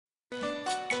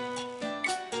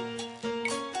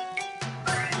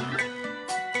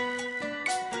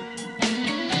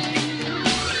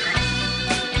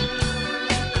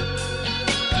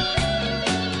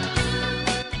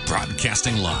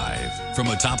Broadcasting live from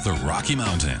atop the Rocky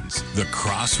Mountains, the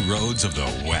crossroads of the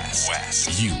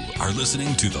West. You are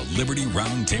listening to the Liberty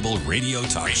Roundtable Radio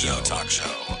Talk Show.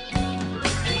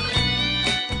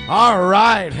 All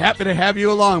right, happy to have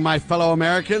you along, my fellow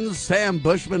Americans. Sam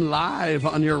Bushman live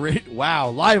on your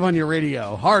live on your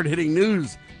radio. Hard-hitting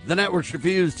news the networks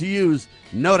refuse to use,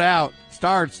 no doubt,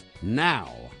 starts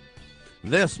now.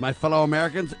 This, my fellow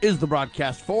Americans, is the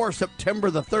broadcast for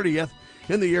September the 30th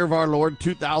in the year of our Lord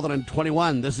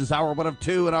 2021. This is our one of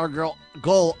two, and our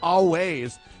goal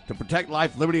always to protect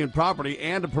life, liberty, and property,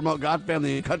 and to promote God,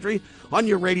 family, and country on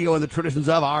your radio and the traditions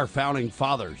of our founding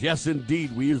fathers. Yes,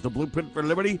 indeed, we use the blueprint for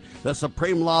liberty, the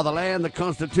supreme law of the land, the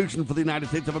Constitution for the United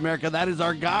States of America. That is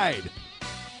our guide.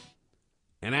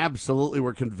 And absolutely,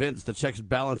 we're convinced the checks and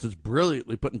balances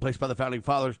brilliantly put in place by the founding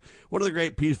fathers, one of the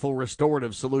great peaceful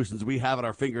restorative solutions we have at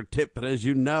our fingertip. But as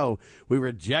you know, we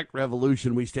reject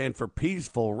revolution. We stand for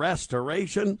peaceful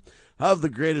restoration of the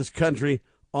greatest country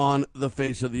on the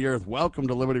face of the earth. Welcome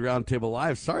to Liberty Roundtable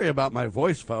Live. Sorry about my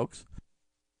voice, folks.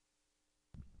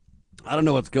 I don't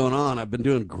know what's going on. I've been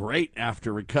doing great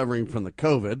after recovering from the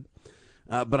COVID.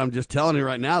 But I'm just telling you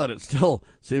right now that it still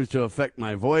seems to affect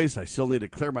my voice. I still need to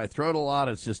clear my throat a lot.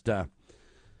 It's just, I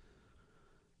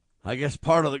guess,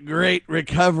 part of the great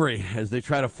recovery as they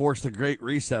try to force the great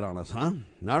reset on us, huh?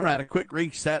 All right, a quick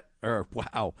recap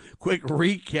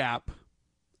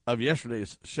of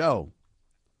yesterday's show.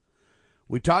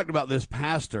 We talked about this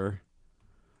pastor.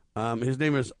 His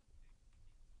name is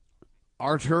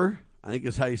Artur, I think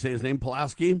is how you say his name,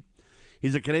 Pulaski.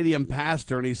 He's a Canadian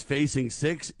pastor, and he's facing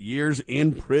 6 years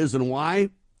in prison. Why?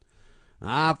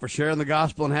 For sharing the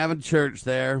gospel and having church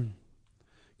there.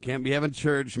 Can't be having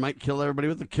church. Might kill everybody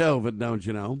with the COVID, don't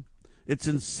you know? It's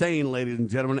insane, ladies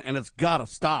and gentlemen, and it's got to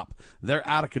stop. They're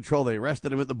out of control. They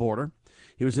arrested him at the border.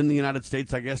 He was in the United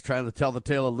States, I guess, trying to tell the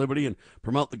tale of liberty and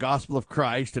promote the gospel of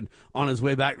Christ, and on his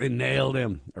way back, they nailed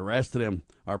him, arrested him.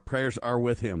 Our prayers are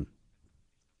with him.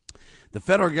 The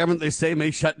federal government, they say,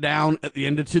 may shut down at the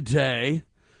end of today.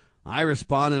 I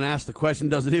respond and ask the question,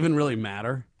 does it even really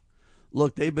matter?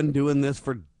 Look, they've been doing this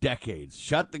for decades.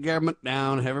 Shut the government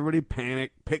down, have everybody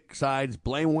panic, pick sides,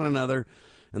 blame one another,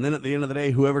 and then at the end of the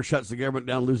day, whoever shuts the government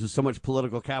down loses so much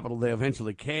political capital they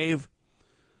eventually cave.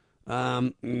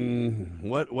 What's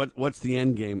the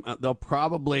end game? They'll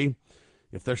probably,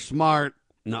 if they're smart,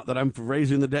 not that I'm for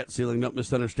raising the debt ceiling, don't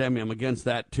misunderstand me, I'm against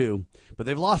that too. But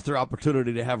they've lost their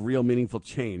opportunity to have real meaningful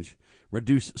change.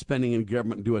 Reduce spending in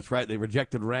government and do what's right. They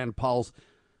rejected Rand Paul's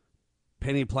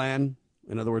penny plan.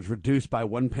 In other words, reduce by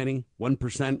 1 penny,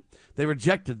 1%. They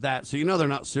rejected that. So you know they're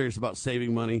not serious about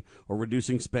saving money or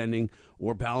reducing spending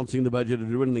or balancing the budget or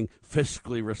doing anything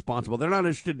fiscally responsible. They're not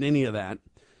interested in any of that.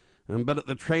 But at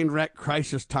the train wreck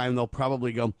crisis time, they'll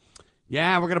probably go,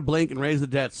 yeah, we're going to blink and raise the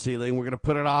debt ceiling. We're going to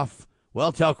put it off,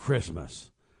 well, till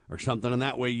Christmas or something. And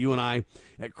that way you and I,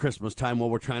 at Christmas time, while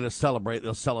we're trying to celebrate,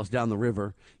 they'll sell us down the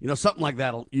river. You know, something like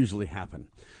that will usually happen.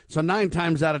 So 9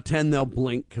 times out of 10, they'll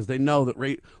blink because they know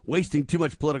that wasting too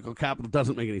much political capital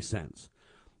doesn't make any sense.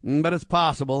 But it's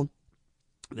possible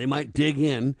they might dig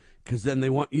in because then they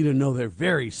want you to know they're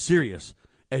very serious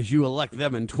as you elect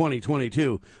them in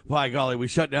 2022. By golly, we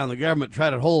shut down the government, try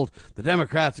to hold the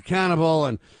Democrats accountable,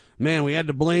 and man, we had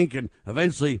to blink and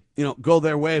eventually, go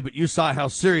their way, but you saw how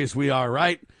serious we are,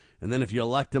 right? And then if you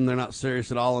elect them, they're not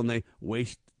serious at all, and they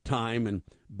waste time and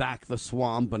back the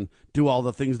swamp and do all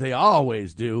the things they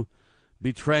always do,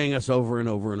 betraying us over and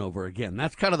over and over again.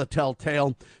 That's kind of the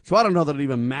telltale. So I don't know that it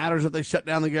even matters if they shut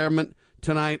down the government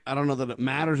tonight. I don't know that it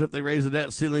matters if they raise the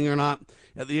debt ceiling or not.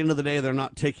 At the end of the day, they're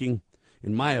not taking,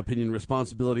 in my opinion,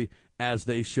 responsibility as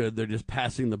they should. They're just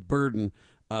passing the burden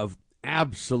of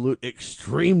absolute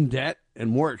extreme debt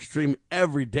and more extreme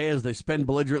every day as they spend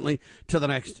belligerently to the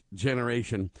next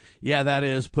generation. Yeah, that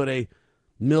is, put a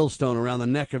millstone around the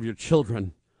neck of your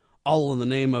children, all in the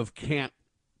name of can't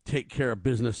take care of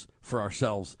business for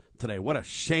ourselves today. What a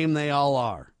shame they all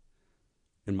are,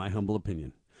 in my humble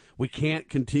opinion. We can't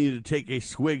continue to take a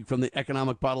swig from the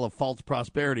economic bottle of false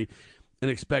prosperity and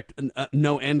expect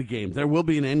no end game. There will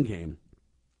be an end game.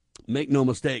 Make no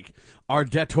mistake, our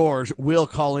debtors will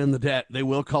call in the debt. They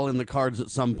will call in the cards at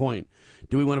some point.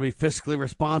 Do we want to be fiscally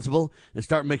responsible and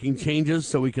start making changes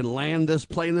so we can land this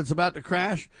plane that's about to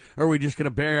crash? Or are we just going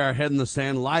to bury our head in the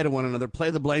sand, lie to one another,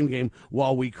 play the blame game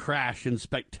while we crash in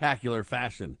spectacular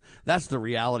fashion? That's the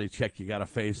reality check you got to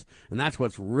face, and that's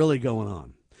what's really going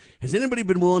on. Has anybody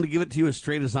been willing to give it to you as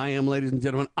straight as I am, ladies and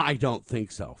gentlemen? I don't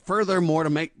think so. Furthermore, to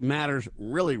make matters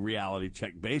really reality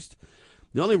check based,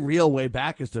 the only real way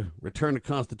back is to return to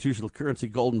constitutional currency,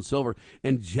 gold and silver,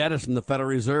 and jettison the Federal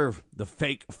Reserve, the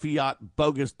fake, fiat,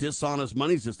 bogus, dishonest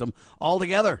money system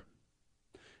altogether.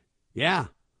 Yeah,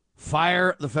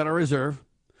 fire the Federal Reserve,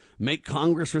 make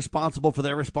Congress responsible for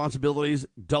their responsibilities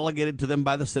delegated to them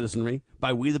by the citizenry,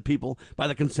 by we the people, by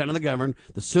the consent of the governed.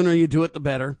 The sooner you do it, the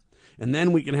better. And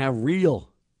then we can have real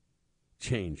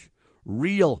change,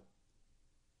 real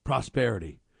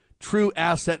prosperity, true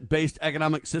asset-based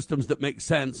economic systems that make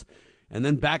sense, and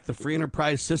then back the free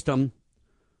enterprise system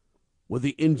with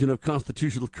the engine of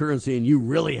constitutional currency, and you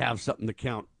really have something to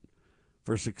count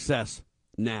for success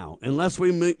now. Unless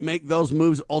we make those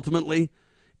moves ultimately,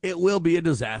 it will be a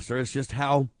disaster. It's just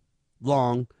how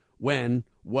long, when,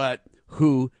 what,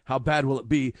 who, how bad will it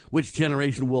be, which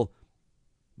generation will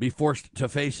be forced to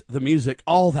face the music,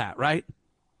 all that, right?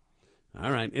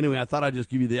 All right. Anyway, I thought I'd just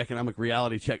give you the economic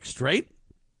reality check straight.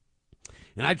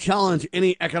 And I challenge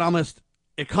any economist,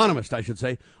 I should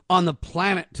say, on the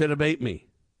planet to debate me.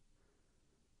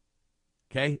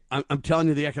 Okay? I'm telling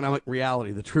you the economic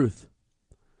reality, the truth.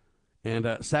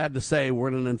 And sad to say, we're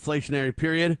in an inflationary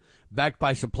period backed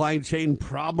by supply chain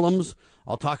problems.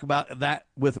 I'll talk about that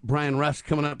with Brian Russ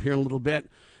coming up here in a little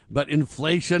bit. But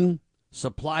inflation,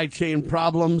 supply chain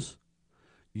problems,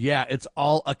 yeah, it's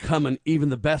all a-coming. Even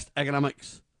the best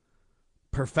economics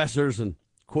professors and,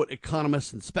 quote,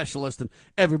 economists and specialists and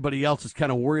everybody else is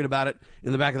kind of worried about it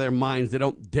in the back of their minds. They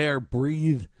don't dare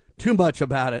breathe too much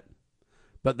about it.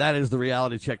 But that is the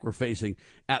reality check we're facing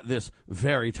at this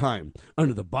very time.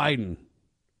 Under the Biden,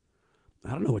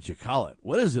 I don't know what you call it.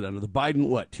 What is it under the Biden,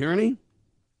 what, tyranny?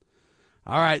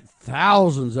 All right,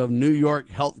 thousands of New York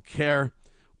healthcare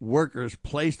workers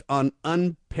placed on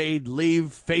unpaid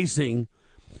leave facing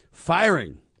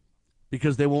firing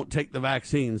because they won't take the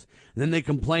vaccines. And then they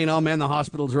complain, oh, man, the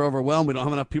hospitals are overwhelmed. We don't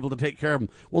have enough people to take care of them.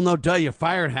 Well, no, duh, you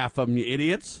fired half of them, you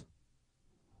idiots.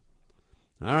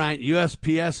 All right,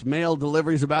 USPS mail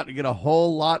delivery is about to get a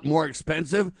whole lot more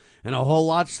expensive and a whole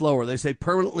lot slower. They say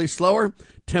permanently slower,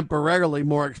 temporarily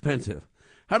more expensive.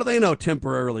 How do they know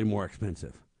temporarily more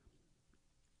expensive?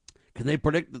 Can they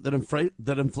predict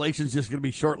that inflation is just going to be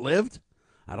short-lived?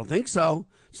 I don't think so.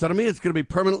 So to me, it's going to be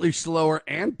permanently slower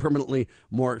and permanently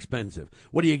more expensive.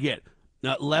 What do you get?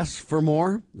 Less for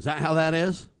more? Is that how that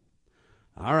is?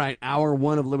 All right, Hour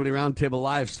 1 of Liberty Roundtable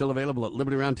Live still available at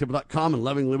LibertyRoundtable.com and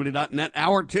LovingLiberty.net.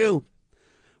 Hour 2,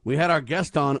 we had our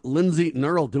guest on, Lindsay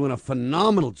Nurl, doing a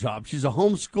phenomenal job. She's a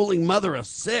homeschooling mother of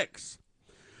 6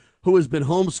 who has been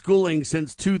homeschooling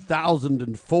since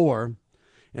 2004,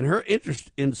 and her interest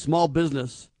in small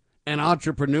business and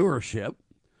entrepreneurship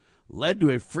led to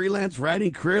a freelance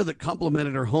writing career that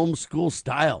complemented her homeschool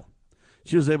style.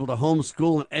 She was able to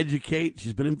homeschool and educate.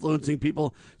 She's been influencing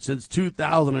people since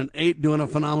 2008, doing a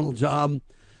phenomenal job.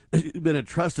 She's been a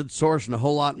trusted source and a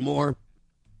whole lot more.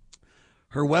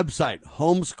 Her website,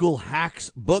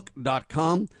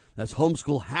 homeschoolhacksbook.com. That's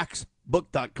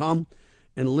homeschoolhacksbook.com.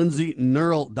 And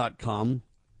lindsaynurl.com.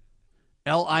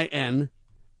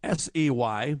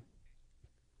 Linsey.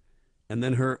 And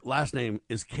then her last name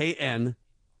is Knerl.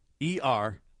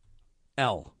 Knerl.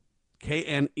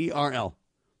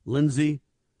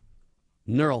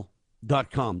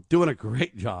 Lindsaynurl.com. Doing a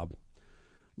great job.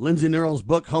 Lindsay Nurl's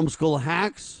book, Homeschool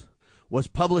Hacks, was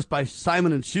published by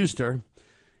Simon & Schuster,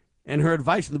 and her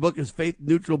advice in the book is faith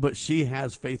neutral, but she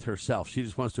has faith herself. She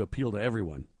just wants to appeal to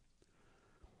everyone.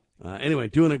 Anyway,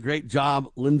 doing a great job.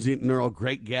 Lindsay Nurl,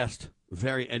 great guest,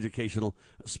 very educational,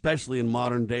 especially in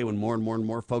modern day when more and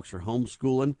more folks are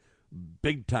homeschooling.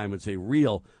 Big time. It's a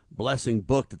real blessing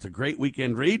book. It's a great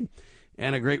weekend read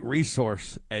and a great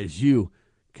resource as you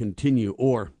continue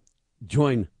or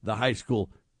join the homeschool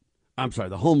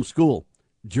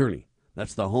journey.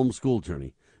 That's the homeschool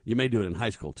journey. You may do it in high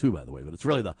school too, by the way, but it's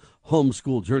really the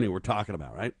homeschool journey we're talking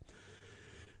about, right?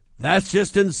 That's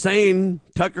just insane.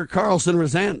 Tucker Carlson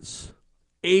resents.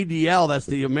 ADL, that's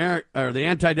the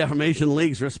Anti-Defamation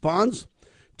League's response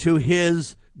to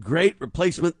his great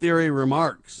replacement theory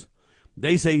remarks.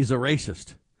 They say he's a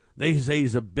racist. They say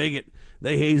he's a bigot.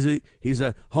 They say he's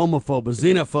a homophobe, a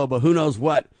xenophobe, who knows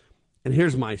what. And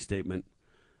here's my statement.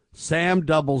 Sam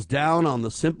doubles down on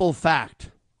the simple fact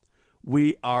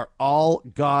we are all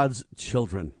God's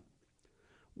children.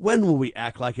 When will we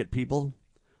act like it, people?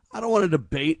 I don't want to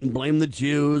debate and blame the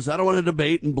Jews. I don't want to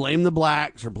debate and blame the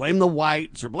blacks or blame the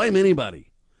whites or blame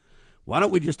anybody. Why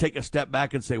don't we just take a step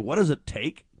back and say, what does it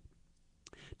take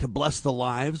to bless the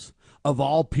lives of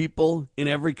all people in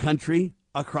every country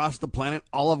across the planet,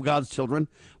 all of God's children?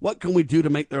 What can we do to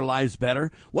make their lives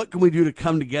better? What can we do to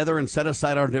come together and set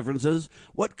aside our differences?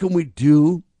 What can we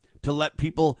do to let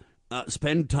people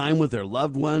spend time with their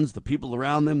loved ones, the people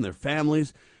around them, their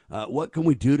families? What can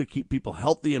we do to keep people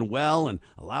healthy and well and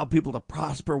allow people to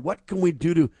prosper? What can we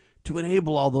do to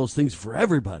enable all those things for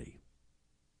everybody?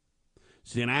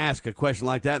 See, and I ask a question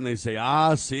like that, and they say,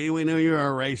 see, we knew you were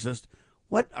a racist.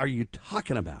 What are you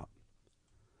talking about?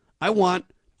 I want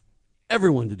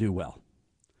everyone to do well.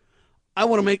 I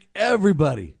want to make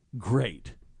everybody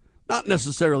great. Not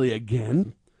necessarily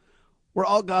again. We're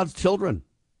all God's children.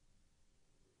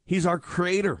 He's our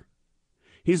creator.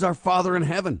 He's our Father in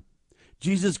heaven.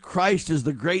 Jesus Christ is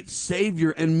the great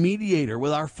Savior and mediator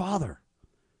with our Father.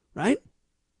 Right?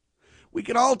 We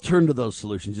can all turn to those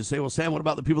solutions. You say, well, Sam, what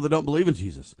about the people that don't believe in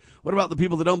Jesus? What about the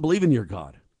people that don't believe in your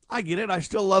God? I get it. I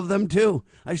still love them too.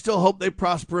 I still hope they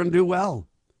prosper and do well.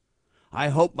 I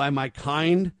hope by my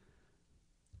kind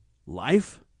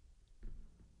life,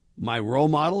 my role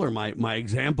model or my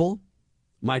example,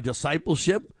 my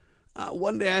discipleship,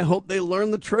 one day I hope they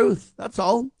learn the truth. That's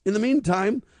all. In the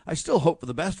meantime, I still hope for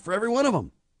the best for every one of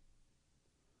them.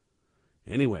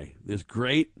 Anyway, this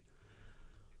great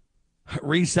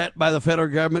reset by the federal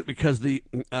government because the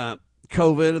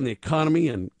COVID and the economy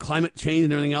and climate change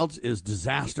and everything else is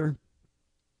disaster.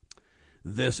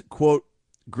 This, quote,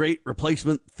 great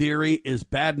replacement theory is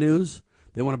bad news.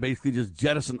 They want to basically just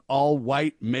jettison all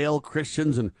white male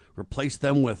Christians and replace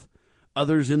them with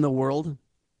others in the world.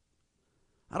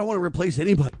 I don't want to replace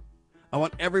anybody. I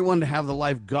want everyone to have the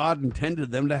life God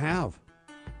intended them to have.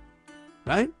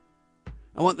 Right?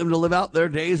 I want them to live out their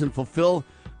days and fulfill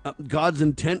God's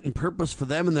intent and purpose for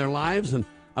them in their lives, and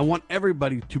I want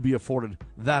everybody to be afforded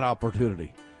that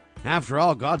opportunity. After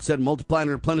all, God said multiply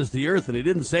and replenish the earth, and he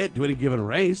didn't say it to any given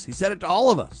race. He said it to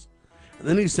all of us. And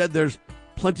then he said there's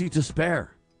plenty to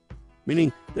spare,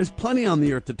 meaning there's plenty on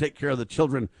the earth to take care of the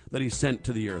children that he sent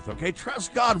to the earth. Okay,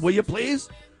 trust God, will you please?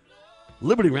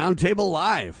 Liberty Roundtable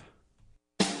Live.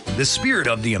 The spirit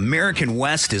of the American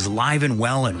West is live and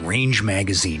well in Range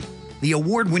Magazine, the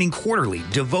award-winning quarterly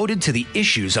devoted to the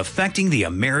issues affecting the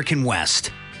American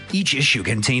West. Each issue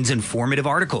contains informative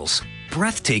articles,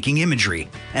 breathtaking imagery,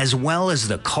 as well as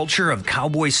the culture of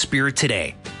cowboy spirit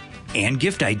today, and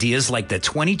gift ideas like the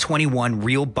 2021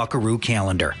 Real Buckaroo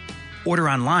calendar. Order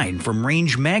online from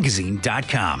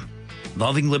rangemagazine.com.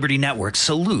 Loving Liberty Network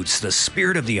salutes the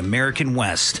spirit of the American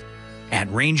West at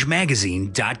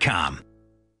rangemagazine.com.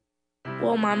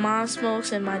 Well, my mom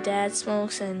smokes and my dad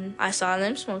smokes, and I saw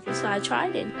them smoking, so I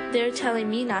tried it. They're telling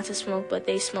me not to smoke, but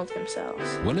they smoke themselves.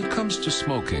 When it comes to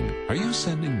smoking, are you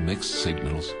sending mixed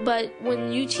signals? But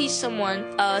when you teach someone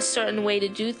a certain way to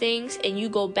do things and you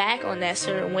go back on that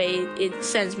certain way, it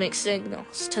sends mixed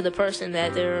signals to the person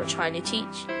that they're trying to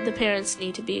teach. The parents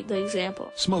need to be the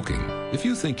example. Smoking. If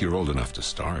you think you're old enough to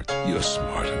start, you're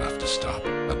smart enough to stop.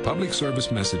 A public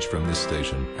service message from this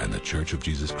station and the Church of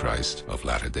Jesus Christ of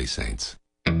Latter-day Saints.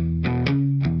 Hi,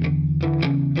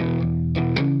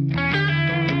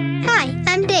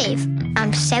 I'm Dave.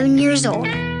 I'm 7 years old.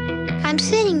 I'm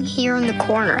sitting here in the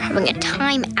corner having a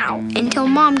time out until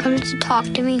Mom comes to talk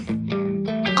to me.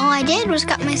 All I did was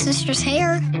cut my sister's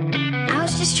hair. I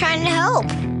was just trying to help.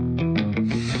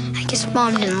 I guess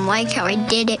Mom didn't like how I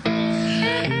did it.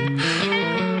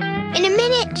 In a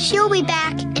minute, she'll be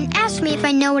back and ask me if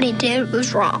I know what I did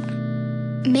was wrong.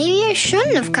 Maybe I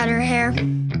shouldn't have cut her hair.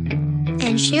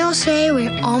 And she'll say we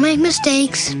all make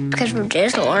mistakes because we're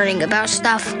just learning about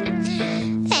stuff.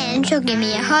 Then she'll give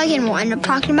me a hug and we'll end up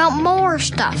talking about more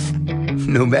stuff.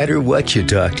 No matter what you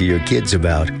talk to your kids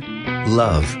about,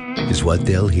 love is what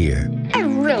they'll hear. I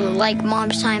really like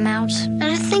Mom's timeouts, and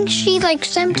I think she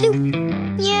likes them too.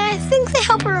 Yeah, I think they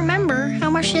help her remember how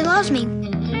much she loves me.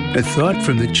 A thought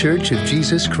from the Church of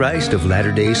Jesus Christ of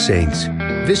Latter-day Saints.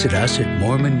 Visit us at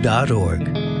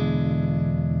Mormon.org.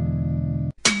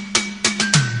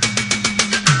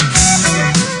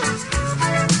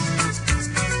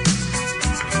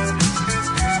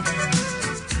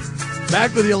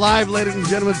 Back with you live, ladies and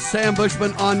gentlemen. Sam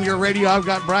Bushman on your radio. I've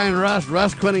got Brian Rust,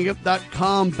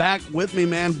 RustQuinningIp.com, back with me,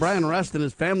 man. Brian Rust and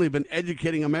his family have been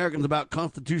educating Americans about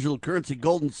constitutional currency,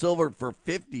 gold and silver, for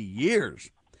 50 years,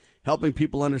 helping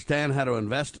people understand how to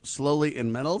invest slowly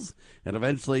in metals and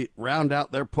eventually round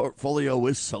out their portfolio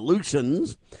with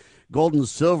solutions. Gold and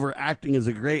silver acting as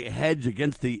a great hedge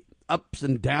against the ups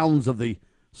and downs of the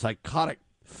psychotic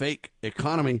fake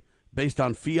economy based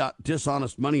on fiat,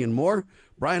 dishonest money, and more.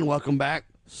 Brian, welcome back,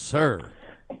 sir.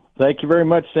 Thank you very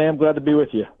much, Sam. Glad to be with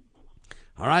you.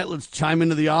 All right, let's chime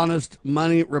into the honest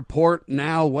money report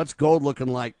now. What's gold looking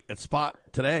like at spot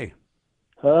today?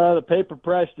 The paper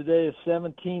price today is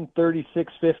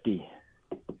 $1736.50.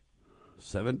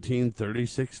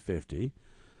 $1736.50.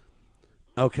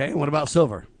 Okay, what about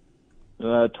silver?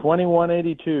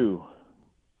 $21.82.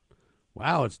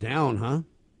 Wow, it's down, huh?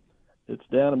 It's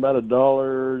down about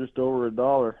 $1, just over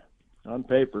 $1 on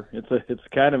paper. It's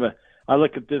kind of a. I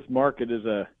look at this market as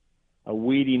a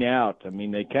weeding out. I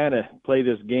mean, they kind of play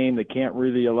this game. They can't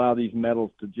really allow these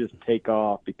metals to just take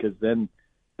off, because then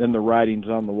the writing's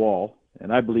on the wall.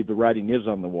 And I believe the writing is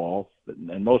on the wall,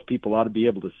 and most people ought to be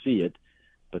able to see it.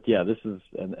 But yeah, this is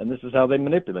how they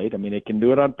manipulate. I mean, they can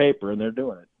do it on paper, and they're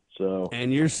doing it. So.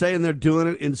 And you're saying they're doing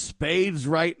it in spades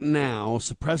right now,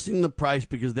 suppressing the price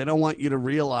because they don't want you to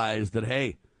realize that,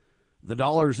 hey, the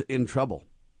dollar's in trouble,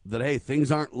 that, hey,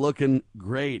 things aren't looking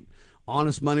great.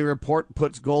 Honest Money Report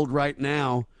puts gold right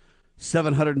now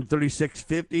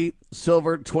 $736.50,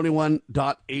 silver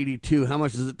 $21.82. How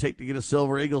much does it take to get a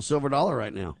silver eagle, silver dollar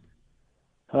right now?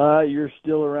 You're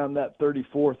still around that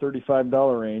 $34,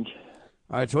 $35 range.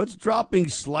 All right, so it's dropping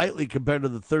slightly compared to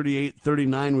the 38,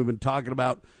 39 we've been talking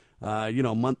about, a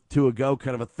month, two ago,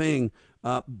 kind of a thing.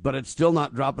 But it's still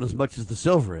not dropping as much as the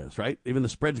silver is, right? Even the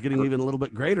spread's getting even a little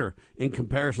bit greater in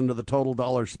comparison to the total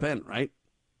dollars spent, right?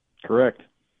 Correct.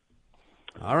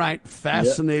 All right,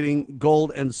 fascinating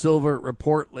gold and silver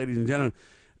report, ladies and gentlemen.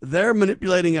 They're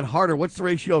manipulating it harder. What's the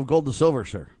ratio of gold to silver,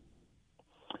 sir?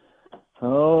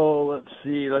 Oh, let's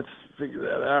see. Let's figure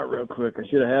that out real quick. I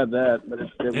should have had that, but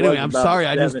anyway, I'm sorry.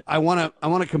 I want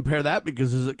to compare that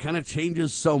because it kind of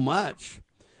changes so much.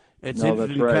 It's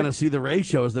interesting to kind of see the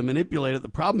ratios that manipulate it. The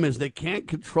problem is they can't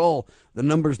control the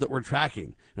numbers that we're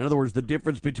tracking. In other words, the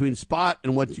difference between spot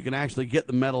and what you can actually get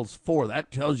the metals for.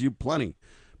 That tells you plenty.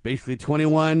 Basically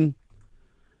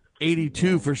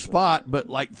 $21.82 for spot, but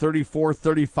like $34,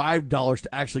 $35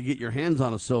 to actually get your hands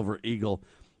on a silver eagle,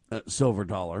 silver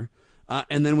dollar.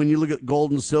 And then when you look at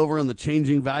gold and silver and the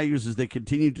changing values as they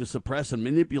continue to suppress and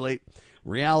manipulate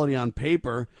reality on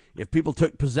paper, if people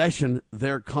took possession,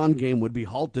 their con game would be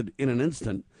halted in an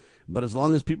instant. But as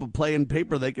long as people play in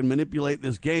paper, they can manipulate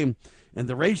this game. And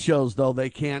the ratios, though,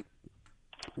 they can't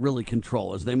really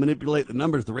control. As they manipulate the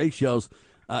numbers, the ratios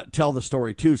tell the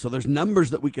story, too. So there's numbers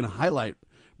that we can highlight,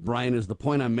 Brian, is the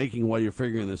point I'm making while you're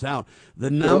figuring this out. The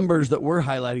numbers that we're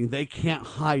highlighting, they can't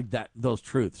hide those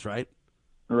truths, right?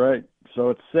 Right. So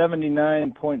it's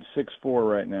 79.64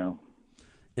 right now.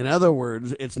 In other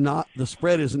words, it's not, the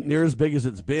spread isn't near as big as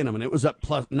it's been. I mean, it was up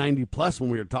plus 90 plus when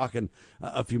we were talking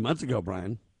a few months ago,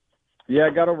 Brian. Yeah, I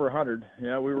got over 100.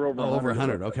 Yeah, we were over 100. Over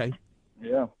 100, okay.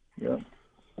 Yeah.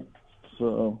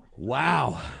 So.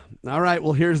 Wow. All right,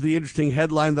 well, here's the interesting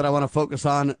headline that I want to focus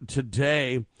on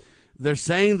today. They're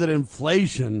saying that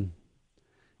inflation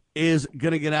is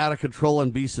going to get out of control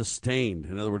and be sustained.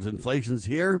 In other words, inflation's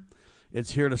here.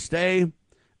 It's here to stay.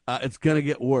 It's going to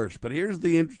get worse. But here's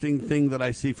the interesting thing that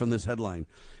I see from this headline.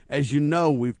 As you know,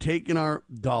 we've taken our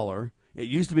dollar. It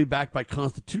used to be backed by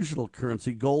constitutional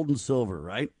currency, gold and silver,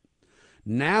 right?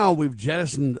 Now we've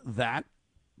jettisoned that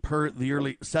per the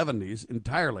early 70s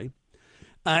entirely.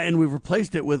 And we've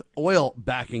replaced it with oil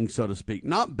backing, so to speak.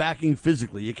 Not backing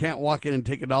physically. You can't walk in and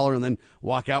take a dollar and then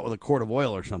walk out with a quart of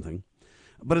oil or something.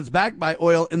 But it's backed by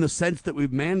oil in the sense that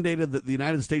we've mandated that the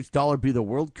United States dollar be the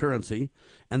world currency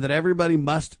and that everybody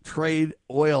must trade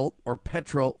oil or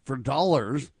petrol for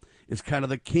dollars. Is kind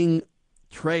of the king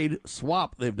trade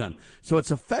swap they've done. So it's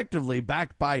effectively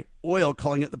backed by oil,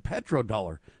 calling it the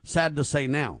petrodollar. Sad to say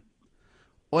now.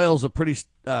 Oil's a pretty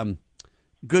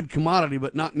good commodity,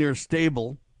 but not near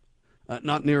stable,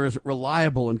 not near as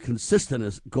reliable and consistent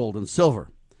as gold and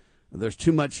silver. There's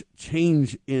too much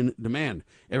change in demand.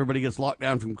 Everybody gets locked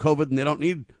down from COVID, and they don't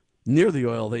need near the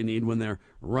oil they need when they're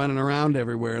running around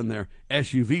everywhere in their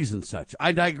SUVs and such.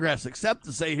 I digress, except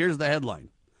to say here's the headline.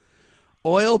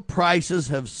 Oil prices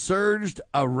have surged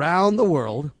around the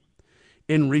world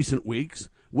in recent weeks,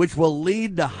 which will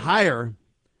lead to higher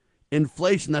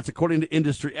inflation. That's according to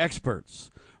industry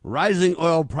experts. Rising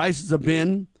oil prices have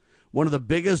been one of the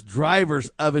biggest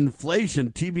drivers of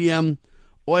inflation. TBM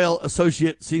Oil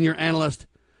Associate Senior Analyst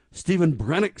Stephen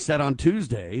Brennick said on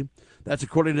Tuesday. That's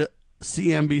according to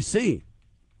CNBC.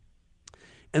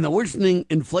 And the worsening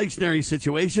inflationary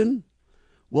situation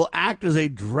will act as a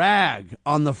drag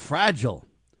on the fragile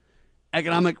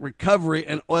economic recovery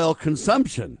and oil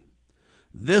consumption.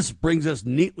 This brings us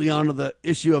neatly onto the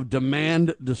issue of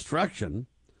demand destruction.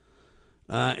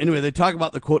 Anyway, they talk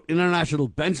about the, quote, international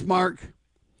benchmark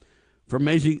for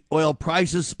measuring oil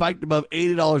prices spiked above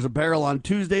 $80 a barrel on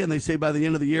Tuesday, and they say by the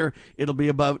end of the year, it'll be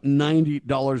above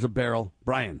 $90 a barrel.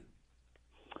 Brian.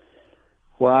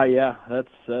 Well, yeah, that's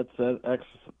an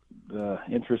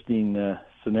interesting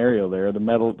scenario there. The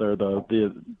metal, or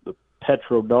the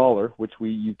petrodollar, which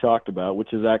you talked about,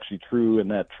 which is actually true in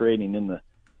that trading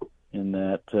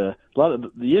a lot of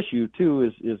the issue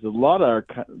too is a lot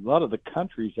of the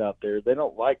countries out there, they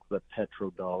don't like the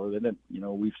petrodollar. They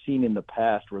don't, we've seen in the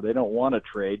past where they don't want to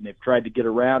trade, and they've tried to get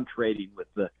around trading with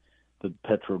the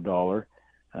petrodollar,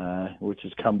 which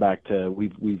has come back to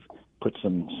we've put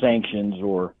some sanctions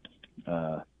or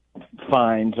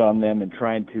fines on them and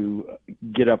trying to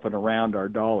get up and around our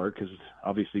dollar, because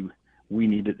obviously we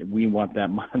need it. We want that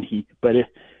money. But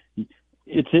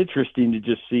it's interesting to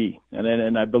just see.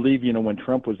 And I believe, when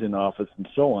Trump was in office and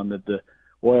so on, that the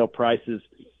oil prices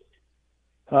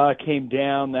came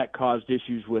down. That caused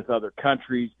issues with other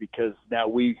countries because now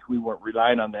we weren't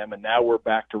relying on them, and now we're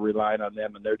back to relying on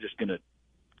them, and they're just going to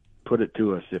put it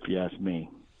to us, if you ask me.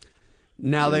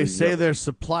 Now, they say there's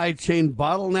supply chain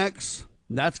bottlenecks.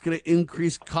 That's going to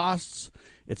increase costs.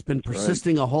 It's been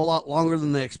persisting a whole lot longer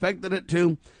than they expected it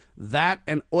to. That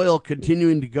and oil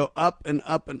continuing to go up and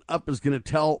up and up is going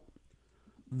to tell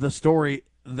the story,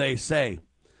 they say.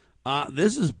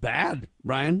 This is bad,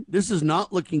 Brian. This is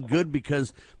not looking good,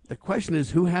 because the question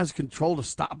is, who has control to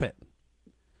stop it?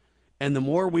 And the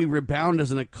more we rebound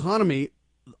as an economy,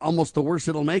 almost the worse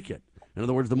it'll make it. In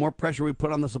other words, the more pressure we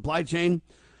put on the supply chain,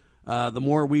 the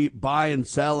more we buy and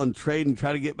sell and trade and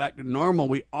try to get back to normal,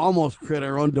 we almost create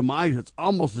our own demise. It's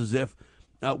almost as if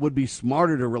it would be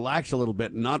smarter to relax a little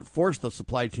bit and not force the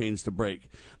supply chains to break,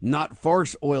 not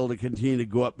force oil to continue to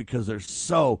go up because there's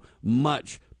so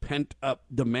much pent-up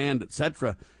demand,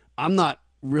 etc. I'm not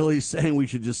really saying we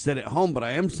should just sit at home, but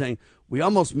I am saying we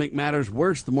almost make matters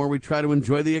worse the more we try to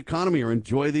enjoy the economy or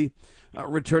enjoy the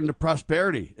return to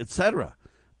prosperity, etc.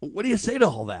 What do you say to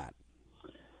all that?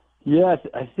 Yeah,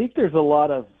 I think there's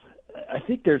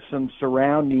some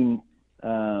surrounding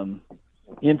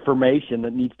information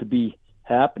that needs to be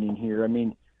happening here. I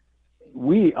mean,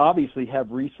 we obviously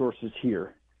have resources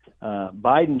here.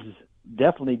 Biden's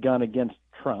definitely gone against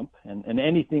Trump and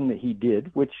anything that he did,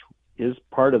 which is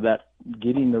part of that,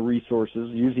 getting the resources,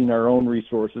 using our own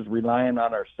resources, relying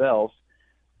on ourselves,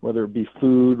 whether it be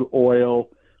food, oil,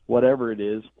 whatever it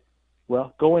is.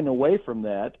 Well, going away from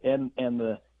that and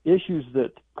the issues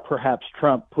that perhaps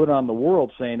Trump put on the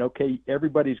world, saying, okay,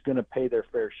 everybody's going to pay their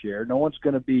fair share. No one's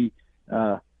going to be,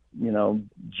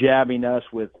 jabbing us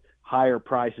with higher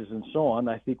prices and so on.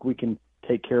 I think we can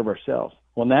take care of ourselves.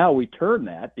 Well, now we turn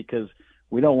that because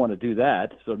we don't want to do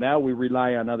that. So now we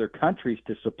rely on other countries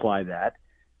to supply that.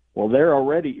 Well, they're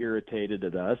already irritated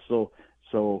at us. So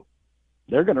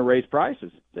they're going to raise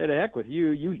prices. Say the heck with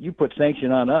you. You put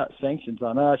sanctions on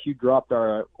us. You dropped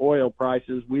our oil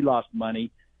prices. We lost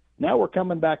money. Now we're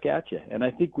coming back at you. And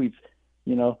I think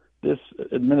this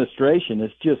administration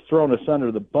has just thrown us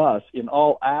under the bus in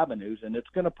all avenues, and it's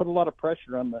going to put a lot of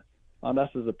pressure on us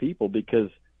as a people because,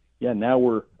 now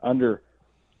we're under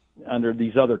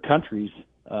these other countries.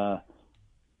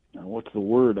 What's the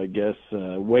word? I guess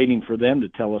waiting for them to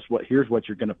tell us here's what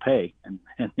you're going to pay, and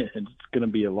it's going to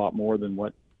be a lot more than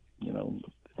what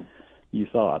you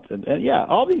thought. And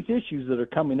all these issues that are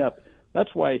coming up.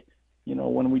 That's why.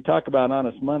 When we talk about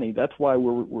honest money, that's why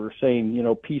we're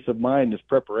saying, peace of mind is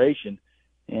preparation,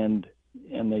 and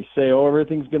they say, oh,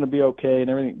 everything's going to be okay and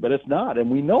everything, but it's not, and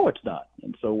we know it's not,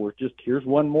 and so we're just, here's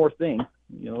one more thing.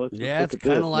 It's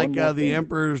kind of like the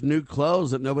emperor's new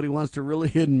clothes that nobody wants to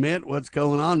really admit what's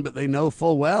going on, but they know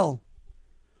full well.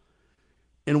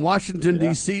 In Washington,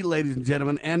 D.C., ladies and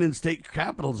gentlemen, and in state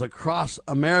capitals across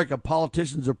America,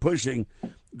 politicians are pushing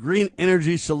green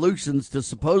energy solutions to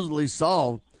supposedly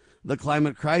solve the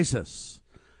climate crisis.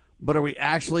 But are we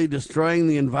actually destroying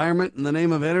the environment in the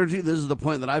name of energy? This is the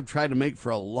point that I've tried to make for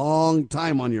a long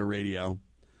time on your radio.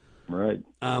 Right.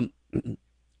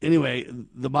 Anyway,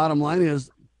 the bottom line is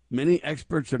many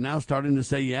experts are now starting to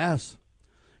say, yes,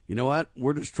 you know what?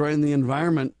 We're destroying the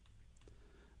environment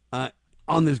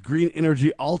on this green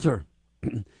energy altar.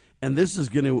 And this is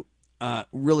going to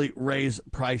really raise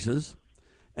prices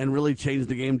and really change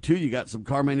the game, too. You got some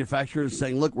car manufacturers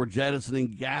saying, look, we're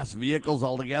jettisoning gas vehicles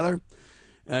altogether.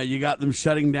 You got them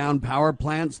shutting down power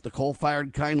plants, the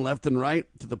coal-fired kind, left and right,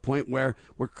 to the point where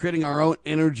we're creating our own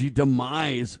energy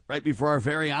demise right before our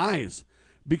very eyes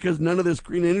because none of this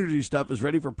green energy stuff is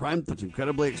ready for prime time. It's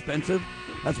incredibly expensive.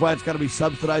 That's why it's got to be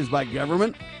subsidized by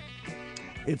government.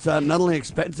 It's not only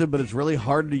expensive, but it's really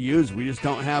hard to use. We just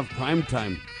don't have prime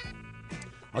time.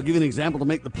 I'll give you an example to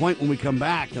make the point when we come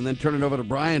back and then turn it over to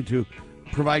Brian to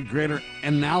provide greater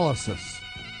analysis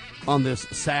on this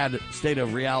sad state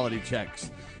of reality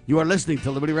checks. You are listening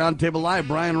to Liberty Roundtable Live.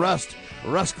 Brian Rust,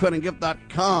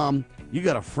 RustQuitandGift.com. You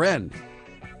got a friend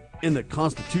in the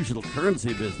constitutional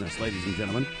currency business, ladies and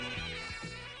gentlemen.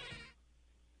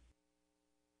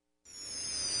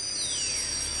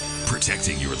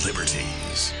 Protecting your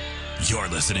liberties. You're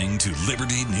listening to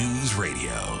Liberty News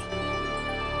Radio.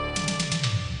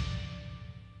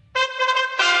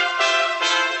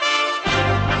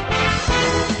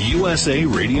 You USA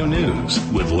Radio News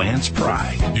with Lance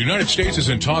Pry. The United States is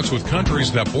in talks with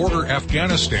countries that border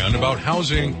Afghanistan about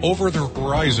housing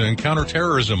over-the-horizon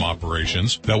counterterrorism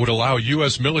operations that would allow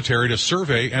U.S. military to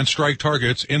survey and strike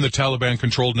targets in the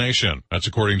Taliban-controlled nation. That's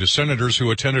according to senators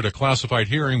who attended a classified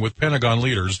hearing with Pentagon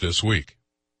leaders this week.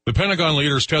 The Pentagon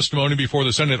leader's testimony before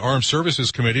the Senate Armed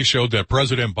Services Committee showed that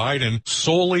President Biden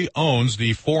solely owns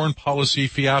the foreign policy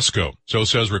fiasco. So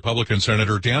says Republican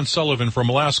Senator Dan Sullivan from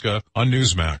Alaska on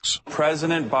Newsmax.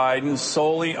 President Biden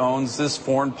solely owns this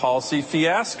foreign policy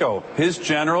fiasco. His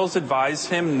generals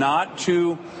advised him not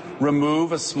to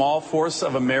remove a small force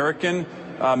of American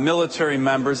military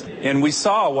members, and we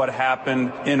saw what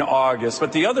happened in August.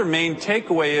 But the other main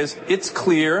takeaway is it's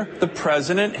clear the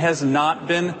president has not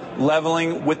been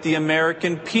leveling with the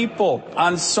American people.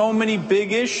 On so many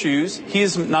big issues, he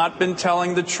has not been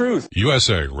telling the truth.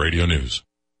 USA Radio News.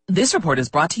 This report is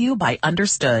brought to you by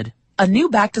Understood. A new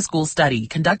back-to-school study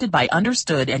conducted by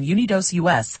Understood and Unidos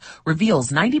US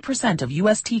reveals 90% of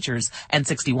U.S. teachers and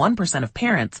 61% of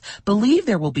parents believe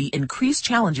there will be increased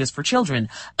challenges for children,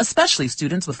 especially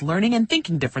students with learning and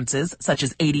thinking differences such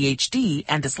as ADHD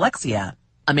and dyslexia.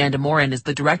 Amanda Morin is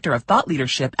the director of thought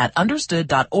leadership at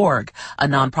Understood.org, a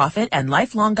nonprofit and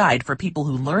lifelong guide for people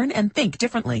who learn and think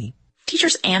differently.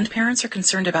 Teachers and parents are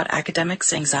concerned about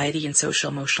academics, anxiety, and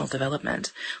social-emotional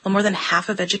development. While more than half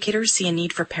of educators see a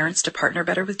need for parents to partner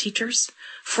better with teachers,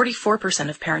 44%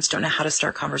 of parents don't know how to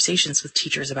start conversations with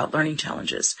teachers about learning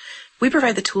challenges. We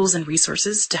provide the tools and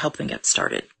resources to help them get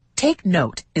started. Take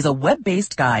Note is a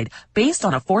web-based guide based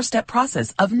on a 4-step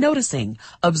process of noticing,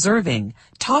 observing,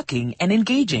 talking, and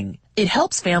engaging. It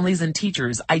helps families and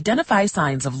teachers identify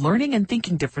signs of learning and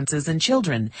thinking differences in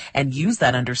children and use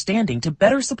that understanding to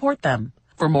better support them.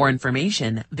 For more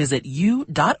information, visit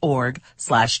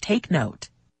u.org/takenote.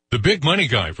 The big money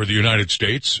guy for the United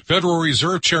States, Federal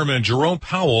Reserve Chairman Jerome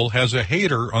Powell, has a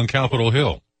hater on Capitol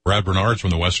Hill. Brad Bernards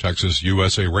from the West Texas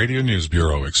USA Radio News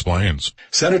Bureau explains.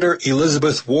 Senator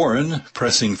Elizabeth Warren,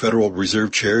 pressing Federal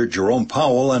Reserve Chair Jerome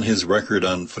Powell on his record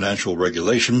on financial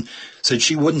regulation, said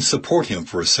she wouldn't support him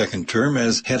for a second term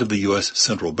as head of the U.S.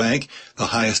 Central Bank, the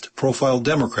highest-profile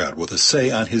Democrat with a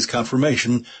say on his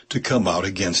confirmation to come out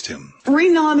against him.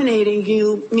 Renominating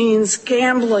you means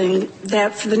gambling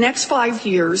that for the next 5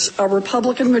 years, a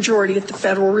Republican majority at the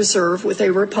Federal Reserve with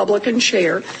a Republican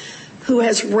chair who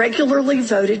has regularly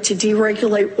voted to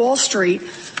deregulate Wall Street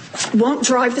won't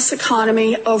drive this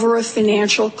economy over a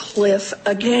financial cliff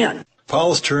again.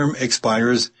 Powell's term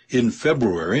expires in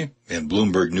February, and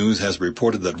Bloomberg News has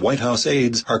reported that White House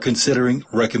aides are considering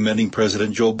recommending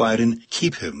President Joe Biden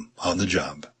keep him on the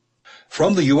job.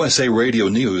 From the USA Radio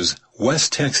News,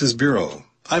 West Texas Bureau,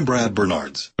 I'm Brad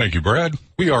Bernards. Thank you, Brad.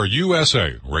 We are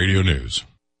USA Radio News.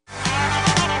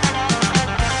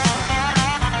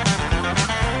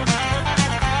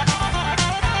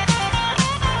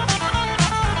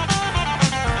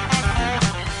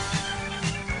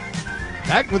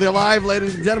 Back with you live,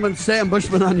 ladies and gentlemen. Sam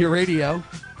Bushman on your radio.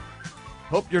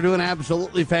 Hope you're doing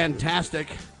absolutely fantastic.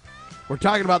 We're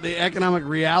talking about the economic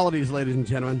realities, ladies and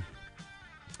gentlemen.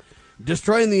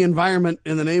 Destroying the environment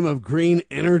in the name of green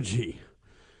energy.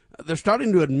 They're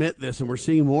starting to admit this, and we're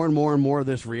seeing more and more and more of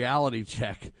this reality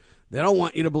check. They don't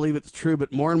want you to believe it's true,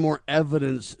 but more and more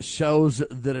evidence shows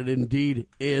that it indeed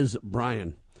is,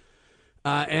 Brian.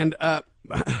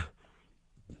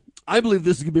 I believe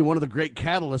this is going to be one of the great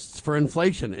catalysts for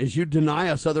inflation as you deny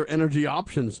us other energy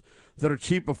options that are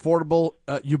cheap, affordable,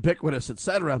 ubiquitous,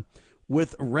 etc.,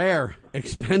 with rare,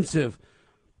 expensive,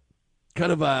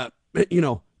 kind of,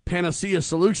 panacea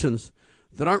solutions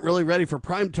that aren't really ready for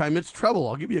prime time. It's trouble.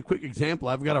 I'll give you a quick example.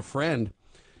 I've got a friend,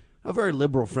 a very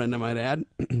liberal friend, I might add.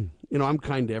 I'm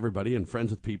kind to everybody and friends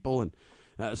with people, and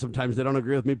sometimes they don't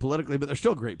agree with me politically, but they're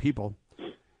still great people.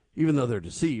 Even though they're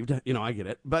deceived, I get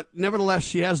it. But nevertheless,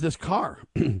 she has this car,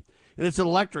 and it's an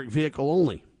electric vehicle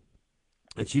only.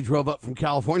 And she drove up from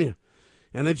California,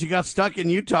 and then she got stuck in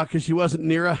Utah because she wasn't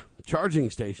near a charging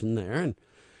station there. And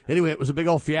anyway, it was a big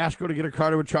old fiasco to get her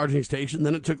car to a charging station.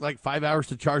 Then it took like 5 hours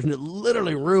to charge, and it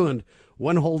literally ruined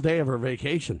one whole day of her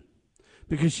vacation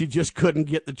because she just couldn't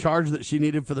get the charge that she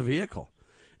needed for the vehicle.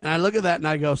 And I look at that and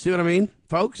I go, see what I mean,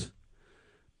 folks?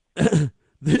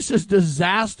 This is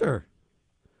disaster.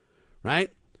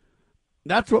 Right?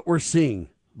 That's what we're seeing,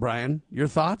 Brian. Your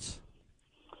thoughts?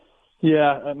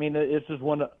 Yeah, I mean, this is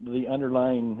one of the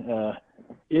underlying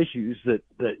issues that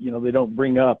they don't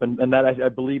bring up, and that I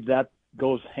believe that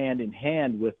goes hand in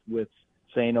hand with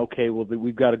saying, okay, well,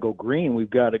 we've got to go green,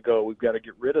 we've got to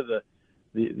get rid of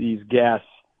these gas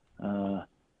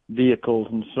vehicles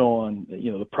and so on.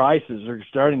 The prices are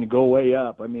starting to go way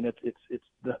up. I mean, it's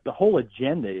the whole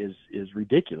agenda is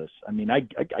ridiculous. I mean, I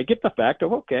get the fact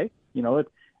of, okay,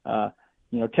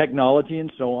 technology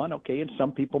and so on. Okay, and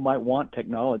some people might want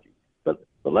technology, but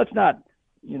let's not,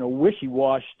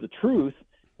 wishy-wash the truth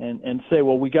and say,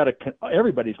 well,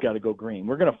 everybody's got to go green.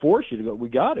 We're going to force you to go. We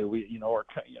got to.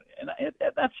 And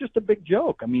that's just a big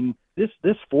joke. I mean,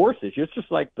 this forces you. It's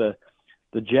just like the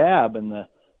jab and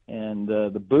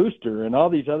the booster and all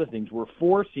these other things. We're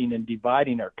forcing and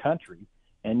dividing our country.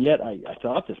 And yet I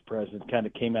thought this president kind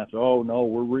of came out and said, oh, no,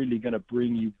 we're really going to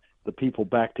bring the people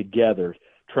back together.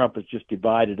 Trump has just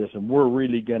divided us, and we're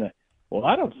really going to – well,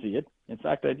 I don't see it. In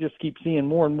fact, I just keep seeing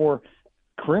more and more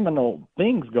criminal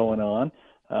things going on.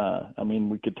 I mean,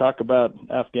 we could talk about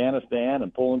Afghanistan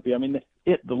and Poland. I mean,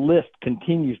 the list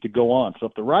continues to go on. So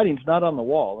if the writing's not on the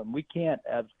wall, and we can't,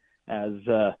 as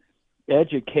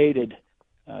educated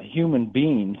human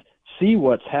beings, see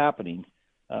what's happening,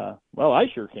 well, I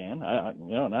sure can.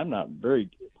 And I'm not very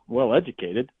well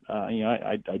educated.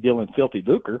 I deal in filthy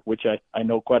lucre, which I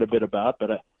know quite a bit about,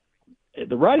 but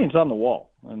the writing's on the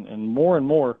wall, and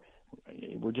more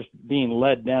we're just being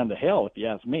led down to hell, if you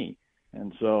ask me.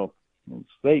 And so it's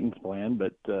Satan's plan,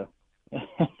 but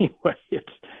anyway,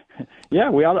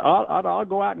 we ought to all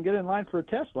go out and get in line for a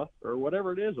Tesla or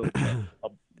whatever it is,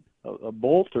 a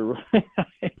Bolt or.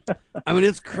 I mean,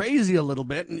 it's crazy a little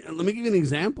bit. And let me give you an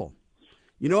example.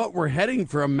 You know what? We're heading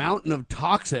for a mountain of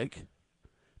toxic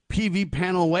PV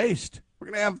panel waste. We're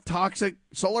going to have toxic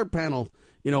solar panel,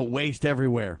 waste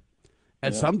everywhere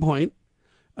at some point.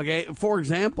 Okay, for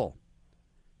example,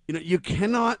 you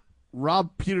cannot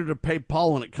rob Peter to pay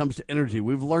Paul when it comes to energy.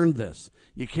 We've learned this.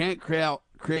 You can't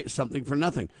create something for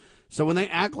nothing. So when they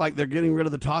act like they're getting rid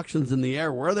of the toxins in the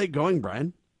air, where are they going,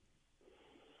 Brian?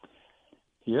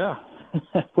 Yeah.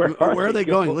 where are they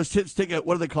going? Let's take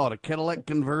what do they call it? A catalytic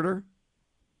converter?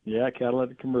 Yeah,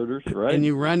 catalytic converters, right? And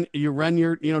you run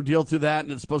your deal through that,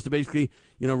 and it's supposed to basically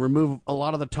remove a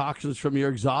lot of the toxins from your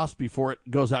exhaust before it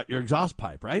goes out your exhaust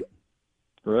pipe, right?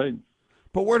 Right.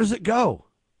 But where does it go?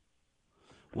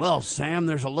 Well, Sam,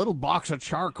 there's a little box of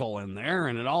charcoal in there,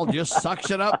 and it all just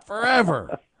sucks it up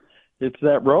forever. It's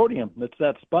that rhodium. It's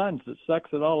that sponge that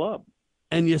sucks it all up.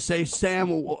 And you say,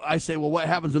 Sam, I say, well, what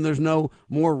happens when there's no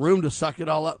more room to suck it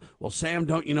all up? Well, Sam,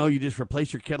 don't you know you just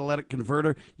replace your catalytic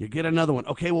converter, you get another one.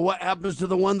 Okay, well, what happens to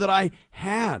the one that I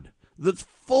had that's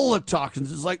full of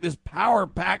toxins? It's like this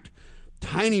power-packed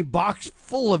tiny box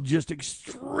full of just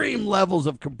extreme levels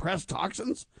of compressed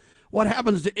toxins. What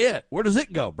happens to it? Where does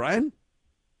it go, Brian?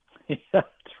 Yeah,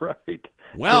 that's right.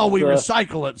 Well, we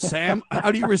recycle it, Sam.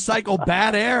 How do you recycle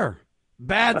bad air?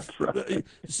 That's right.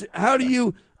 How do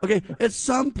you... Okay, at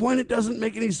some point it doesn't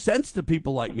make any sense to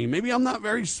people like me. Maybe I'm not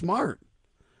very smart.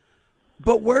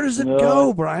 But where does it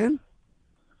go, Brian?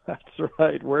 That's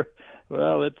right.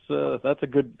 That's a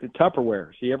good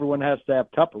Tupperware. See, everyone has to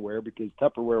have Tupperware because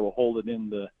Tupperware will hold it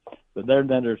in then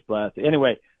there's plastic.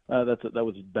 Anyway, that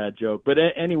was a bad joke. But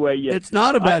anyway, yeah. It's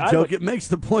not a bad joke. It makes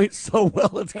the point so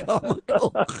well it's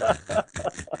comical.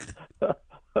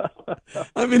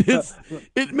 I mean,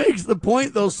 it makes the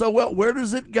point, though, so well. Where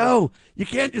does it go? You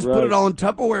can't just put it all in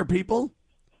Tupperware, people.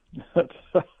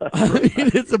 I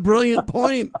mean, it's a brilliant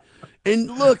point.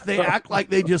 And look, they act like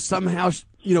they just somehow,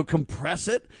 compress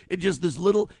it. It just this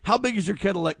little. How big is your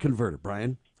catalytic converter,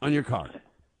 Brian, on your car?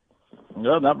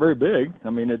 No, not very big.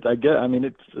 I mean,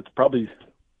 it's probably.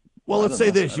 Well, let's say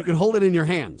this: you can hold it in your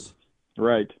hands.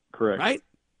 Right. Correct. Right.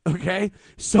 Okay,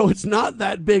 so it's not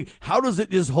that big. How does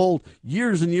it just hold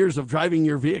years and years of driving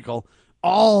your vehicle,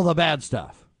 all the bad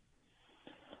stuff?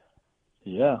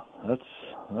 Yeah,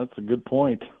 that's a good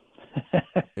point.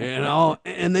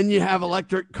 And then you have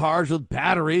electric cars with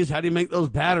batteries. How do you make those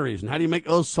batteries? And how do you make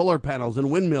those solar panels and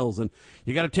windmills? And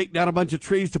you got to take down a bunch of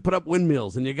trees to put up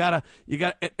windmills. And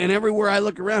and everywhere I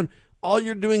look around, all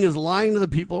you're doing is lying to the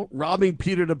people, robbing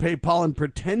Peter to pay Paul, and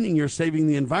pretending you're saving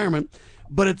the environment.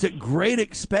 But it's at great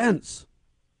expense.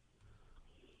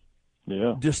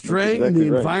 Yeah. Destroying the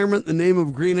environment in the name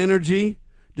of green energy,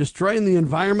 destroying the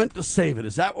environment to save it.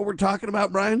 Is that what we're talking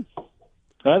about, Brian?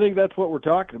 I think that's what we're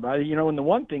talking about. And the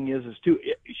one thing is too,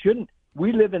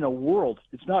 we live in a world.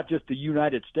 It's not just the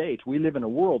United States. We live in a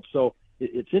world. So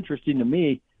it's interesting to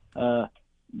me that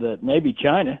maybe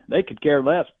China, they could care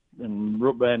less and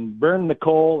burn the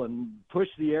coal and push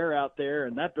the air out there,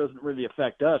 and that doesn't really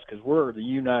affect us because we're the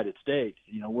United States.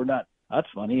 We're not. That's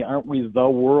funny, aren't we? The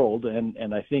world,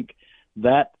 and I think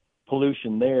that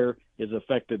pollution there has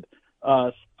affected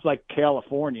us. It's like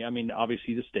California. I mean,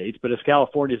 obviously the states, but as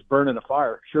California's burning a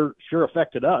fire, sure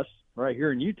affected us right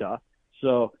here in Utah.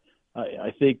 So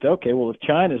I think, okay, well, if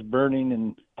China's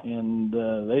burning and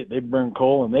they burn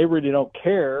coal and they really don't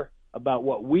care about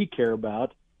what we care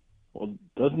about, well,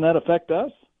 doesn't that affect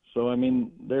us? So, I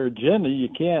mean, their agenda, you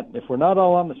can't, if we're not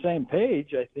all on the same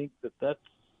page, I think that's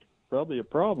probably a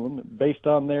problem based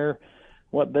on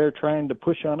what they're trying to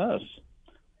push on us.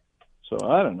 So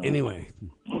I don't know. Anyway,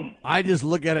 I just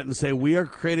look at it and say we are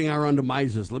creating our own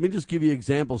demises. Let me just give you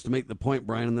examples to make the point,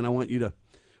 Brian, and then I want you to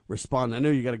respond. I know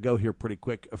you got to go here pretty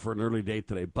quick for an early date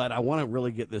today, but I want to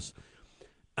really get this.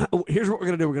 Here's what we're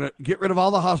going to do. We're going to get rid of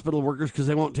all the hospital workers because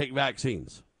they won't take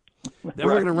vaccines. Then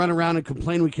we're going to run around and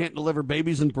complain we can't deliver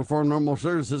babies and perform normal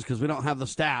services because we don't have the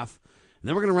staff. And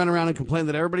then we're going to run around and complain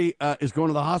that everybody is going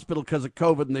to the hospital because of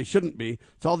COVID, and they shouldn't be.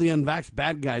 It's all the unvaxxed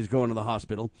bad guys going to the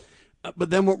hospital.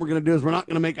 But then what we're going to do is we're not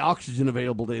going to make oxygen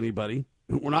available to anybody.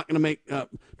 We're not going to make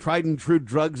tried and true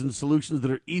drugs and solutions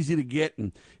that are easy to get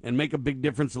and make a big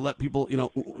difference to let people,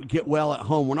 get well at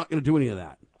home. We're not going to do any of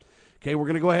that. Okay, we're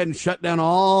going to go ahead and shut down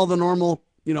all the normal,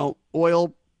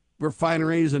 oil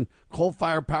refineries and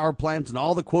coal-fired power plants and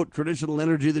all the, quote, traditional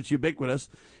energy that's ubiquitous.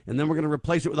 And then we're going to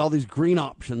replace it with all these green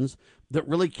options that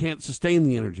really can't sustain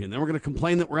the energy. And then we're going to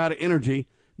complain that we're out of energy.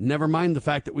 Never mind the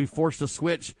fact that we forced a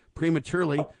switch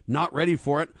prematurely, not ready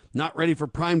for it, not ready for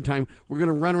prime time. We're going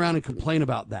to run around and complain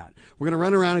about that. We're going to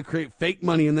run around and create fake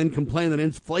money and then complain that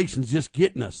inflation's just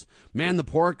getting us. Man, the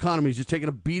poor economy is just taking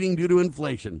a beating due to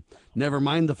inflation. Never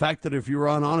mind the fact that if you were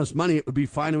on honest money, it would be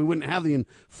fine and we wouldn't have the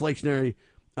inflationary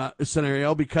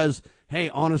scenario because, hey,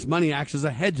 honest money acts as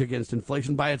a hedge against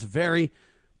inflation by its very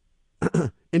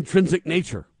intrinsic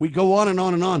nature. We go on and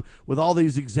on and on with all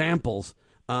these examples.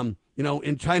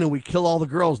 In China, we kill all the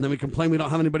girls, and then we complain we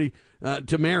don't have anybody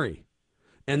to marry.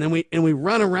 And then we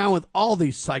run around with all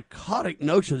these psychotic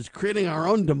notions, creating our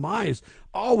own demise,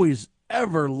 always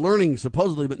ever learning,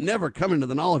 supposedly, but never coming to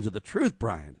the knowledge of the truth,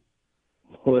 Brian.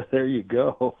 Well, there you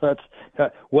go.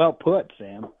 That's well put,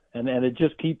 Sam. And it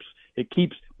just keeps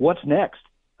what's next?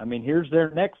 I mean, here's their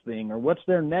next thing, or what's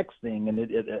their next thing? And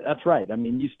that's right. I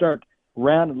mean, you start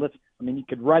around and you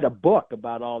could write a book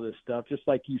about all this stuff, just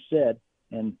like you said.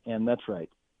 And that's right,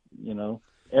 and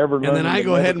then I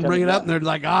go ahead and bring it up, and they're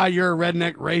like, you're a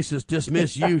redneck racist,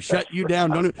 dismiss you, shut you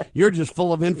down. You're just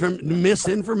full of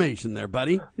misinformation there,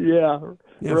 buddy. Yeah,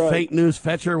 right. Fake news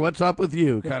fetcher, what's up with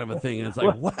you, kind of a thing. And it's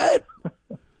like, what?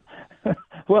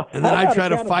 Well, and then I try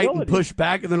to fight and push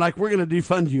back, and they're like, we're going to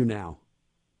defund you now.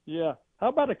 Yeah. How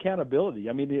about accountability?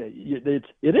 I mean, it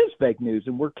is fake news,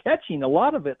 and we're catching a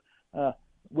lot of it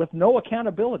with no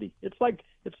accountability. It's like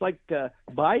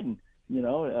Biden.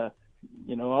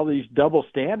 All these double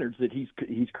standards that he's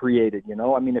created,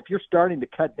 I mean, if you're starting to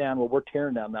cut down, well, we're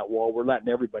tearing down that wall, we're letting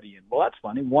everybody in. Well, that's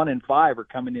funny. 1 in 5 are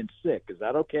coming in sick. Is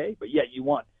that okay? But yet you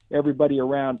want everybody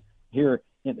around here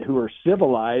who are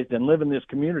civilized and live in this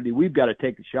community, we've got to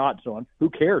take the shots on. Who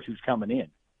cares who's coming in?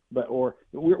 Or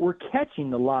we're catching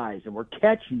the lies, and is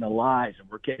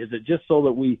it just so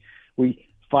that we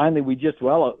finally,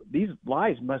 these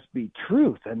lies must be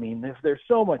truth. I mean, if there's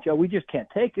so much, we just can't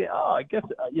take it. I guess,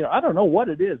 I don't know what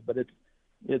it is, but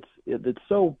it's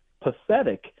so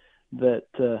pathetic that,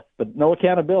 but no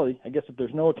accountability. I guess if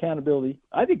there's no accountability,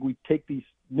 I think we take these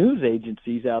news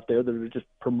agencies out there that are just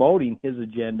promoting his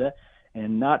agenda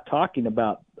and not talking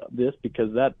about this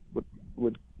because that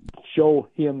would show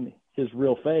him his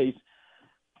real face.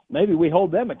 Maybe we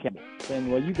hold them accountable,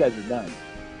 saying, well, you guys are done.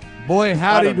 Boy,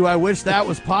 howdy, do I wish that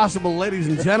was possible, ladies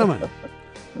and gentlemen.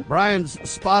 Brian's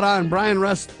spot on. Brian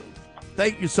Rust,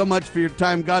 thank you so much for your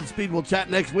time. Godspeed. We'll chat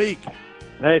next week.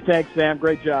 Hey, thanks, Sam.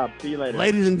 Great job. See you later.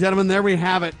 Ladies and gentlemen, there we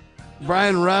have it.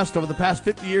 Brian Rust, over the past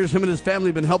 50 years, him and his family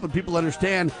have been helping people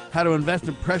understand how to invest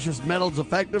in precious metals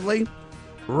effectively.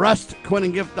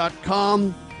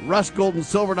 RustCoinandGift.com,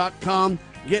 RustGoldandSilver.com.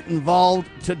 Get involved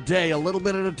today. A little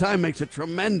bit at a time makes a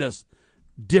tremendous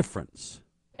difference.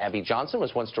 Abby Johnson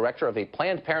was once director of a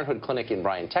Planned Parenthood clinic in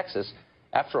Bryan, Texas.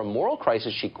 After a moral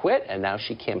crisis, she quit, and now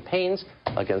she campaigns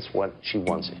against what she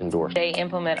once endorsed. They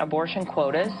implement abortion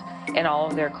quotas in all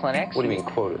of their clinics. What do you mean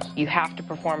quotas? You have to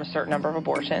perform a certain number of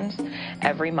abortions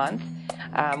every month.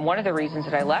 One of the reasons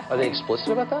that I left... Are they explicit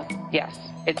about that? Yes.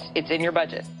 It's in your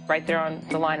budget, right there on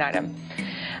the line item.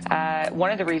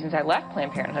 One of the reasons I left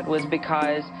Planned Parenthood was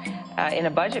because in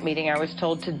a budget meeting I was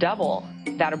told to double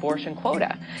that abortion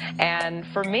quota. And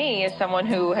for me, as someone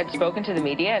who had spoken to the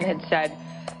media and had said,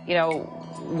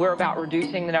 we're about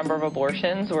reducing the number of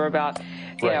abortions, we're about,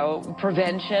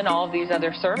 prevention, all of these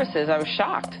other services, I was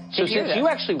shocked So to hear since this. you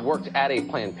actually worked at a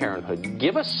Planned Parenthood,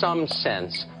 give us some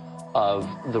sense of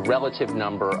the relative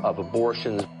number of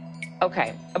abortions.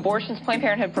 Okay, abortions, Planned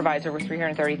Parenthood provides over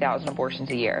 330,000 abortions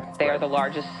a year. They are the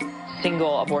largest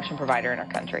single abortion provider in our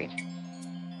country.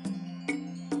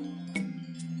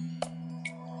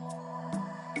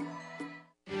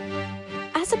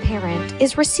 As a parent,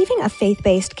 is receiving a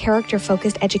faith-based,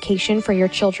 character-focused education for your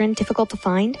children difficult to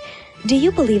find? Do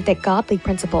you believe that godly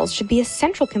principles should be a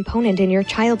central component in your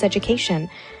child's education?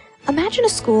 Imagine a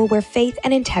school where faith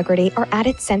and integrity are at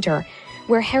its center,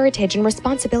 where heritage and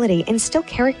responsibility instill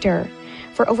character.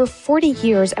 For over 40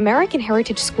 years, American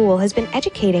Heritage School has been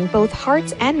educating both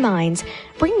hearts and minds,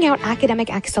 bringing out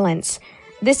academic excellence.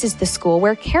 This is the school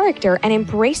where character and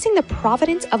embracing the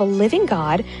providence of a living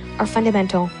God are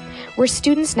fundamental, where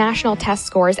students' national test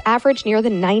scores average near the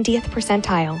 90th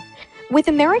percentile. With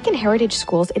American Heritage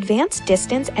School's advanced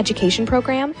distance education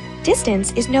program,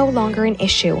 distance is no longer an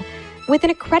issue. With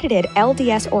an accredited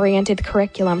LDS-oriented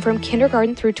curriculum from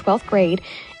kindergarten through 12th grade,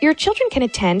 your children can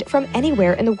attend from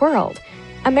anywhere in the world.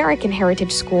 American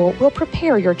Heritage School will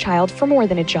prepare your child for more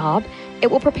than a job.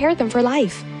 It will prepare them for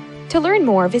life. To learn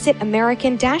more, visit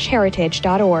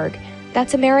American-Heritage.org.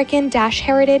 That's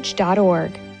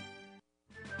American-Heritage.org.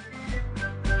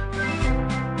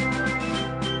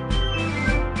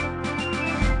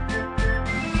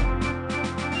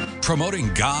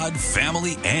 Promoting God,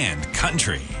 family, and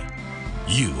country.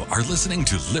 You are listening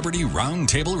to Liberty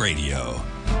Roundtable Radio.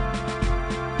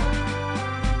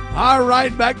 All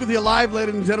right, back with you live,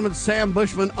 ladies and gentlemen. Sam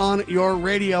Bushman on your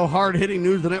radio. Hard-hitting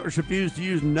news the networks refuse to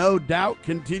use, no doubt,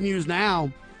 continues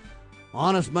now.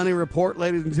 Honest Money Report,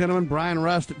 ladies and gentlemen. Brian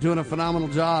Rust doing a phenomenal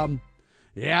job.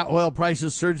 Yeah, oil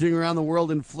prices surging around the world.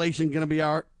 Inflation going to be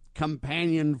our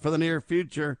companion for the near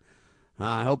future.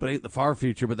 I hope it ain't the far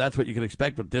future, but that's what you can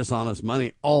expect with dishonest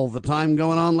money all the time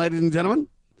going on, ladies and gentlemen.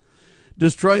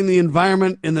 Destroying the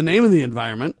environment in the name of the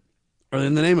environment, or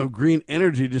in the name of green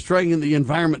energy. Destroying the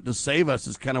environment to save us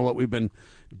is kind of what we've been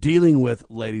dealing with,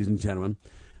 ladies and gentlemen.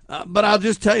 But I'll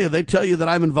just tell you, they tell you that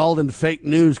I'm involved in fake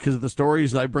news because of the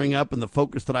stories I bring up and the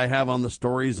focus that I have on the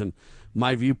stories and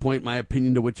my viewpoint, my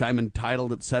opinion to which I'm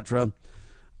entitled, etc.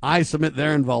 I submit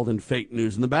they're involved in fake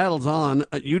news, and the battle's on.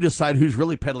 You decide who's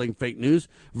really peddling fake news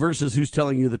versus who's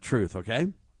telling you the truth, okay?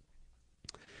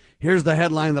 Here's the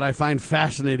headline that I find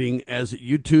fascinating as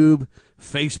YouTube,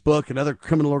 Facebook, and other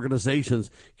criminal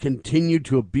organizations continue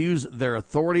to abuse their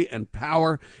authority and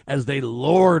power as they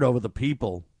lord over the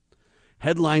people.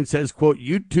 Headline says, quote,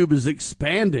 YouTube is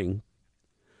expanding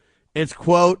its,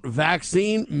 quote,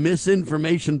 vaccine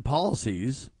misinformation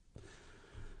policies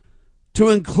to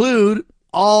include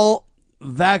all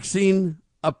vaccine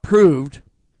approved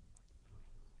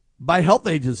by health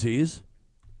agencies,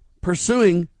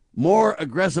 pursuing more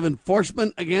aggressive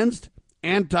enforcement against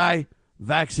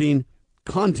anti-vaccine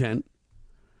content,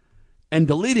 and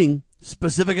deleting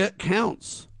specific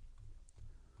accounts.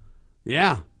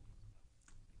 Yeah.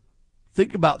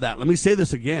 Think about that. Let me say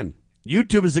this again.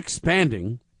 YouTube is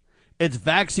expanding its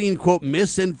vaccine, quote,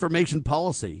 misinformation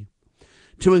policy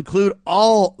to include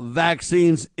all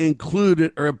vaccines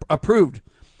included or approved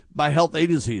by health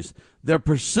agencies. They're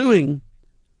pursuing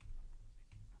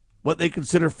what they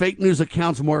consider fake news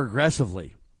accounts more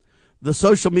aggressively. The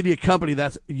social media company,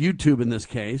 that's YouTube in this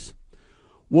case,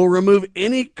 will remove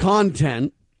any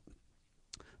content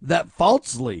that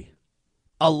falsely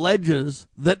alleges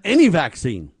that any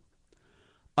vaccine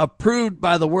approved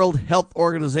by the World Health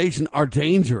Organization are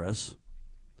dangerous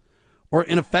or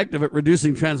ineffective at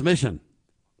reducing transmission.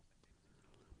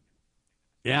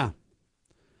 Yeah.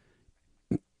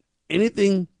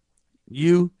 Anything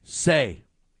you say,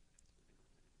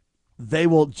 they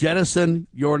will jettison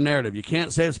your narrative. You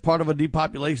can't say it's part of a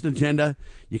depopulation agenda.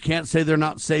 You can't say they're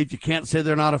not safe. You can't say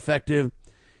they're not effective.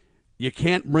 You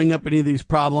can't bring up any of these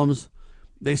problems.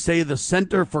 They say the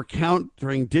Center for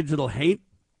Countering Digital Hate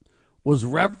was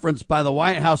referenced by the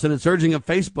White House in its urging of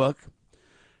Facebook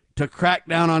to crack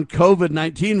down on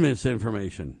COVID-19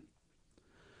 misinformation.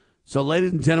 So,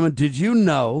 ladies and gentlemen, did you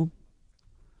know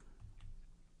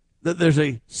that there's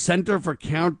a Center for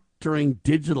Countering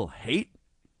Digital Hate?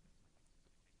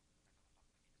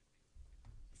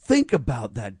 Think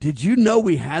about that. Did you know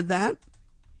we had that?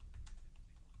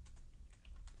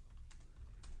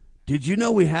 Did you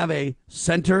know we have a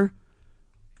Center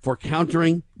for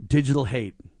Countering Digital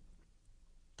Hate?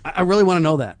 I really want to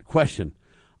know that question.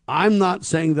 I'm not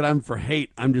saying that I'm for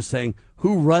hate. I'm just saying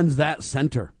who runs that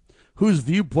center? Whose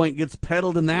viewpoint gets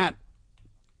peddled in that?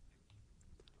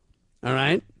 All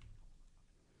right?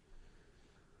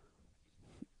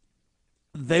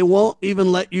 They won't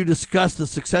even let you discuss the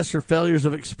success or failures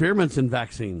of experiments in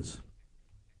vaccines.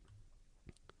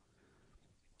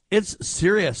 It's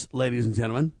serious, ladies and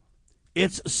gentlemen.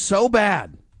 It's so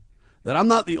bad that I'm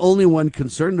not the only one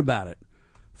concerned about it.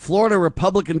 Florida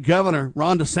Republican Governor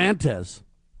Ron DeSantis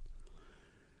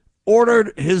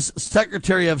ordered his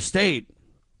Secretary of State,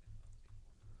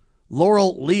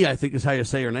 Laurel Lee, I think is how you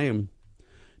say her name,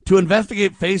 to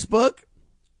investigate Facebook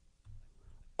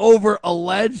over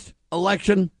alleged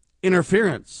election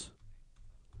interference.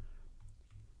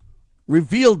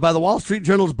 Revealed by the Wall Street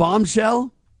Journal's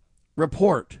bombshell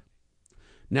report.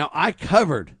 Now, I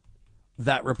covered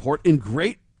that report in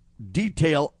great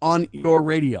detail on your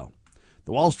radio.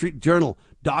 The Wall Street Journal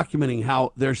documenting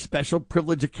how there's special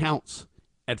privilege accounts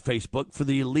at Facebook for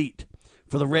the elite,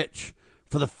 for the rich,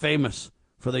 for the famous,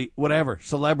 for the whatever,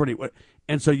 celebrity.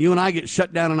 And so you and I get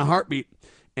shut down in a heartbeat,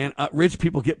 and rich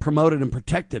people get promoted and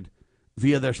protected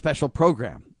via their special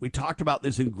program. We talked about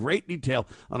this in great detail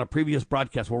on a previous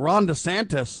broadcast. Well, Ron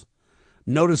DeSantis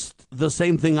noticed the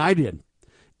same thing I did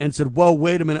and said, whoa,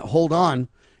 wait a minute, hold on.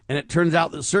 And it turns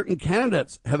out that certain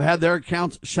candidates have had their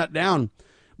accounts shut down,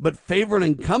 but favored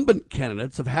incumbent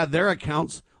candidates have had their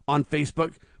accounts on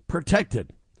Facebook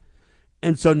protected.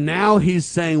 And so now he's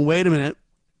saying, wait a minute.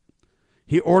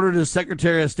 He ordered his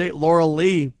Secretary of State, Laurel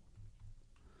Lee,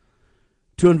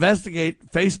 to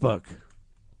investigate Facebook,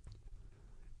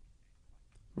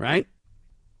 right,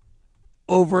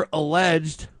 over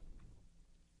alleged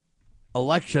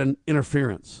election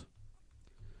interference.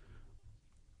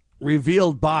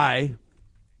 Revealed by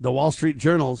the Wall Street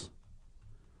Journal's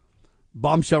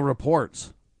bombshell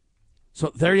reports.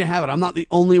 So there you have it. I'm not the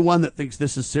only one that thinks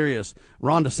this is serious.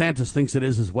 Ron DeSantis thinks it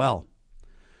is as well.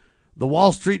 The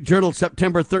Wall Street Journal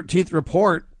September 13th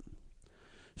report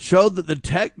showed that the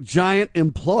tech giant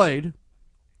employed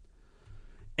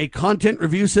a content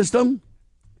review system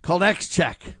called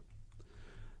XCheck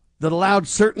that allowed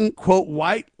certain, quote,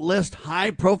 whitelist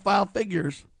high-profile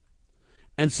figures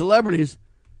and celebrities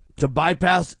to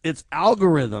bypass its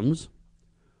algorithms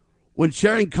when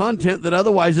sharing content that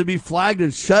otherwise would be flagged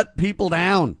and shut people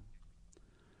down.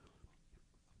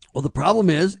 Well, the problem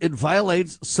is it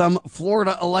violates some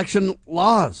Florida election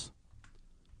laws.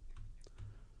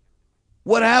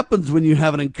 What happens when you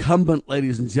have an incumbent,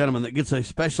 ladies and gentlemen, that gets a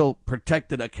special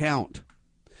protected account?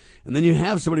 And then you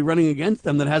have somebody running against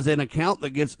them that has an account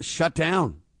that gets shut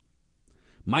down.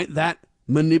 Might that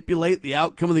manipulate the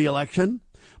outcome of the election?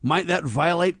 Might that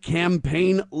violate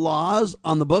campaign laws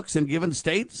on the books in given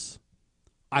states?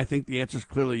 I think the answer is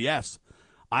clearly yes.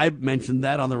 I mentioned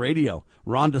that on the radio.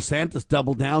 Ron DeSantis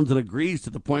double downs and agrees to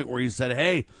the point where he said,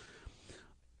 hey,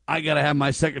 I got to have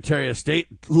my Secretary of State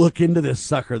look into this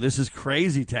sucker. This is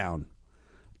crazy town.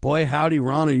 Boy, howdy,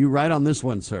 Ron, are you right on this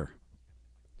one, sir?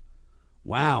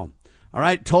 Wow. All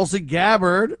right, Tulsi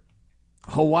Gabbard,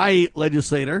 Hawaii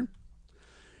legislator,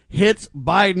 hits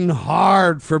Biden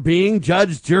hard for being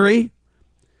judge, jury,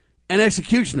 and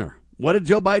executioner. What did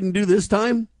Joe Biden do this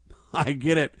time? I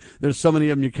get it. There's so many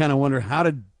of them you kind of wonder, how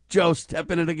did Joe step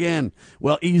in it again?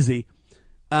 Well, easy.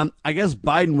 I guess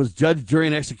Biden was judge, jury,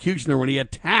 and executioner when he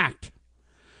attacked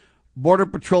Border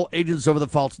Patrol agents over the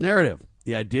false narrative.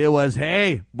 The idea was,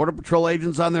 hey, Border Patrol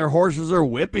agents on their horses are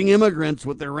whipping immigrants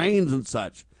with their reins and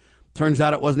such. Turns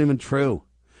out it wasn't even true.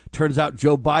 Turns out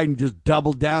Joe Biden just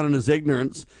doubled down in his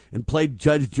ignorance and played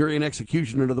judge, jury, and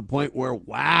executioner to the point where,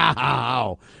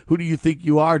 wow, who do you think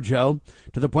you are, Joe?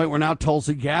 To the point where now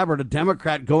Tulsi Gabbard, a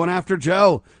Democrat, going after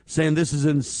Joe, saying this is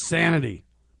insanity.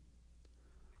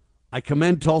 I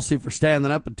commend Tulsi for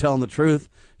standing up and telling the truth.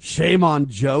 Shame on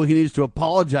Joe. He needs to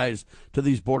apologize to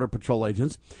these Border Patrol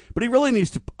agents. But he really needs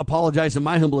to apologize, in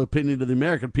my humble opinion, to the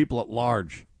American people at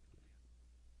large.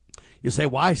 You say,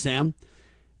 why, Sam?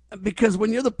 Because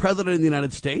when you're the president of the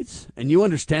United States and you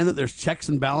understand that there's checks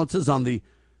and balances on the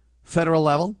federal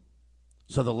level,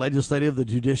 so the legislative, the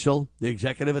judicial, the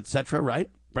executive, etc., right,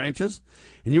 branches,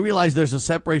 and you realize there's a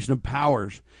separation of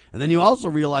powers, and then you also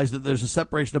realize that there's a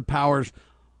separation of powers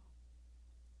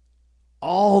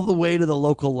all the way to the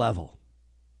local level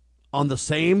on the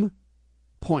same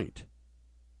point,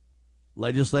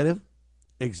 legislative,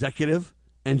 executive,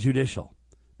 and judicial.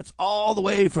 That's all the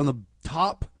way from the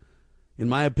top, in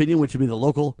my opinion, which would be the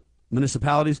local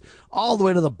municipalities, all the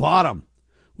way to the bottom,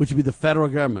 which would be the federal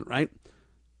government, right?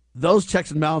 Those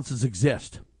checks and balances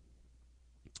exist.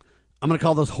 I'm going to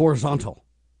call those horizontal.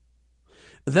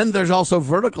 Then there's also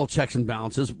vertical checks and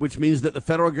balances, which means that the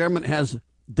federal government has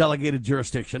delegated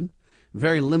jurisdiction,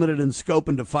 very limited in scope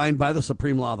and defined by the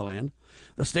supreme law of the land.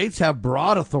 The states have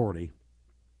broad authority.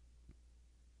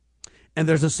 And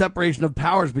there's a separation of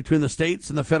powers between the states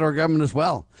and the federal government as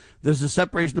well. There's a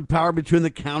separation of power between the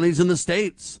counties and the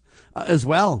states as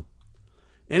well.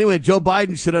 Anyway, Joe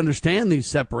Biden should understand these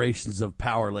separations of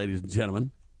power, ladies and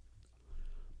gentlemen.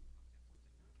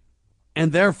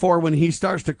 And therefore, when he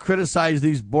starts to criticize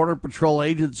these Border Patrol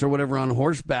agents or whatever on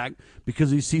horseback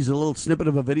because he sees a little snippet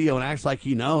of a video and acts like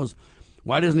he knows,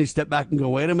 Why doesn't he step back and go,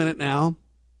 wait a minute now?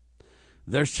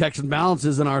 There's checks and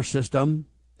balances in our system.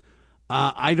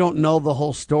 I don't know the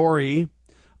whole story.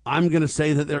 I'm going to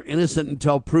say that they're innocent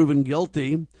until proven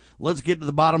guilty. Let's get to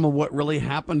the bottom of what really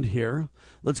happened here.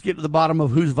 Let's get to the bottom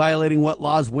of who's violating what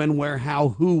laws, when, where, how,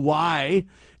 who, why,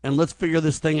 and let's figure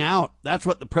this thing out. That's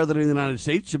what the President of the United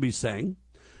States should be saying.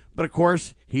 But, of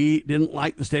course, he didn't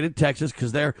like the state of Texas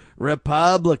because they're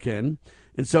Republican,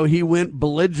 and so he went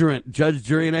belligerent, judge,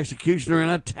 jury, and executioner,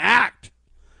 and attacked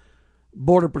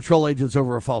Border Patrol agents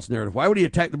over a false narrative. Why would he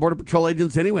attack the Border Patrol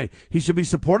agents anyway? He should be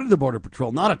supporting the Border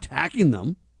Patrol, not attacking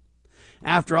them.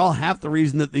 After all, half the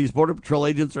reason that these Border Patrol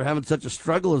agents are having such a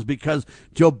struggle is because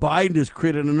Joe Biden has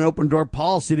created an open-door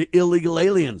policy to illegal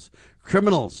aliens,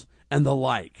 criminals, and the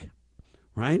like.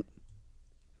 Right?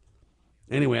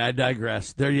 Anyway, I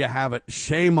digress. There you have it.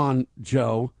 Shame on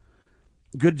Joe.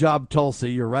 Good job,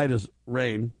 Tulsi. You're right as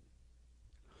rain.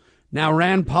 Now,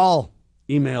 Rand Paul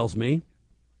emails me.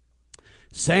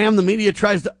 Sam, the media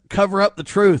tries to cover up the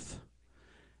truth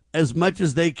as much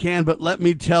as they can, but let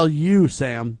me tell you,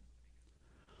 Sam,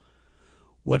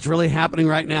 what's really happening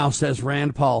right now, says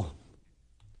Rand Paul.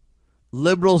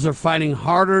 Liberals are fighting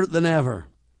harder than ever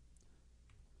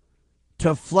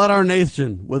to flood our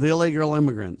nation with illegal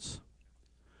immigrants,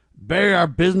 bury our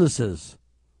businesses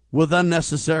with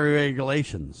unnecessary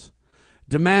regulations,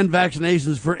 demand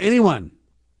vaccinations for anyone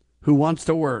who wants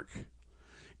to work,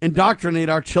 indoctrinate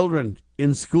our children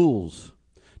in schools,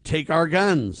 take our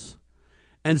guns,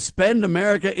 and spend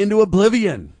America into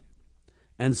oblivion.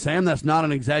 And Sam, that's not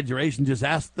an exaggeration. Just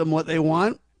ask them what they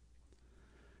want,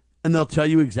 and they'll tell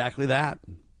you exactly that.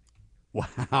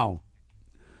 Wow.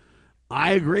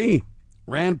 I agree.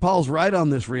 Rand Paul's right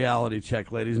on this reality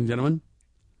check, ladies and gentlemen.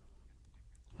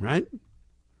 Right?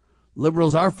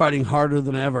 Liberals are fighting harder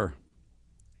than ever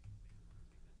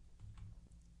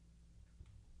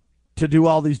to do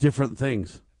all these different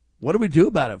things. What do we do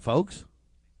about it, folks?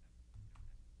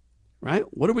 Right?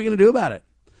 What are we going to do about it?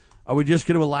 Are we just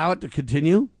going to allow it to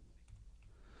continue?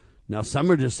 Now,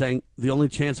 some are just saying the only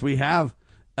chance we have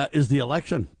is the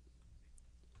election.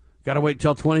 Got to wait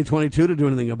till 2022 to do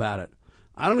anything about it.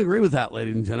 I don't agree with that,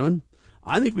 ladies and gentlemen.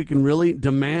 I think we can really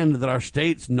demand that our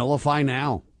states nullify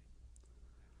now.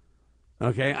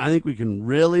 Okay? I think we can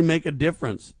really make a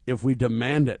difference if we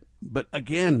demand it. But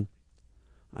again,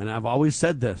 and I've always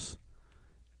said this,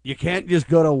 you can't just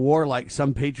go to war like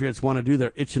some patriots want to do.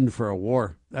 They're itching for a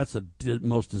war. That's the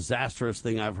most disastrous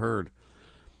thing I've heard.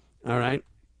 All right?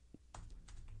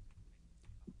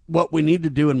 What we need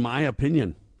to do, in my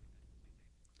opinion,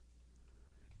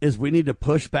 is we need to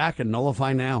push back and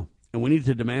nullify now. And we need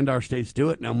to demand our states do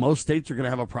it. Now, most states are going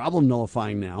to have a problem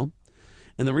nullifying now.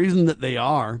 And the reason that they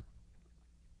are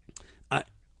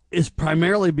is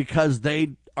primarily because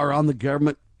they are on the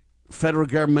government, federal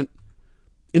government,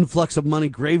 influx of money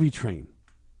gravy train.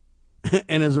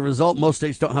 And as a result, most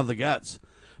states don't have the guts.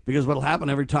 Because what will happen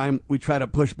every time we try to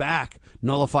push back,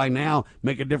 nullify now,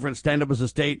 make a difference, stand up as a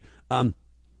state,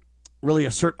 really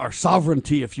assert our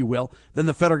sovereignty, if you will, then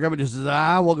the federal government just says,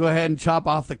 we'll go ahead and chop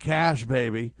off the cash,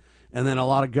 baby. And then a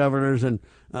lot of governors and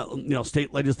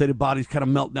state legislative bodies kind of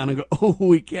melt down and go, oh,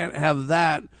 we can't have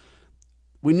that.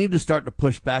 We need to start to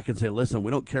push back and say, listen,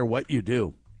 we don't care what you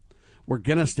do. We're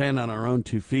going to stand on our own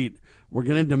 2 feet. We're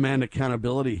going to demand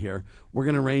accountability here. We're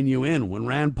going to rein you in. When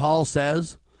Rand Paul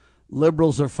says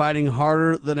liberals are fighting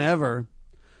harder than ever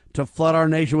to flood our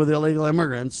nation with illegal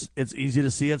immigrants, it's easy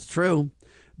to see it's true.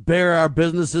 Bury our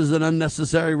businesses in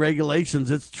unnecessary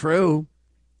regulations, it's true.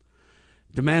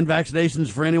 Demand vaccinations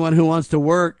for anyone who wants to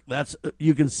work.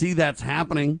 You can see that's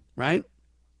happening, right?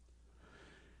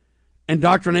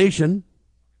 Indoctrination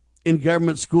in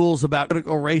government schools about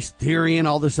critical race theory and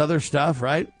all this other stuff,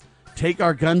 right? Take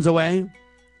our guns away.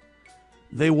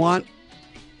 They want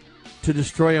to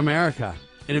destroy America.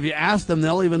 And if you ask them,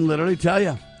 they'll even literally tell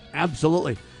you,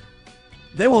 absolutely.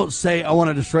 They won't say, I want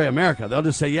to destroy America. They'll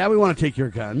just say, yeah, we want to take your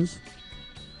guns.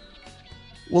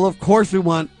 Well, of course we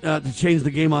want to change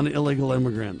the game on illegal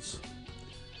immigrants.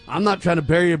 I'm not trying to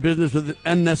bury your business with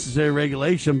unnecessary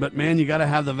regulation, but, man, you got to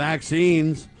have the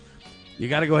vaccines. You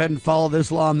got to go ahead and follow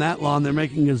this law and that law, and they're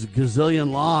making a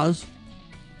gazillion laws.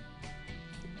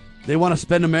 They want to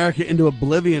spend America into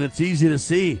oblivion. It's easy to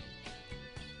see.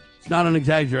 It's not an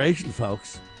exaggeration,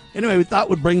 folks. Anyway, we thought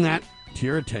we'd bring that to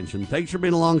your attention. Thanks for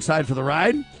being alongside for the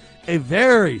ride. A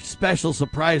very special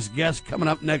surprise guest coming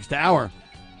up next hour.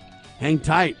 Hang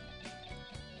tight.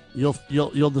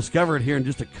 You'll discover it here in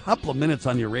just a couple of minutes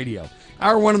on your radio.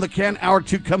 Hour 1 in the can, hour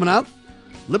 2 coming up.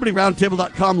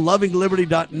 LibertyRoundtable.com,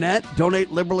 lovingliberty.net.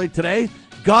 Donate liberally today.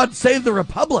 God save the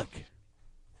Republic.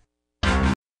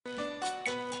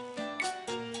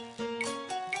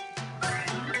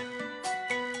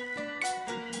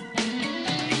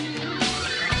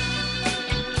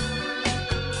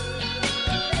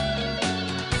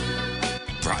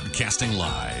 Broadcasting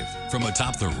live from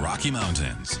atop the Rocky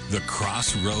Mountains, the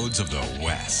crossroads of the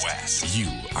West. You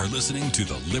are listening to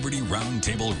the Liberty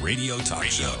Roundtable Radio Talk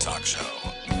Show.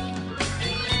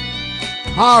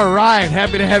 All right,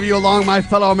 happy to have you along, my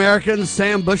fellow Americans.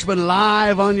 Sam Bushman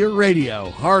live on your radio.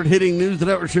 Hard-hitting news the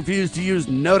networks refuse to use,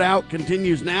 no doubt,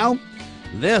 continues now.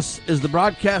 This is the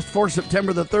broadcast for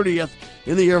September the 30th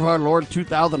in the year of our Lord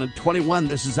 2021.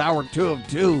 This is hour 2 of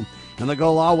 2, and the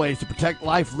goal always to protect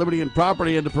life, liberty, and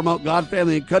property, and to promote God,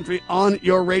 family, and country on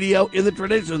your radio in the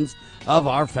traditions of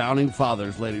our founding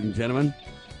fathers, ladies and gentlemen.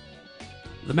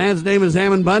 The man's name is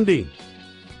Ammon Bundy.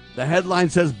 The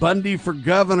headline says, Bundy for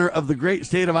governor of the great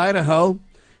state of Idaho.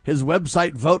 His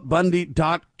website,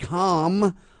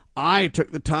 votebundy.com. I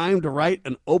took the time to write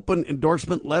an open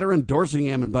endorsement letter endorsing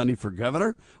Ammon Bundy for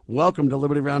governor. Welcome to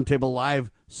Liberty Roundtable Live,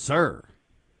 sir.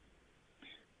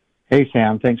 Hey,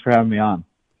 Sam. Thanks for having me on.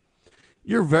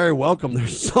 You're very welcome.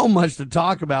 There's so much to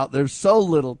talk about. There's so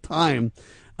little time.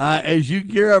 As you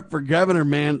gear up for governor,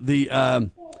 man,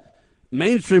 the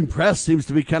mainstream press seems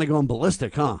to be kind of going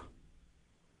ballistic, huh?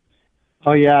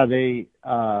 Oh yeah, they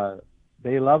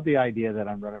love the idea that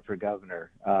I'm running for governor.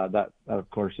 That of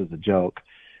course is a joke,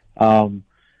 and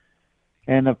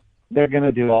they're going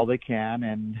to do all they can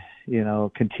and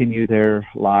continue their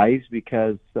lies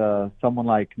because someone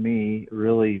like me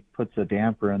really puts a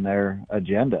damper in their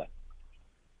agenda.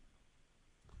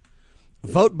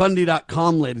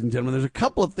 VoteBundy.com, ladies and gentlemen. There's a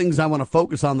couple of things I want to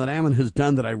focus on that Ammon has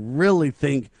done that I really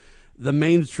think the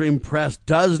mainstream press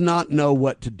does not know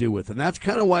what to do with. And that's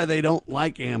kind of why they don't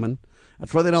like Ammon.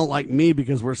 That's why they don't like me,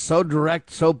 because we're so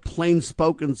direct, so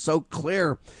plain-spoken, so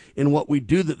clear in what we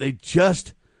do that they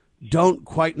just don't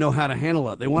quite know how to handle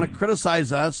it. They want to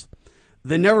criticize us.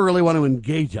 They never really want to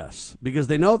engage us, because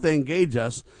they know if they engage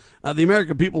us, the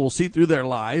American people will see through their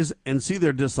lies and see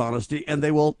their dishonesty, and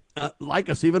they will like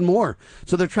us even more.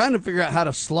 So they're trying to figure out how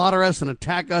to slaughter us and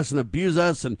attack us and abuse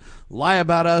us and lie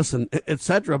about us and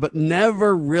etc., but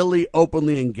never really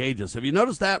openly engage us. Have you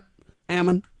noticed that,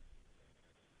 Ammon?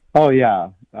 Oh, yeah.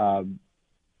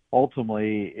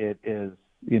 Ultimately, it is,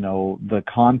 the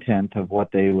content of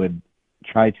what they would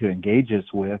try to engage us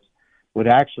with would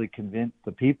actually convince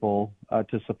the people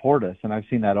to support us, and I've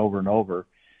seen that over and over.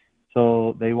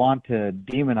 So they want to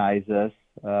demonize us,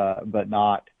 but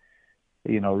not,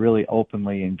 really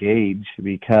openly engage,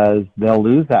 because they'll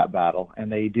lose that battle.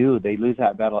 And they do. They lose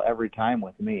that battle every time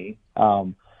with me.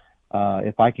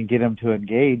 If I can get them to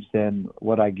engage, then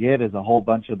what I get is a whole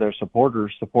bunch of their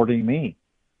supporters supporting me.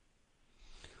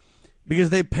 Because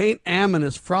they paint Ammon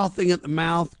as frothing at the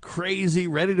mouth, crazy,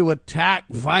 ready to attack,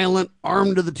 violent,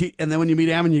 armed to the teeth. And then when you meet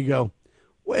Ammon, you go,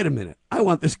 wait a minute, I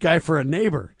want this guy for a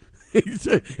neighbor.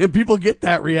 And people get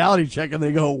that reality check and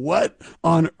they go, what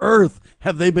on earth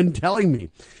have they been telling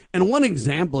me? And one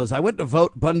example is I went to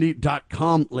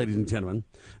votebundy.com, ladies and gentlemen.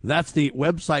 That's the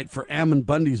website for Ammon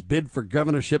Bundy's bid for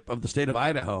governorship of the state of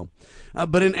Idaho.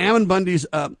 But in Ammon Bundy's,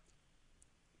 I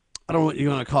don't know what you're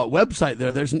going to call it, website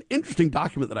there's an interesting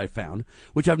document that I found,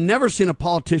 which I've never seen a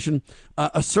politician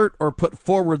assert or put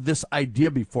forward this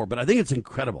idea before, but I think it's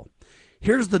incredible.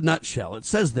 Here's the nutshell. It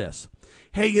says this.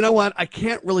 Hey, you know what? I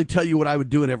can't really tell you what I would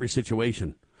do in every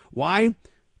situation. Why?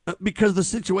 Because the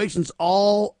situations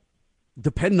all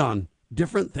depend on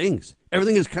different things.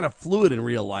 Everything is kind of fluid in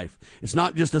real life. It's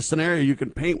not just a scenario you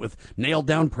can paint with nailed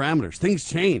down parameters. Things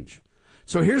change.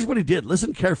 So here's what he did.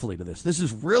 Listen carefully to this. This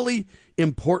is really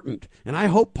important. And I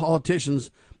hope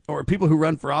politicians or people who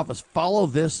run for office follow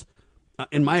this,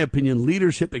 in my opinion,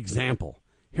 leadership example.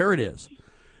 Here it is.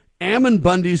 Ammon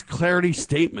Bundy's clarity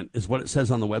statement is what it says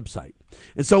on the website.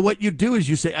 And so what you do is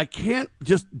you say, I can't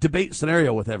just debate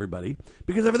scenario with everybody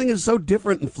because everything is so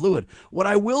different and fluid. What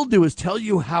I will do is tell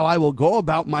you how I will go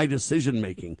about my decision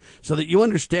making so that you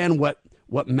understand what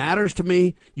matters to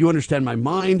me. You understand my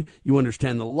mind. You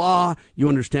understand the law. You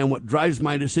understand what drives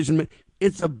my decision.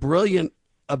 It's a brilliant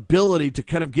ability to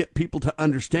kind of get people to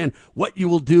understand what you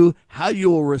will do, how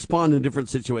you will respond in different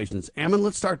situations. Ammon,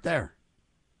 let's start there.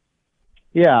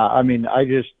 Yeah, I mean, I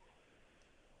just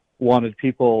wanted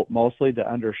people mostly to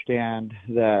understand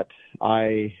that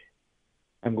I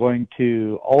am going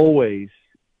to always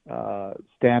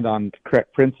stand on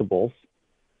correct principles.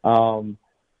 And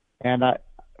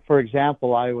for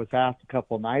example, I was asked a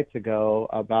couple nights ago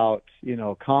about,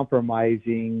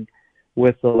 compromising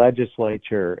with the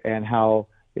legislature and how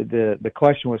the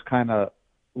question was kind of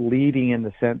leading in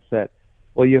the sense that,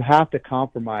 well, you have to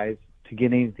compromise to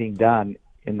get anything done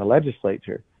in the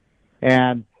legislature.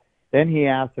 And then he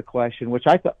asked a question, which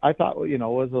I thought,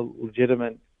 was a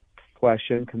legitimate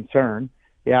question, concern.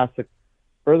 He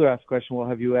further asked the question, well,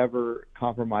 have you ever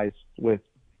compromised with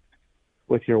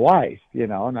with your wife, you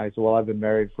know? And I said, well, I've been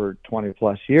married for 20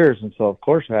 plus years. And so of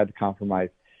course I had to compromise,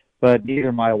 but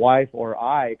neither my wife or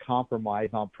I compromise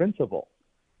on principle.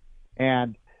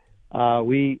 And,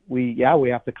 we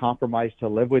have to compromise to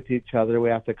live with each other. We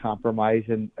have to compromise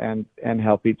and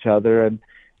help each other.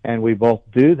 And we both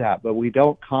do that, but we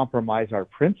don't compromise our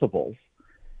principles.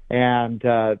 And,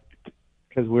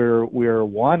 because we're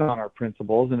one on our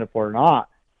principles. And if we're not,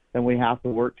 then we have to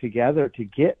work together to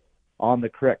get on the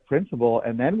correct principle,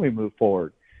 and then we move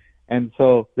forward. And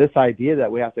so this idea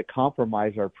that we have to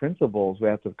compromise our principles, we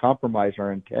have to compromise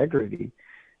our integrity,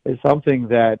 is something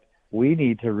that we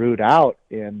need to root out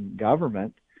in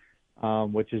government,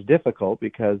 which is difficult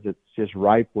because it's just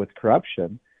ripe with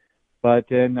corruption. But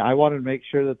then I wanted to make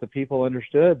sure that the people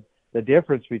understood the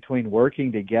difference between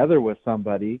working together with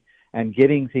somebody and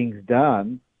getting things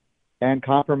done and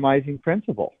compromising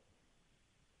principle.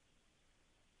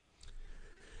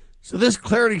 So this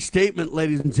clarity statement,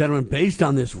 ladies and gentlemen, based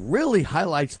on this, really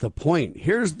highlights the point.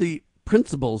 Here's the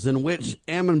principles in which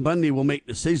Ammon Bundy will make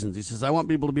decisions. He says, I want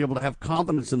people to be able to have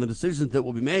confidence in the decisions that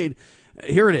will be made.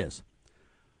 Here it is.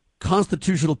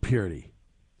 Constitutional purity.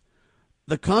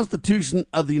 The Constitution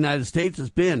of the United States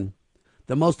has been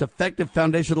the most effective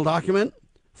foundational document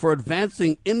for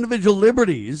advancing individual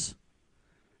liberties.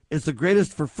 It's the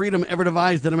greatest for freedom ever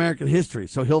devised in American history.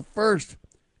 So he'll first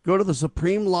go to the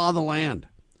supreme law of the land.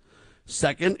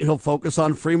 Second, he'll focus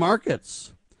on free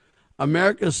markets.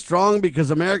 America is strong because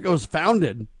America was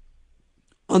founded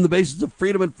on the basis of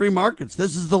freedom and free markets.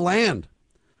 This is the land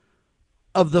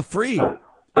of the free.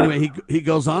 Anyway, he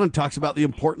goes on and talks about the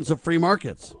importance of free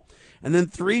markets. And then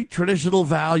 3 traditional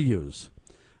values.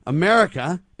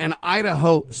 America, and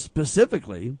Idaho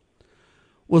specifically,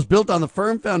 was built on the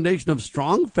firm foundation of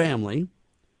strong family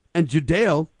and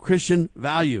Judeo-Christian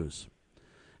values.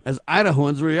 As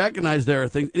Idahoans, we recognize there are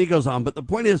things, and he goes on, but the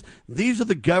point is, these are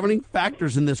the governing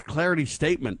factors in this clarity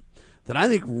statement that I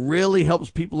think really helps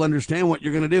people understand what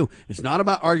you're going to do. It's not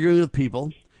about arguing with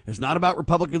people. It's not about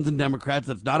Republicans and Democrats.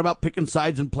 It's not about picking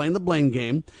sides and playing the blame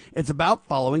game. It's about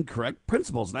following correct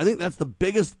principles. And I think that's the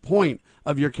biggest point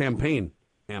of your campaign,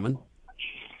 Ammon.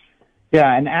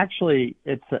 Yeah, and actually,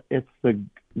 it's the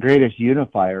greatest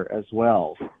unifier as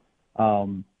well.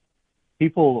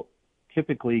 People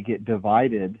typically get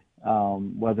divided,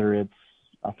 whether it's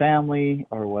a family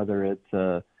or whether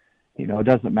it's it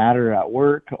doesn't matter at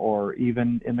work or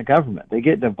even in the government. They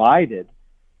get divided,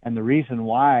 and the reason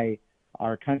why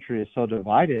our country is so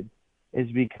divided is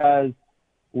because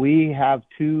we have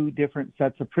 2 different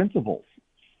sets of principles.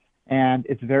 And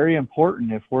it's very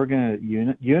important, if we're going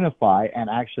to unify and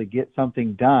actually get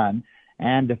something done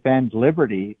and defend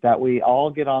liberty, that we all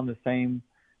get on the same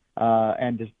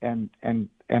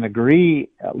and agree,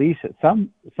 at least at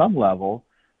some level,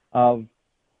 of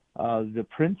the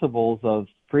principles of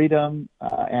freedom.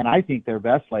 And I think they're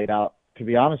best laid out, to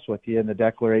be honest with you, in the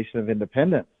Declaration of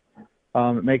Independence.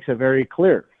 It makes it very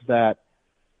clear that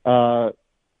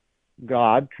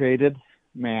God created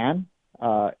man,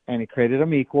 and he created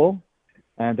him equal,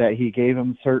 and that he gave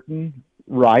him certain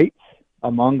rights.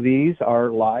 Among these are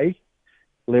life,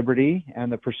 liberty,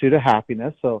 and the pursuit of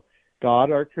happiness. So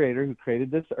God, our creator, who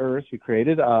created this earth, who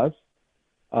created us,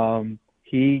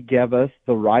 he gave us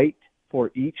the right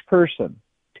for each person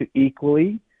to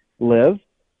equally live,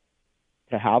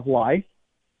 to have life,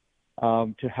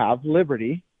 to have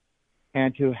liberty,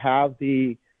 and to have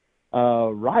the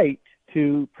right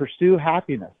to pursue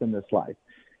happiness in this life.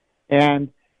 And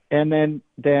then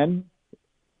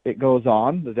it goes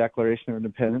on, the Declaration of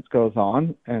Independence goes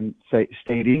on and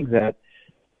stating that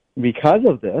because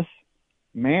of this,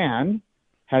 man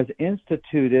has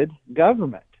instituted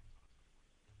government,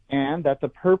 and that the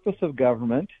purpose of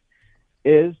government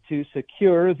is to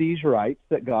secure these rights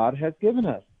that God has given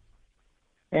us.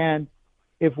 And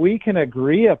if we can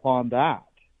agree upon that,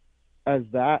 as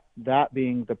that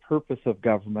being the purpose of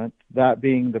government, that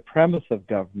being the premise of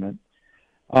government,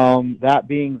 that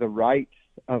being the rights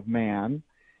of man,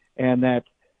 and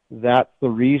that's the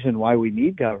reason why we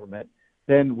need government,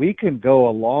 then we can go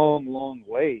a long, long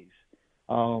ways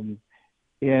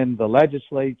in the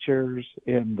legislatures,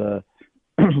 in the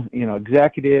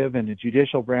executive and the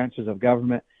judicial branches of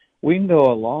government. We can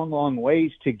go a long, long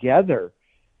ways together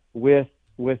with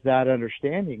that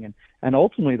understanding, and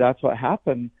ultimately that's what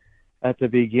happened at the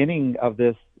beginning of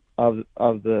this of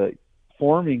the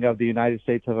forming of the United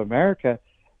States of America.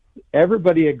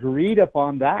 Everybody agreed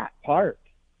upon that part,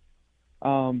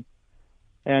 and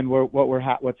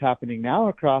what's happening now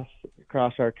across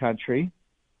our country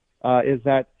is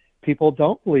that people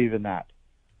don't believe in that,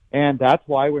 and that's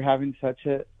why we're having such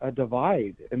a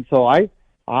divide. And so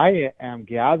I am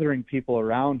gathering people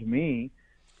around me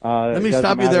Let me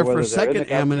stop you there for a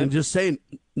second, Ammon, and just say,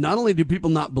 not only do people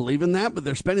not believe in that, but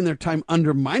they're spending their time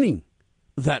undermining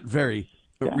that very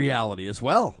reality as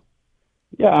well.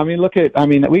 Yeah, I mean,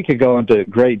 we could go into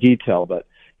great detail, but,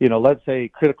 let's say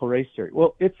critical race theory.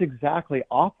 Well, it's exactly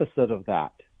opposite of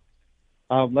that.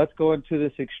 Let's go into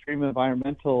this extreme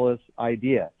environmentalist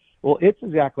idea. Well, it's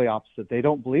exactly opposite. They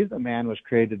don't believe that man was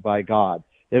created by God.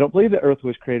 They don't believe that earth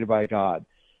was created by God.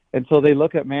 And so they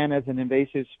look at man as an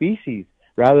invasive species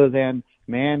rather than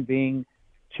man being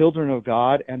children of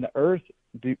God and the earth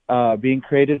being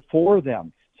created for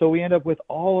them. So we end up with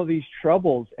all of these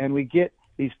troubles, and we get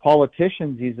these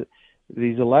politicians,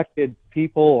 these elected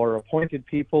people or appointed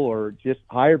people or just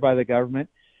hired by the government,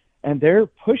 and they're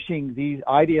pushing these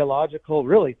ideological,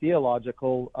 really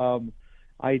theological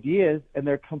ideas, and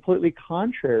they're completely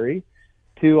contrary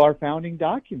to our founding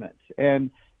documents.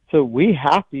 And so we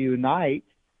have to unite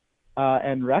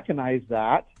and recognize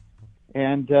that,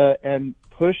 and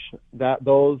push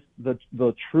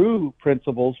the true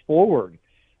principles forward,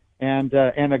 and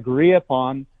agree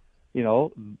upon,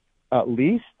 at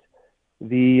least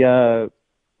the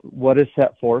what is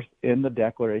set forth in the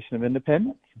Declaration of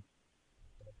Independence.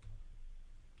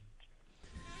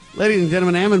 Ladies and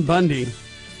gentlemen, Ammon Bundy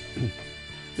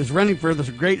is running for this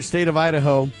great state of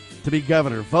Idaho to be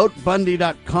governor.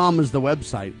 VoteBundy.com is the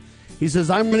website. He says,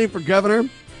 I'm running for governor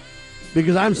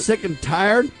because I'm sick and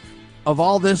tired of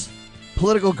all this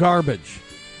political garbage,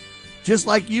 just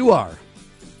like you are.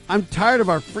 I'm tired of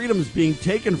our freedoms being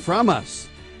taken from us,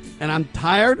 and I'm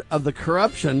tired of the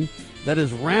corruption that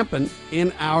is rampant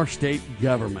in our state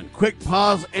government. Quick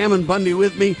pause. Ammon Bundy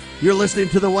with me. You're listening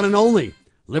to the one and only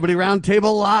Liberty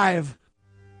Roundtable Live.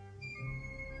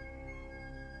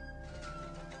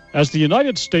 As the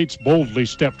United States boldly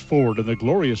stepped forward in the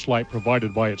glorious light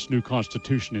provided by its new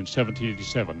Constitution in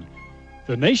 1787,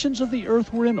 the nations of the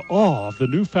earth were in awe of the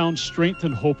newfound strength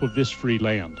and hope of this free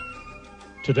land.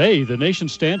 Today, the nation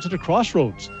stands at a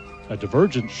crossroads. A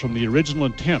divergence from the original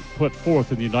intent put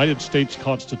forth in the United States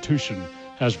Constitution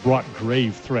has brought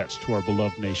grave threats to our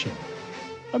beloved nation.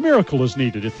 A miracle is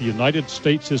needed if the United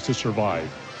States is to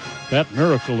survive. That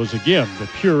miracle is again the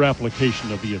pure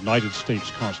application of the United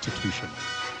States Constitution.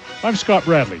 I'm Scott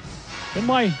Bradley. In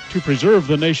my To Preserve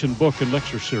the Nation book and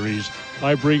lecture series,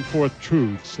 I bring forth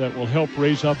truths that will help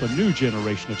raise up a new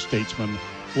generation of statesmen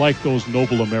like those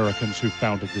noble Americans who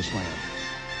founded this land.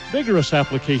 Vigorous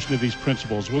application of these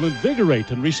principles will invigorate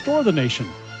and restore the nation,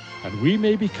 and we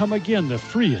may become again the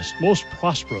freest, most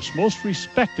prosperous, most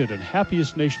respected, and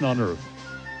happiest nation on earth.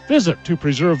 Visit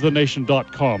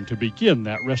topreservethenation.com to begin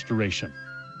that restoration.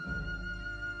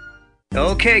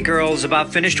 Okay, girls,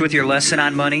 about finished with your lesson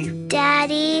on money?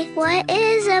 Daddy, what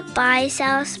is a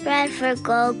buy-sell spread for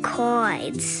gold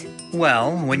coins?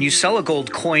 Well, when you sell a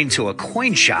gold coin to a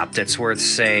coin shop that's worth,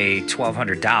 say,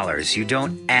 $1,200, you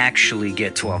don't actually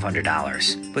get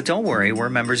 $1,200. But don't worry, we're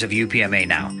members of UPMA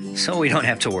now, so we don't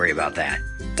have to worry about that.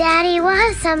 Daddy,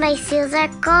 what if somebody steals our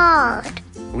gold?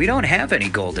 We don't have any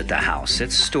gold at the house.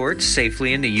 It's stored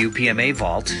safely in the UPMA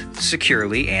vault,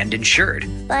 securely and insured.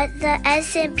 But the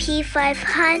S&P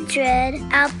 500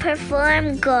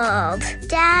 outperformed gold.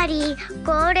 Daddy,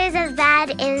 gold is a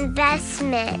bad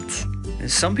investment.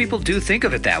 Some people do think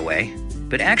of it that way,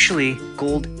 but actually,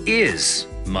 gold is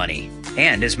money.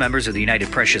 And as members of the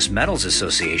United Precious Metals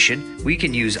Association, we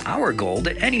can use our gold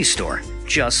at any store,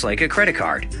 just like a credit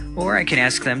card. Or I can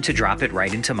ask them to drop it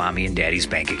right into Mommy and Daddy's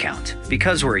bank account,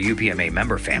 because we're a UPMA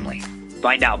member family.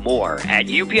 Find out more at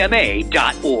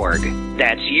upma.org.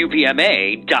 That's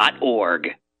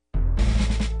upma.org.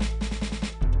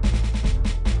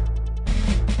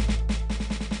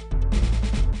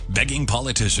 Begging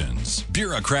politicians,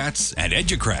 bureaucrats, and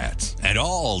educrats, and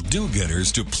all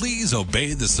do-gooders to please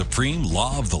obey the supreme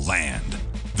law of the land,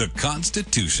 the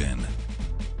Constitution.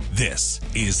 This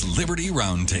is Liberty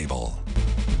Roundtable.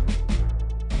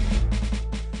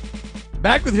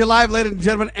 Back with you live, ladies and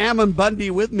gentlemen. Ammon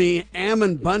Bundy with me.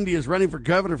 Ammon Bundy is running for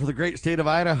governor for the great state of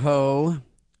Idaho.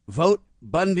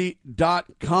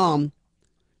 VoteBundy.com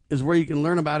is where you can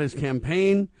learn about his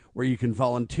campaign, where you can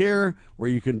volunteer, where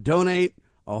you can donate,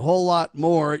 a whole lot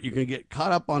more. You can get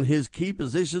caught up on his key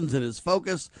positions and his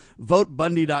focus.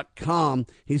 VoteBundy.com.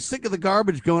 He's sick of the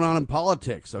garbage going on in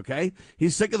politics, okay?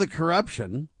 He's sick of the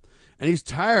corruption, and he's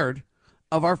tired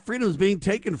of our freedoms being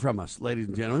taken from us, ladies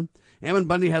and gentlemen. Ammon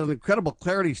Bundy has an incredible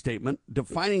clarity statement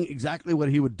defining exactly what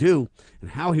he would do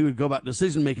and how he would go about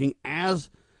decision-making as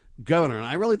governor. And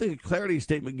I really think a clarity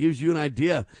statement gives you an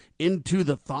idea into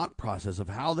the thought process of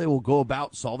how they will go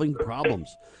about solving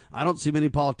problems. I don't see many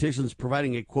politicians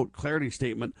providing a, quote, clarity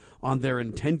statement on their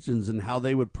intentions and how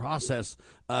they would process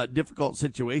difficult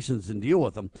situations and deal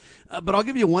with them. But I'll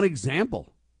give you one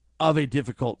example of a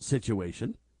difficult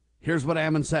situation. Here's what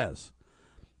Ammon says.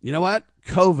 You know what?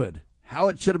 COVID, how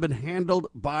it should have been handled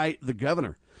by the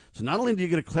governor. So not only do you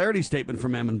get a clarity statement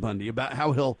from Ammon Bundy about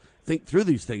how he'll think through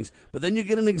these things, but then you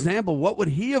get an example. What would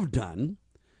he have done?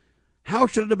 How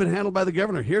should it have been handled by the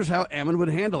governor? Here's how Ammon would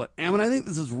handle it. Ammon, I think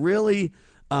this is really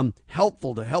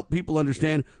helpful to help people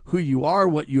understand who you are,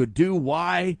 what you would do,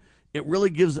 why. It really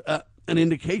gives an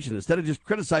indication. Instead of just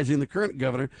criticizing the current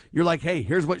governor, you're like, hey,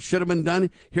 here's what should have been done.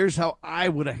 Here's how I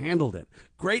would have handled it.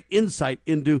 Great insight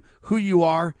into who you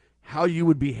are, how you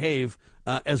would behave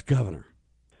as governor.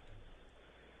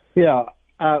 Yeah,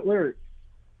 Larry,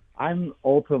 I'm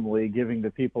ultimately giving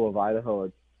the people of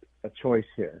Idaho a choice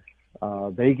here.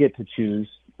 They get to choose.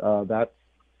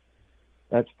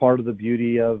 That's part of the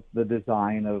beauty of the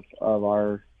design of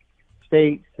our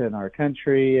states and our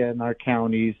country and our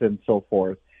counties and so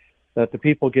forth, that the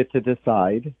people get to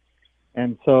decide.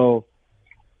 And so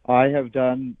I have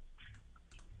done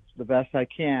the best I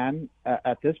can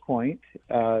at this point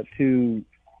to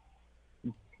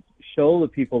show the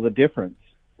people the difference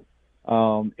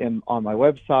on my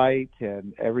website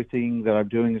and everything that I'm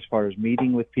doing as far as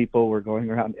meeting with people. We're going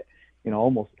around,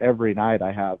 almost every night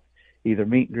I have either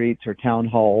meet and greets or town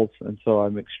halls. And so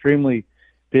I'm extremely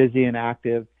busy and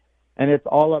active. And it's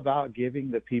all about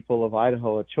giving the people of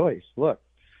Idaho a choice. Look,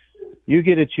 you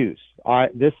get to choose. I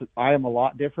am a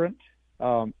lot different.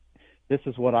 This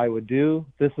is what I would do.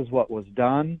 This is what was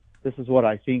done. This is what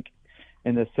I think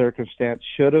in this circumstance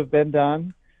should have been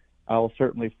done. I will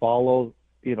certainly follow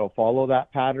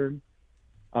that pattern.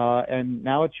 And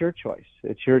now it's your choice.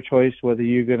 It's your choice whether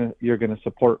you're gonna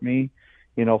support me,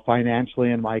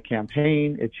 financially in my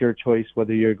campaign. It's your choice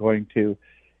whether you're going to,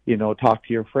 talk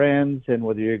to your friends and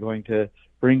whether you're going to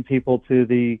bring people to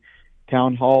the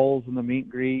town halls and the meet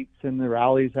and greets and the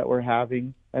rallies that we're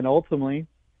having. And ultimately,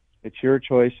 it's your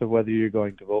choice of whether you're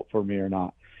going to vote for me or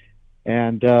not.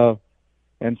 And so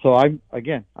I'm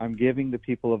giving the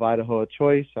people of Idaho a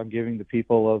choice. I'm giving the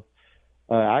people of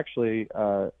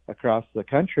across the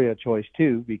country a choice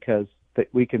too, because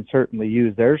we can certainly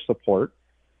use their support.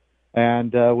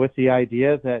 And with the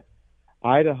idea that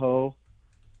Idaho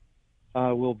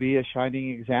will be a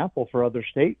shining example for other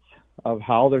states of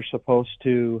how they're supposed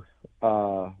to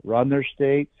run their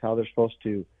states, how they're supposed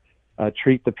to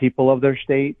treat the people of their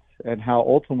states, and how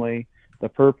ultimately the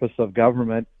purpose of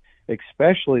government,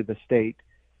 especially the state,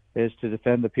 is to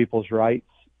defend the people's rights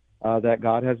that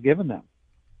God has given them.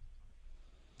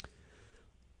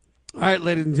 All right,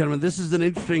 ladies and gentlemen, this is an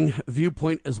interesting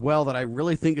viewpoint as well that I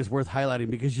really think is worth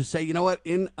highlighting, because you say, you know what,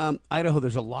 in Idaho,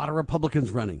 there's a lot of Republicans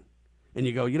running. And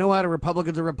you go, you know what, a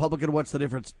Republican's a Republican, what's the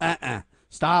difference?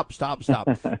 Stop.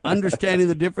 Understanding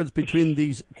the difference between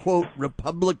these, quote,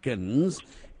 Republicans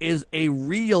is a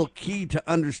real key to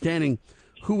understanding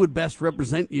who would best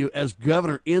represent you as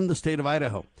governor in the state of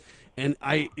Idaho. And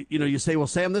you say, well,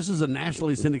 Sam, this is a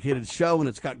nationally syndicated show and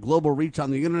it's got global reach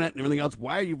on the internet and everything else.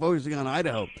 Why are you focusing on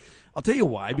Idaho? I'll tell you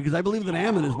why, because I believe that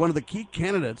Ammon is one of the key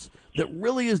candidates that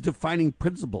really is defining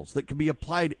principles that can be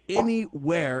applied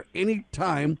anywhere,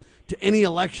 anytime, to any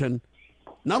election,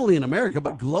 not only in America,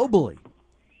 but globally,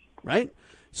 right?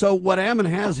 So what Ammon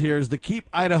has here is the Keep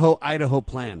Idaho, Idaho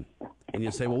plan. And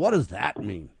you say, well, what does that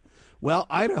mean? Well,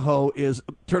 Idaho is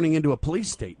turning into a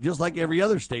police state, just like every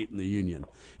other state in the union.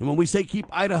 And when we say Keep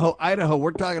Idaho, Idaho,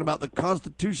 we're talking about the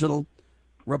constitutional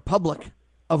Republic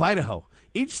of Idaho.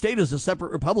 Each state is a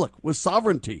separate republic with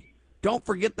sovereignty. Don't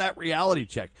forget that reality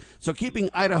check. So keeping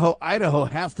Idaho, Idaho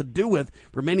has to do with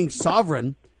remaining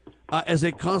sovereign as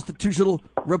a constitutional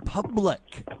republic,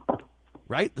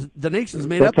 right? The nation's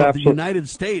made up of the United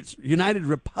States, United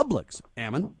Republics,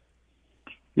 Ammon.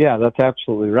 Yeah, that's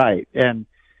absolutely right. And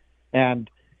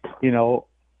Idaho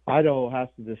has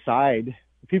to decide,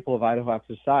 the people of Idaho have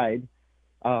to decide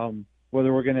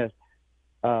whether we're going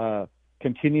to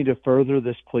continue to further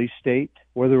this police state,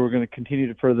 whether we're going to continue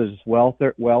to further this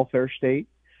welfare state,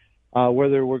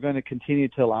 whether we're going to continue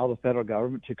to allow the federal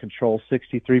government to control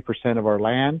 63% of our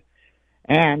land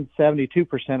and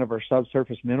 72% of our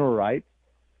subsurface mineral rights,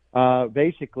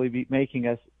 basically making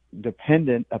us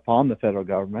dependent upon the federal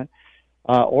government,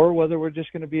 or whether we're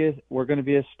just going to be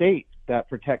a state that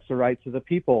protects the rights of the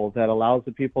people, that allows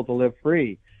the people to live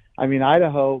free. I mean,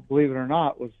 Idaho, believe it or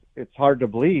not, it's hard to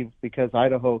believe, because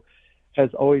Idaho has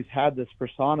always had this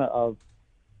persona of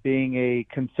being a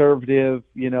conservative,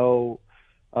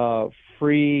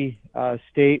 free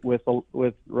state with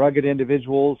rugged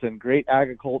individuals and great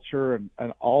agriculture and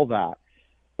all that.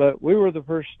 But we were the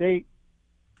first state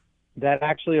that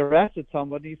actually arrested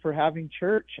somebody for having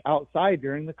church outside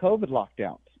during the COVID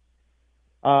lockdowns.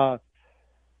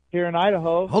 Here in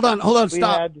Idaho. Hold on,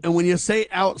 stop. And when you say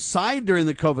outside during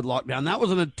the COVID lockdown, that was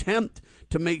an attempt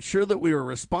to make sure that we were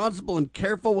responsible and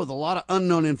careful with a lot of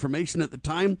unknown information at the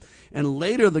time. And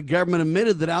later, the government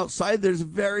admitted that outside there's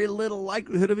very little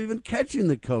likelihood of even catching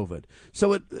the COVID.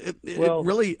 So it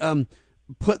really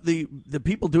put the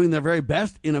people doing their very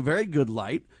best in a very good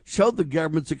light, showed the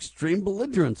government's extreme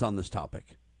belligerence on this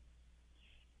topic.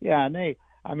 Yeah, and they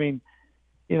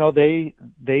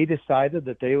decided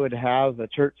that they would have a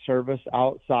church service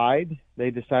outside.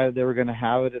 They decided they were going to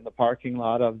have it in the parking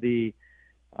lot of the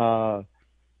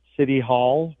city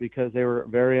hall because they were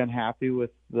very unhappy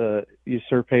with the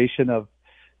usurpation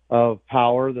of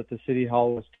power that the city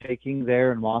hall was taking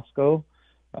there in Moscow,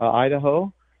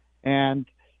 Idaho. And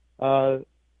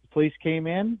police came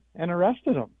in and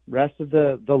arrested them,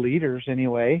 the leaders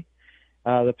anyway,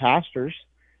 the pastors,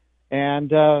 and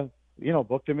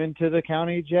booked them into the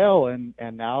county jail. And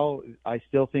now I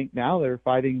still think now they're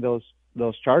fighting those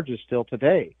charges still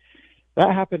today.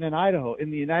 That happened in Idaho,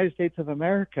 in the United States of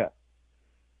America.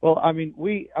 Well,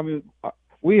 we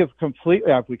have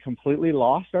completely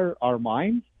lost our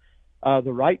minds.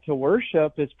 The right to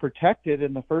worship is protected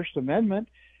in the First Amendment.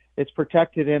 It's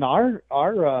protected in our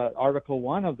Article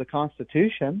 1 of the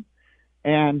Constitution,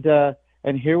 and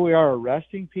here we are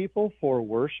arresting people for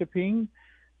worshiping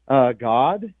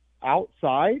God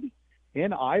outside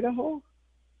in Idaho.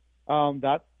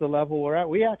 That's the level we're at.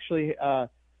 We actually,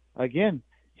 again,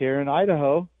 here in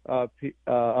Idaho, a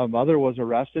mother was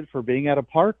arrested for being at a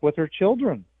park with her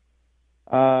children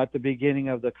at the beginning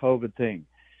of the COVID thing.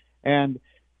 And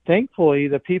thankfully,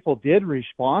 the people did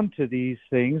respond to these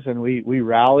things, and we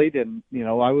rallied, and,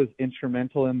 I was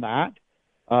instrumental in that,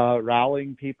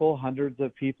 rallying people, hundreds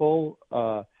of people,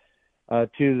 to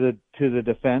the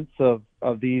defense of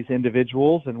these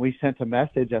individuals. And we sent a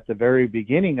message at the very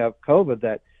beginning of COVID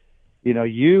that,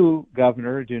 you,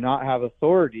 Governor, do not have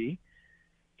authority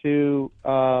to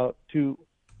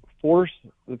force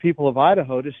the people of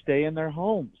Idaho to stay in their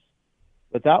homes.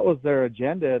 But that was their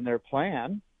agenda and their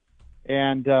plan.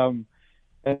 And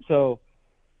so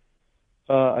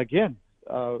again,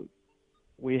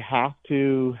 we have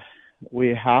to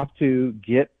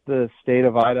get the state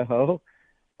of Idaho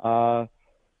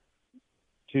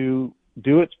to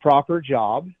do its proper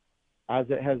job as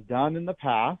it has done in the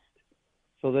past,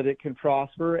 so that it can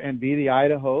prosper and be the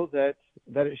Idaho that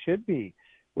it should be,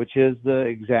 which is the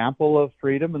example of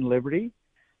freedom and liberty.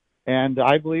 And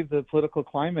I believe the political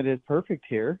climate is perfect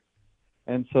here.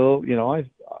 And so,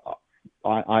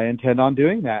 I intend on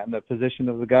doing that. And the position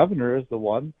of the governor is the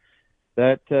one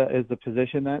that is the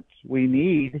position that we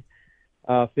need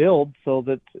filled so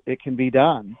that it can be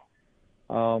done.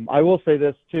 I will say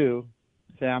this too,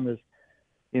 Sam, is,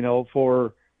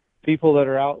 for people that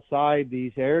are outside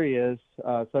these areas,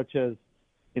 such as,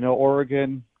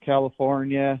 Oregon,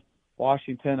 California,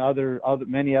 Washington,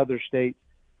 many other states,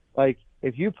 like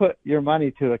if you put your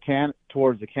money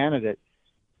towards a candidate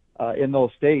in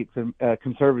those states, a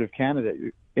conservative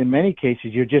candidate, in many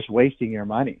cases you're just wasting your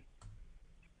money.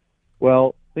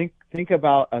 Well, think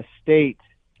about a state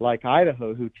like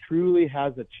Idaho who truly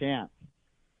has a chance.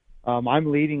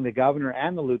 I'm leading the governor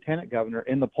and the lieutenant governor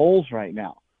in the polls right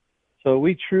now. So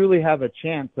we truly have a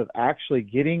chance of actually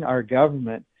getting our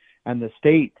government and the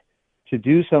state to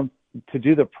do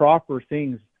the proper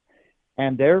things.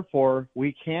 And therefore,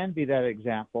 we can be that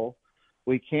example.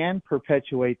 We can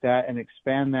perpetuate that and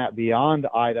expand that beyond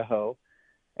Idaho.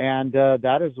 And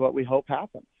that is what we hope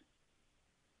happens.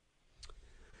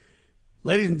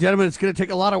 Ladies and gentlemen, it's going to take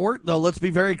a lot of work, though. Let's be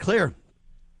very clear.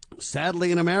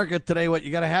 Sadly, in America today, what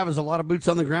you got to have is a lot of boots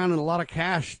on the ground and a lot of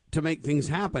cash to make things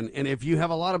happen. And if you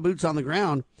have a lot of boots on the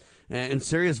ground and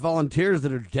serious volunteers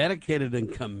that are dedicated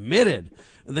and committed,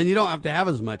 then you don't have to have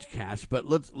as much cash. But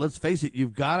let's face it,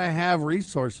 you've got to have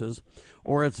resources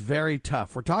or it's very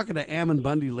tough. We're talking to Ammon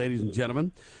Bundy, ladies and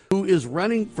gentlemen, who is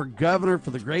running for governor for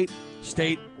the great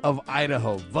state of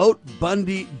Idaho.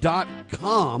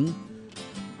 VoteBundy.com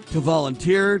to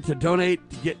volunteer, to donate,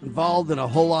 to get involved, and a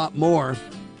whole lot more.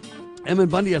 Ammon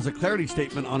Bundy has a clarity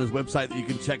statement on his website that you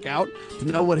can check out to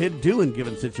know what he'd do in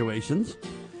given situations.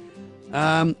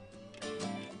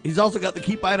 He's also got the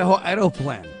Keep Idaho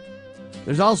plan.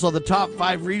 There's also the top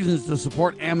 5 reasons to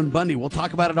support Ammon Bundy. We'll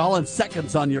talk about it all in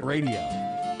seconds on your radio.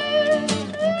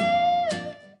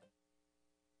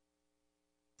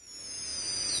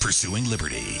 Pursuing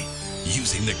liberty,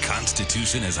 using the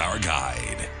Constitution as our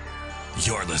guide.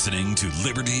 You're listening to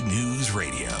Liberty News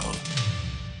Radio.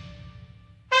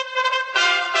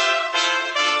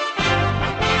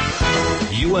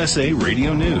 USA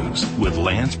Radio News with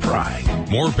Lance Pry.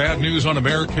 More bad news on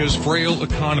America's frail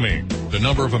economy. The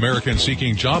number of Americans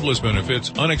seeking jobless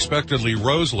benefits unexpectedly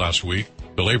rose last week,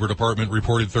 the Labor Department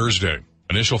reported Thursday.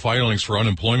 Initial filings for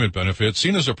unemployment benefits,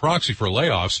 seen as a proxy for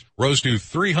layoffs, rose to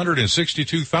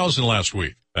 362,000 last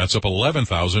week. That's up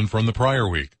 11,000 from the prior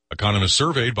week. Economists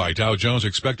surveyed by Dow Jones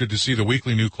expected to see the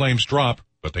weekly new claims drop,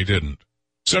 but they didn't.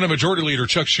 Senate Majority Leader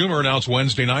Chuck Schumer announced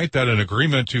Wednesday night that an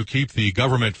agreement to keep the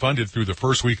government funded through the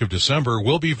first week of December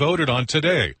will be voted on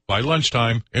today by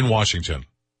lunchtime in Washington.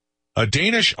 A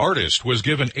Danish artist was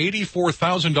given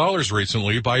 $84,000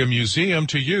 recently by a museum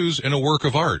to use in a work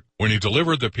of art. When he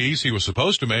delivered the piece he was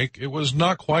supposed to make, it was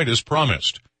not quite as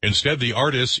promised. Instead, the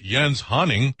artist Jens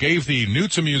Honning gave the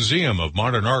Knudsen Museum of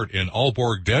Modern Art in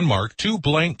Aalborg, Denmark, 2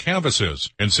 blank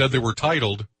canvases and said they were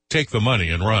titled, "Take the Money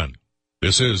and Run."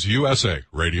 This is USA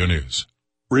Radio News.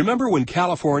 Remember when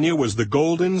California was the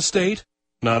Golden State?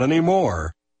 Not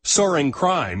anymore. Soaring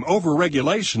crime,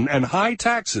 overregulation, and high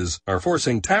taxes are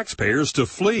forcing taxpayers to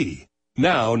flee.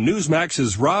 Now,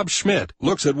 Newsmax's Rob Schmidt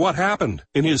looks at what happened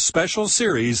in his special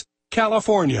series,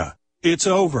 California, It's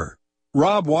Over.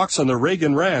 Rob walks on the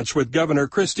Reagan Ranch with Governor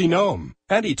Kristi Noem,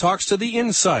 and he talks to the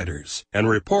insiders and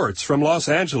reports from Los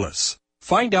Angeles.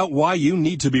 Find out why you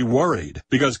need to be worried,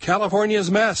 because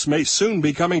California's mess may soon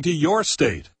be coming to your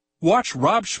state. Watch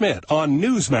Rob Schmidt on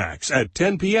Newsmax at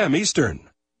 10 p.m. Eastern.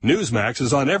 Newsmax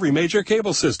is on every major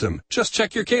cable system. Just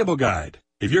check your cable guide.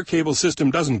 If your cable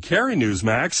system doesn't carry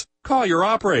Newsmax, call your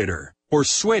operator or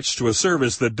switch to a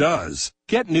service that does.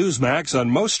 Get Newsmax on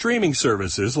most streaming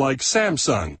services like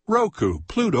Samsung, Roku,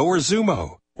 Pluto, or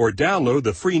Xumo. Or download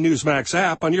the free Newsmax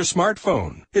app on your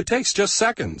smartphone. It takes just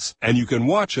seconds, and you can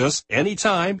watch us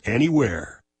anytime,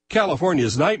 anywhere.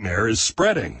 California's nightmare is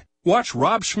spreading. Watch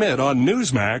Rob Schmidt on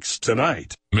Newsmax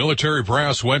tonight. Military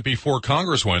brass went before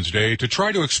Congress Wednesday to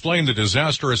try to explain the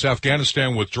disastrous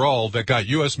Afghanistan withdrawal that got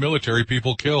U.S. military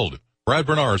people killed. Brad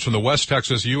Bernards from the West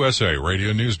Texas USA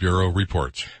Radio News Bureau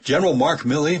reports. General Mark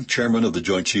Milley, chairman of the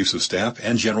Joint Chiefs of Staff,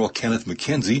 and General Kenneth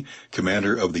McKenzie,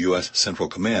 commander of the U.S. Central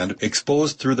Command,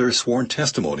 exposed through their sworn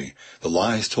testimony the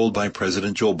lies told by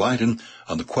President Joe Biden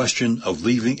on the question of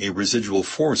leaving a residual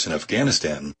force in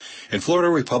Afghanistan. And Florida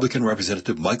Republican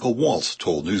Representative Michael Waltz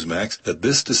told Newsmax that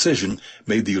this decision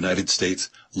made the United States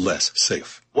less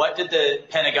safe. What did the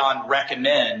Pentagon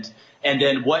recommend, and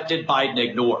then what did Biden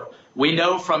ignore? We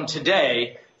know from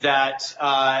today that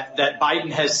that Biden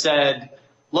has said,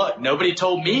 look, nobody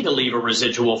told me to leave a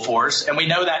residual force, and we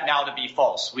know that now to be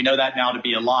false. We know that now to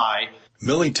be a lie.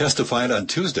 Milley testified on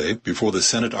Tuesday before the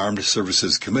Senate Armed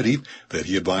Services Committee that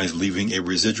he advised leaving a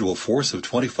residual force of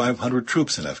 2,500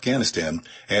 troops in Afghanistan,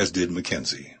 as did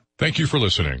McKenzie. Thank you for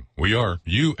listening. We are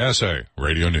USA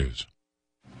Radio News.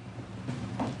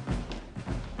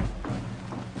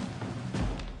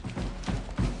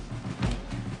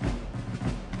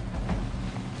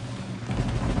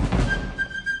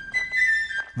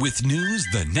 With news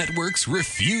the networks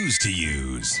refuse to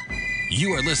use.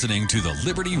 You are listening to the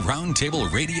Liberty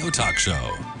Roundtable Radio Talk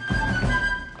Show.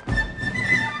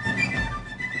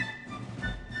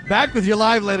 Back with you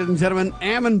live, ladies and gentlemen.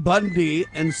 Ammon Bundy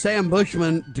and Sam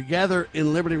Bushman together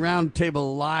in Liberty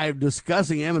Roundtable Live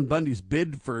discussing Ammon Bundy's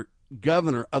bid for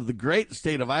governor of the great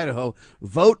state of Idaho.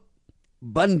 Vote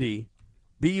Bundy,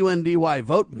 B-U-N-D-Y,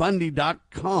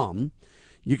 votebundy.com.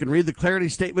 You can read the clarity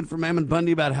statement from Ammon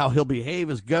Bundy about how he'll behave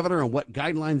as governor and what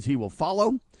guidelines he will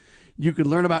follow. You can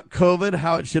learn about COVID,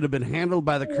 how it should have been handled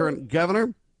by the current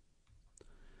governor.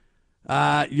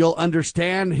 You'll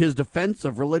understand his defense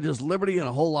of religious liberty and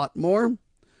a whole lot more.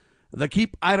 The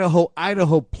Keep Idaho,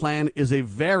 Idaho plan is a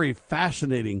very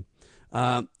fascinating,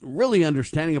 really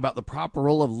understanding about the proper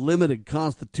role of limited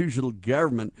constitutional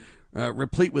government,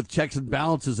 replete with checks and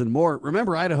balances and more.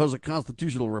 Remember, Idaho's a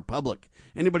constitutional republic.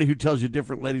 Anybody who tells you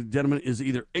different, ladies and gentlemen, is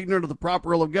either ignorant of the proper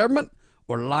role of government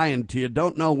or lying to you.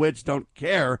 Don't know which, don't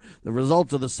care. The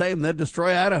results are the same. They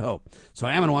destroy Idaho. So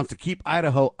Ammon wants to keep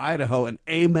Idaho, Idaho, and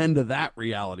amen to that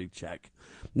reality check.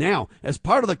 Now, as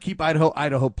part of the Keep Idaho,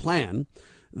 Idaho plan,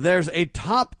 there's a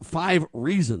top 5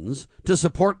 reasons to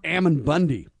support Ammon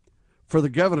Bundy for the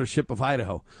governorship of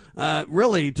Idaho.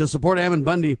 Really, to support Ammon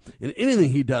Bundy in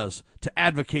anything he does to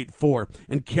advocate for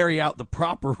and carry out the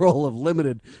proper role of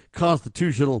limited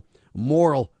constitutional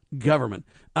moral government.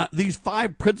 These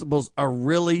 5 principles are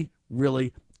really,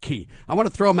 really key. I want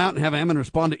to throw them out and have Ammon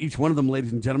respond to each one of them,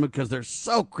 ladies and gentlemen, because they're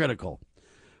so critical.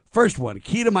 First one,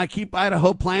 key to my Keep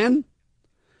Idaho plan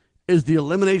is the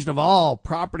elimination of all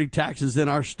property taxes in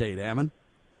our state, Ammon.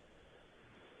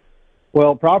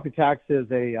 Well, property tax is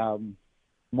a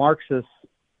Marxist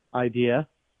idea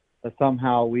that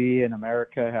somehow we in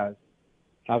America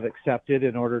have accepted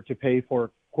in order to pay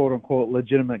for quote unquote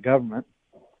legitimate government.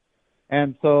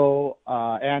 And so,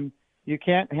 and you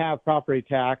can't have property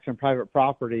tax and private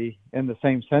property in the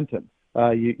same sentence.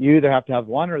 You either have to have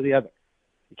one or the other.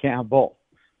 You can't have both.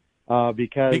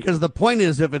 Because the point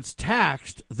is, if it's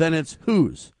taxed, then it's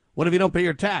whose? What if you don't pay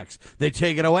your tax? They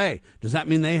take it away. Does that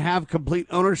mean they have complete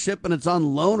ownership and it's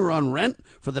on loan or on rent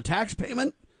for the tax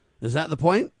payment? Is that the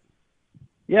point?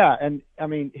 Yeah, and I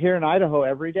mean, here in Idaho,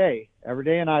 every day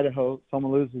in Idaho,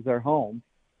 someone loses their home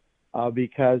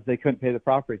because they couldn't pay the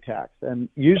property tax. And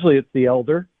usually it's the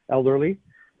elderly.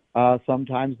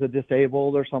 Sometimes the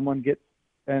disabled, or someone gets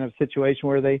in a situation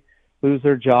where they lose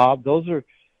their job.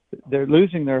 They're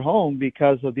losing their home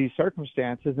because of these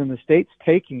circumstances, and the state's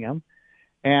taking them.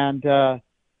 And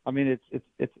I mean,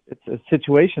 it's a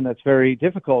situation that's very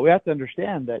difficult. We have to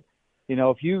understand that, you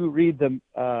know, if you read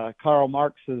Karl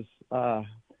Marx's A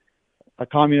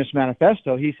Communist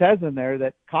Manifesto, he says in there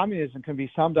that communism can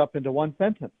be summed up into one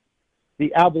sentence: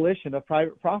 the abolition of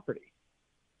private property.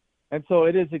 And so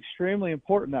it is extremely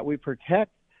important that we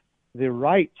protect the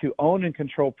right to own and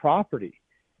control property.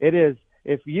 It is,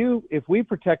 if we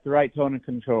protect the right to own and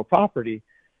control property,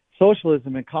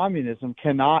 socialism and communism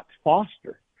cannot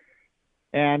foster.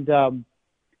 And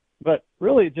but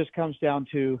really it just comes down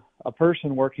to a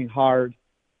person working hard.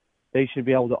 They should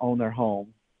be able to own their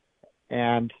home.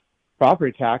 And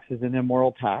property tax is an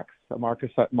immoral tax, a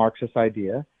Marxist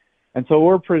idea. And so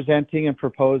we're presenting and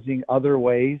proposing other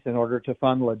ways in order to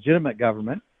fund legitimate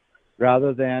government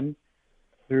rather than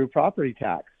through property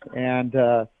tax. And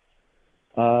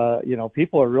you know,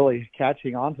 people are really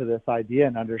catching on to this idea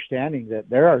and understanding that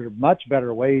there are much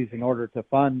better ways in order to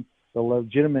fund the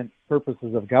legitimate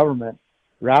purposes of government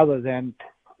rather than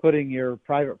putting your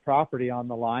private property on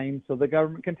the line so the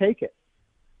government can take it.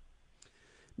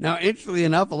 Now, interestingly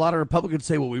enough, a lot of Republicans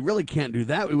say, well, we really can't do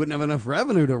that. We wouldn't have enough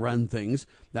revenue to run things.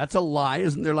 That's a lie.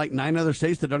 Isn't there like 9 other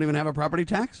states that don't even have a property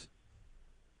tax?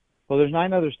 Well, there's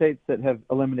 9 other states that have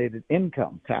eliminated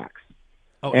income tax.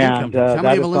 Oh, income tax. How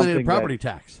many have eliminated property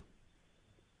tax?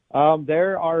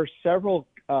 There are several,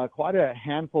 quite a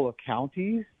handful of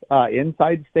counties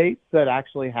inside states that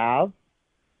actually have.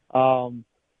 I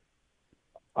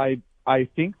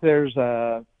think there's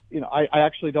I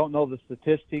actually don't know the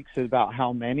statistics about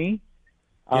how many.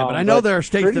 Yeah, but I know there are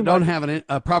states that don't have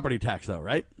a property tax, though,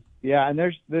 right? Yeah, and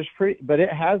but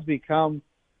it has become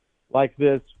like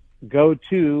this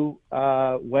go-to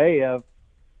way of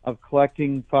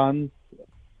collecting funds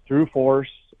through force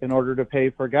in order to pay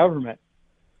for government.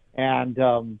 And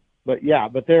but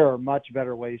there are much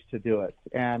better ways to do it,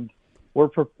 and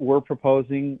we're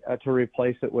proposing to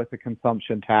replace it with a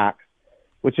consumption tax,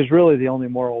 which is really the only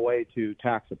moral way to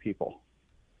tax the people.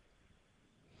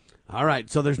 All right.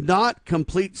 So there's not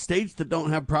complete states that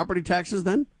don't have property taxes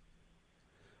then?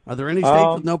 Are there any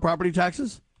states with no property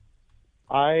taxes?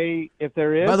 If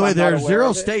there is. By the way, there are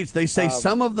 0 states. They say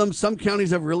some of them, some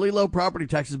counties have really low property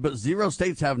taxes, but 0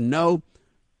 states have no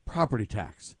property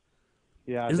tax.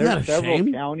 Yeah, isn't that a several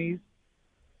shame? Counties,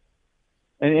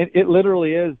 and it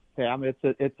literally is, Sam.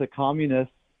 It's a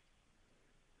communist,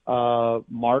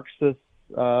 Marxist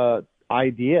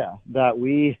idea that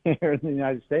we here in the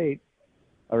United States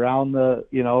around the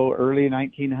early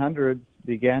 1900s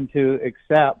began to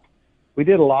accept. We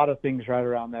did a lot of things right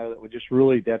around there that were just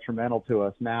really detrimental to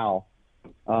us now,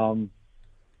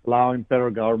 allowing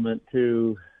federal government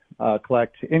to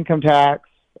collect income tax,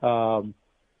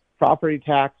 property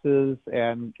taxes,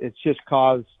 and it's just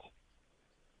caused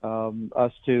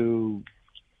us to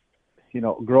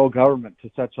grow government to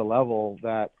such a level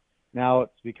that now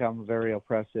it's become a very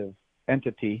oppressive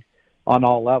entity on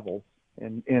all levels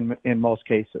in most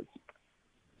cases.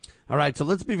 All right, so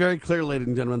let's be very clear, ladies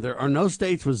and gentlemen. There are no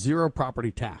states with 0 property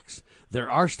tax.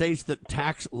 There are states that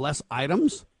tax less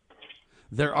items.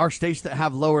 There are states that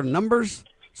have lower numbers.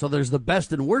 So there's the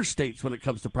best and worst states when it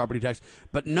comes to property tax.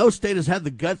 But no state has had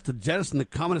the guts to jettison the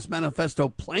Communist Manifesto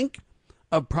plank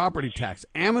of property tax.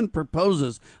 Ammon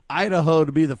proposes Idaho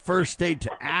to be the first state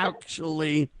to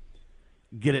actually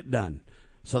get it done.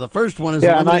 So the first one is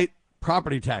eliminate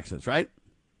property taxes, right?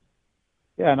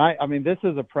 Yeah, and I mean, this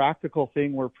is a practical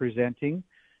thing we're presenting.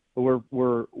 We're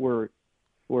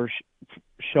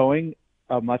showing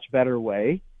a much better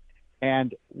way,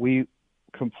 and we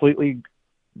completely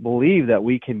believe that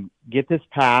we can get this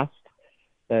passed,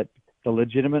 that the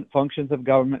legitimate functions of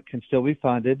government can still be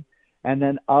funded, and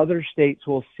then other states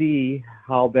will see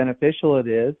how beneficial it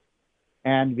is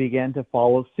and begin to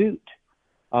follow suit.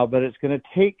 But it's going to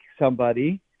take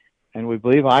somebody And we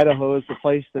believe Idaho is the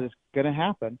place that it's going to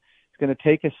happen. It's going to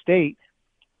take a state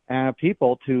and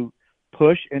people to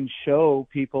push and show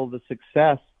people the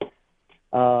success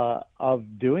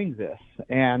of doing this.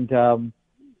 And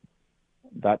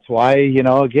that's why,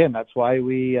 that's why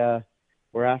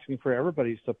we're asking for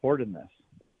everybody's support in this.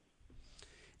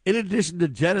 In addition to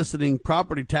jettisoning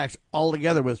property tax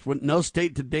altogether, with what no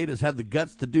state to date has had the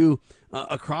guts to do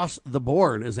across the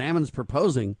board, as Ammon's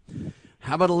proposing,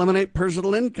 how about eliminate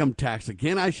personal income tax?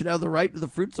 Again, I should have the right to the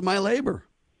fruits of my labor.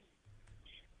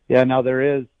 Yeah, now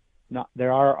there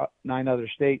are 9 other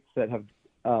states that have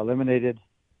eliminated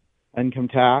income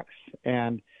tax,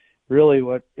 and really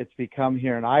what it's become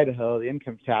here in Idaho, the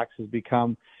income tax has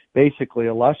become basically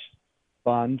a slush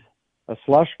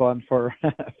fund for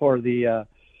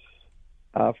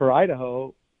for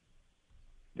Idaho,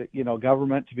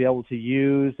 government to be able to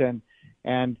use,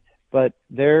 but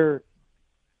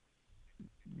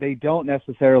they don't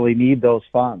necessarily need those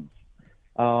funds.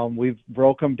 We've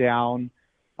broke them down.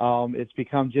 It's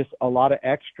become just a lot of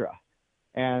extra,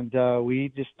 and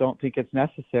we just don't think it's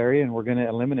necessary, and we're going to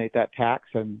eliminate that tax,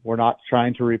 and we're not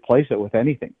trying to replace it with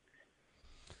anything.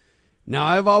 Now,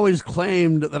 I've always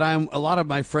claimed that a lot of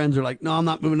my friends are like, no, I'm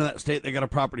not moving to that state, they got a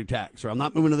property tax, or I'm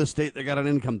not moving to this state, they got an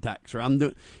income tax,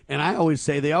 and I always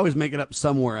say they always make it up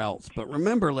somewhere else. But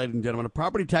remember, ladies and gentlemen, a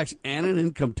property tax and an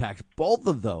income tax, both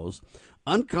of those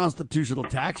unconstitutional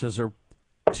taxes, are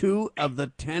 2 of the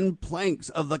 10 planks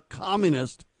of the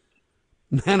Communist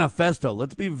Manifesto.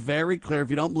 Let's be very clear.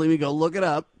 If you don't believe me, go look it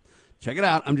up. Check it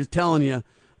out. I'm just telling you,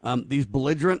 these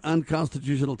belligerent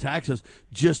unconstitutional taxes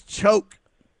just choke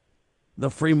the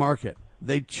free market.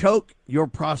 They choke your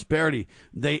prosperity.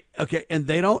 And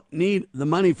they don't need the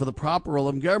money for the proper role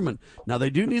of government. Now,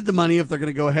 they do need the money if they're going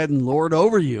to go ahead and lord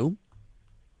over you,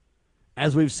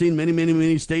 as we've seen many, many,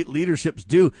 many state leaderships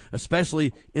do,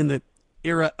 especially in the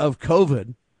era of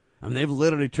COVID. I mean, they've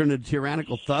literally turned into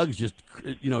tyrannical thugs, just,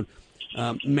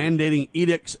 mandating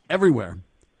edicts everywhere.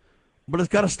 But it's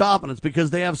got to stop, and it's because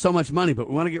they have so much money. But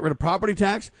we want to get rid of property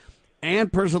tax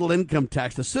and personal income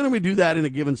tax. The sooner we do that in a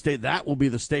given state, that will be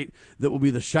the state that will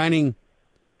be the shining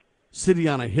city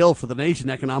on a hill for the nation,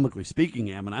 economically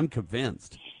speaking, Ammon. I'm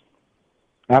convinced.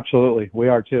 Absolutely. We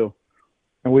are too.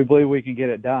 And we believe we can get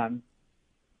it done.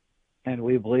 And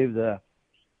we believe the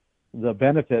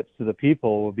benefits to the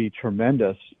people will be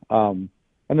tremendous. And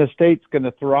the state's going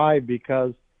to thrive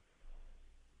because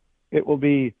it will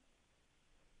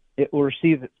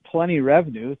receive plenty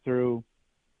revenue through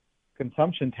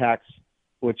consumption tax,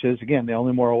 which is, again, the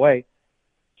only moral way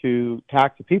to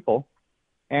tax the people.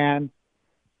 And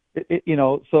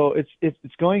so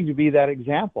it's going to be that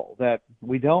example that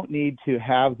we don't need to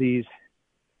have these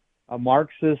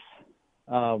Marxist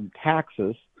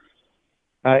taxes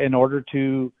in order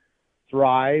to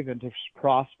thrive and to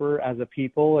prosper as a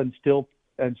people, and still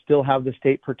have the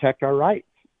state protect our rights.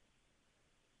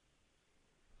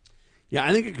 Yeah,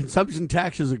 I think a consumption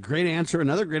tax is a great answer.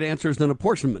 Another great answer is an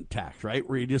apportionment tax, right?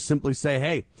 Where you just simply say,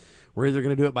 hey, we're either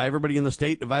going to do it by everybody in the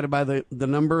state divided by the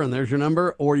number, and there's your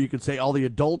number, or you could say all the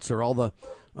adults or all the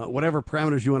whatever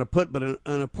parameters you want to put. But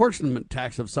an apportionment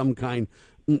tax of some kind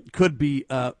could be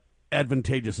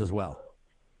advantageous as well.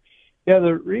 Yeah,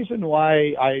 the reason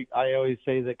why I always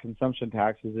say that consumption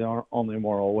tax is the only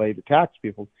moral way to tax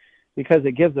people, because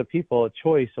it gives the people a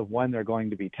choice of when they're going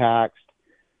to be taxed,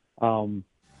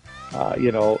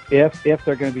 if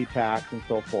they're going to be taxed and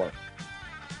so forth.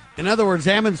 In other words,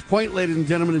 Ammon's point, ladies and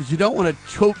gentlemen, is you don't want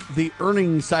to choke the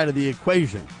earning side of the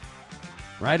equation,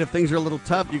 right? If things are a little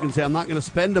tough, you can say, I'm not going to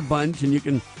spend a bunch, and you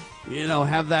can,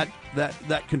 have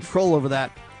that control over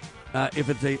that. If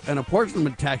it's an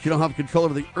apportionment tax, you don't have control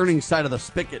over the earning side of the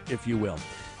spigot, if you will.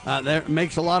 That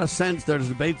makes a lot of sense. There's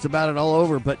debates about it all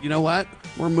over, but you know what?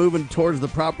 We're moving towards the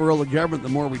proper role of government the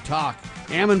more we talk.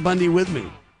 Ammon Bundy with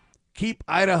me. Keep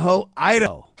Idaho,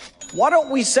 Idaho. Why don't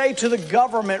we say to the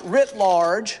government writ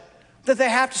large that they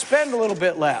have to spend a little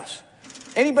bit less?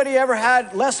 Anybody ever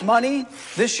had less money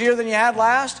this year than you had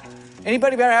last?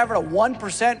 Anybody ever having a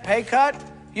 1% pay cut?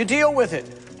 You deal with it.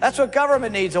 That's what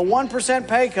government needs, a 1%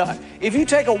 pay cut. If you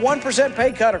take a 1%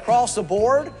 pay cut across the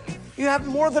board, you have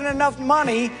more than enough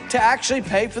money to actually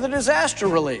pay for the disaster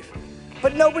relief.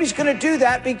 But nobody's going to do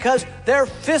that because they're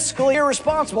fiscally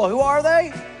irresponsible. Who are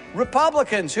they?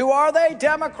 Republicans. Who are they?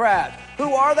 Democrats.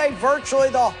 Who are they? Virtually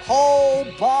the whole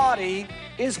body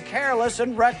is careless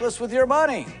and reckless with your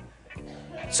money.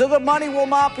 So the money will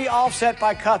not be offset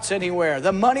by cuts anywhere.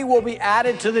 The money will be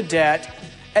added to the debt,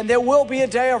 and there will be a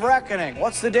day of reckoning.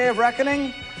 What's the day of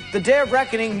reckoning? The day of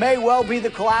reckoning may well be the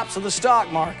collapse of the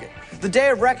stock market. The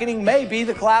day of reckoning may be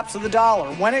the collapse of the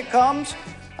dollar. When it comes,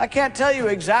 I can't tell you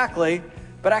exactly,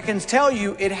 But I can tell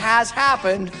you it has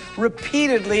happened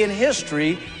repeatedly in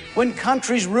history when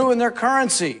countries ruin their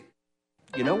currency.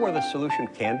 You know where the solution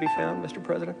can be found, Mr.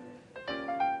 President?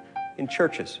 In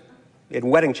churches, in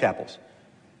wedding chapels,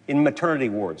 in maternity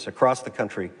wards across the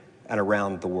country and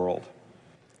around the world.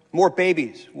 More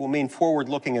babies will mean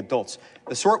forward-looking adults,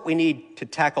 the sort we need to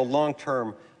tackle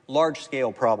long-term,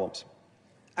 large-scale problems.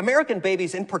 American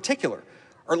babies in particular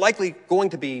are likely going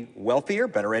to be wealthier,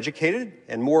 better educated,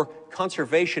 and more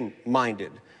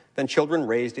conservation-minded than children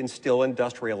raised in still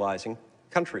industrializing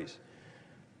countries.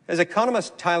 As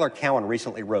economist Tyler Cowen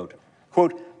recently wrote,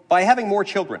 quote, "By having more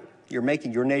children, you're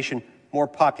making your nation more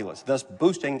populous, thus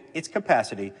boosting its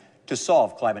capacity to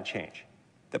solve climate change.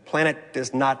 The planet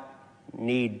does not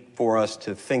need for us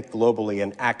to think globally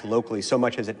and act locally so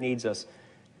much as it needs us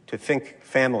to think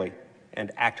family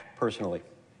and act personally.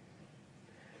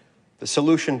 The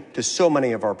solution to so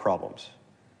many of our problems,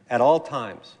 at all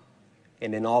times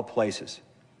and in all places,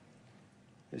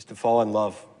 is to fall in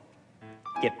love,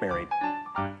 get married,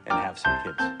 and have some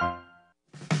kids."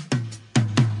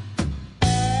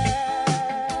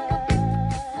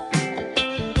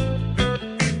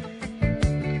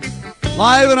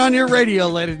 Live and on your radio,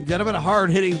 ladies and gentlemen, a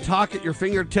hard-hitting talk at your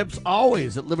fingertips,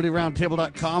 always at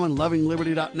LibertyRoundtable.com and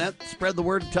LovingLiberty.net. Spread the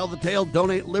word, tell the tale,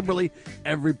 donate liberally.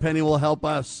 Every penny will help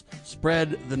us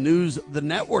spread the news the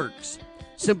networks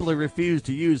simply refuse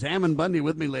to use. Ammon Bundy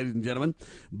with me, ladies and gentlemen.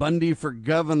 Bundy for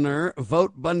Governor,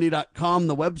 VoteBundy.com,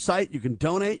 the website. You can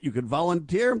donate, you can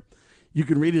volunteer. You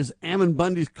can read his Ammon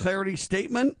Bundy's Clarity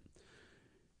Statement.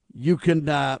 You can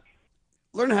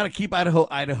learn how to keep Idaho,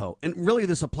 Idaho. And really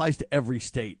this applies to every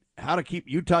state. How to keep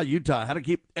Utah, Utah. How to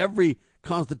keep every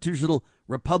constitutional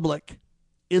republic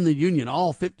in the Union,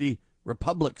 all 50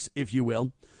 republics, if you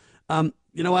will. You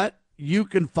know what? You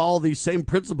can follow these same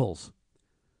principles.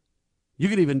 You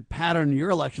can even pattern your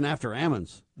election after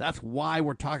Ammon's. That's why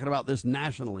we're talking about this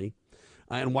nationally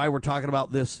and why we're talking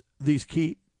about these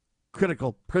key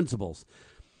critical principles.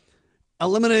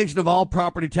 Elimination of all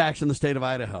property tax in the state of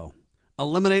Idaho.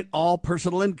 Eliminate all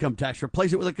personal income tax.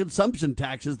 Replace it with a consumption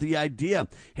tax is the idea.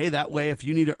 Hey, that way if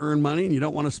you need to earn money and you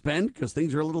don't want to spend because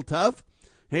things are a little tough,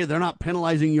 hey, they're not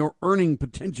penalizing your earning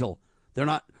potential. They're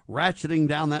not ratcheting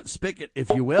down that spigot, if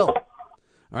you will.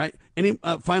 All right. Any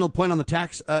final point on the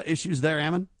tax issues there,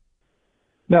 Ammon?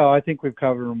 No, I think we've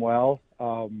covered them well.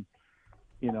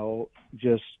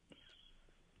 Just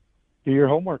do your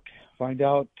homework. Find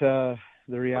out the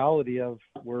reality of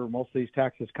where most of these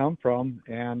taxes come from.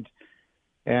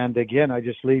 And again, I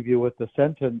just leave you with the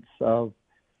sentence of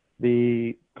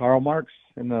the Karl Marx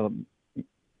in the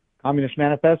Communist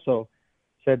Manifesto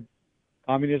said,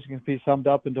 communism can be summed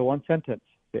up into one sentence: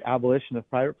 the abolition of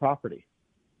private property.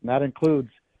 And that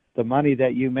includes the money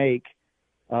that you make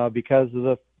because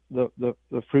of the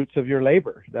fruits of your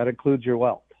labor. That includes your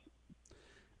wealth.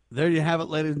 There you have it,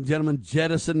 ladies and gentlemen.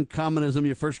 Jettison communism.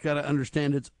 You first got to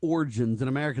understand its origins. And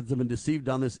Americans have been deceived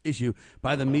on this issue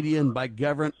by the media and by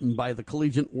government and by the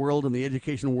collegiate world and the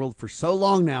education world for so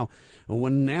long now. And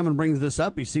when Ammon brings this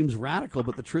up, he seems radical.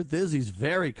 But the truth is he's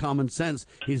very common sense.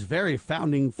 He's very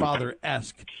founding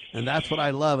father-esque. And that's what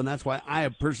I love. And that's why I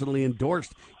have personally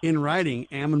endorsed in writing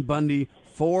Ammon Bundy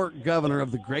for governor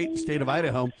of the great state of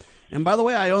Idaho. And by the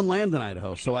way, I own land in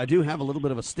Idaho, so I do have a little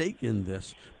bit of a stake in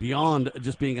this beyond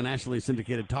just being a nationally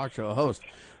syndicated talk show host.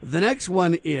 The next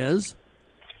one is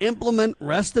implement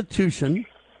restitution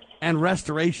and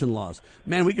restoration laws.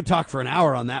 Man, we could talk for an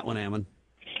hour on that one, Ammon.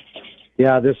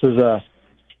 Yeah, this is a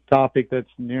topic that's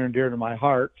near and dear to my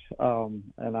heart, and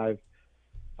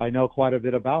I know quite a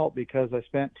bit about because I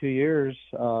spent 2 years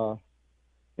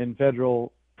in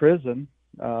federal prison,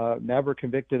 never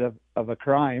convicted of a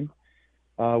crime.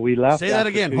 We left. Say that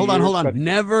again. Hold on.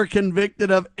 Never convicted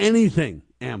of anything,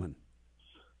 Ammon.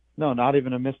 No, not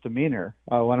even a misdemeanor.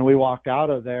 When we walked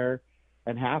out of there,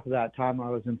 and half of that time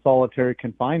I was in solitary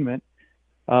confinement,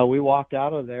 we walked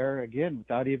out of there again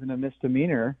without even a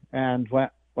misdemeanor and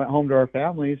went home to our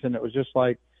families. And it was just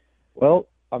like, well,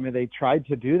 I mean, they tried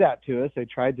to do that to us. They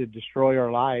tried to destroy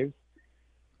our lives.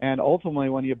 And ultimately,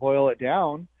 when you boil it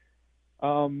down,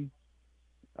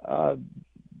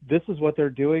 this is what they're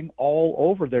doing all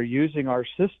over. They're using our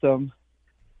system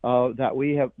that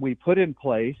we put in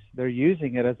place. They're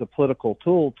using it as a political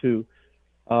tool to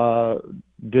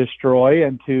destroy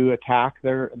and to attack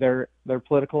their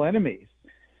political enemies.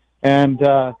 And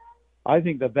I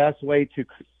think the best way to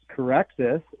correct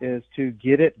this is to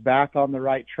get it back on the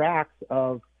right tracks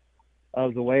of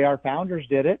the way our founders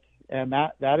did it, and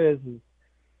that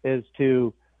is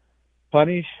to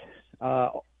punish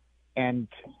and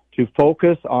to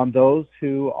focus on those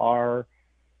who are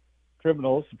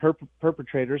criminals,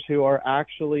 perpetrators who are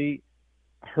actually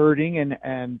hurting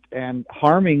and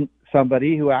harming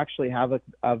somebody who actually have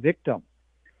a victim.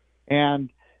 And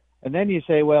then you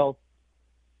say, well,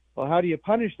 how do you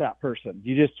punish that person?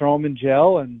 You just throw them in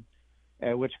jail, and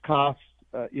which costs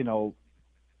an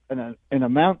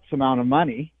immense amount of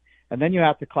money, and then you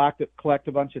have to collect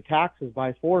a bunch of taxes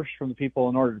by force from the people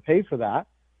in order to pay for that?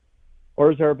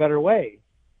 Or is there a better way?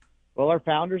 Well, our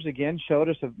founders again showed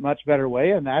us a much better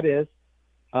way, and that is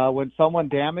when someone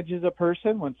damages a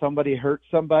person, when somebody hurts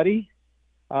somebody,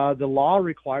 the law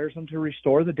requires them to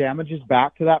restore the damages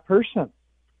back to that person.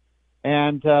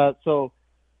 And so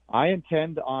I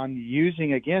intend on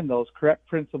using, again, those correct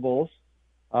principles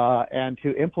and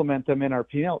to implement them in our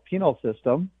penal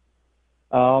system.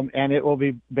 And it will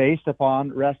be based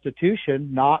upon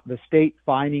restitution, not the state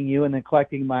fining you and then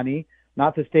collecting money,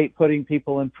 not the state putting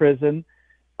people in prison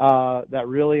that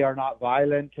really are not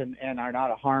violent and are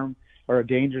not a harm or a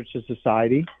danger to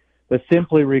society, but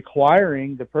simply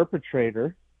requiring the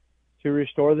perpetrator to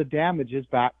restore the damages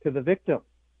back to the victim.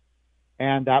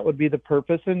 And that would be the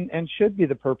purpose and should be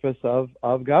the purpose of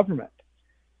government.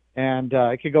 And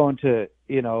I could go into,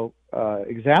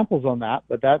 examples on that,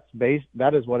 but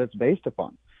that is what it's based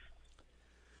upon.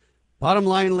 Bottom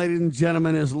line, ladies and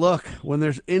gentlemen, is look, when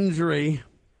there's injury,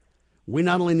 we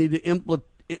not only need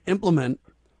to implement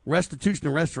restitution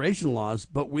and restoration laws,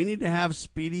 but we need to have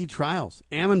speedy trials.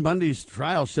 Ammon Bundy's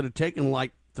trial should have taken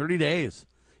like 30 days.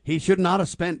 He should not have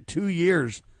spent 2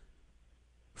 years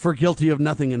for guilty of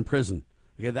nothing in prison.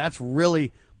 Okay, that's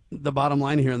really the bottom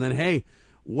line here. And then, hey,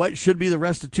 what should be the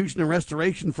restitution and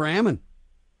restoration for Ammon?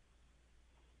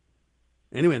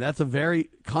 Anyway, that's a very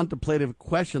contemplative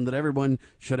question that everyone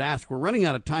should ask. We're running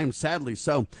out of time, sadly,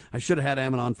 so I should have had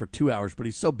Ammon on for 2 hours, but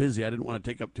he's so busy I didn't want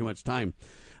to take up too much time.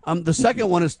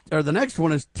 The next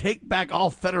one is take back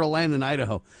all federal land in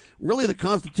Idaho. Really, the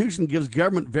Constitution gives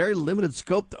government very limited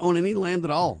scope to own any land at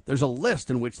all. There's a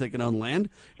list in which they can own land,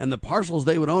 and the parcels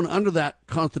they would own under that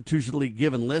constitutionally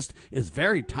given list is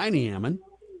very tiny, Ammon.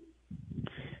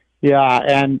 Yeah,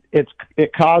 and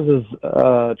it causes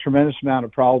a tremendous amount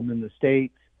of problem in the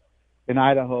state. In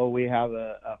Idaho, we have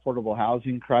a affordable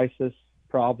housing crisis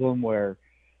problem where,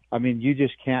 you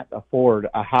just can't afford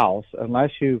a house unless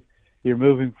you're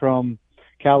moving from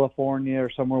California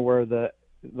or somewhere where the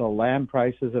land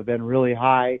prices have been really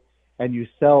high and you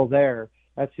sell there.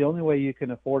 That's the only way you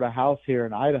can afford a house here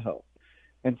in Idaho.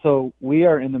 And so we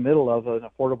are in the middle of an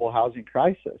affordable housing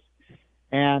crisis.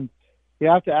 And you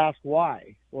have to ask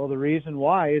why. Well, the reason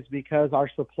why is because our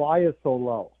supply is so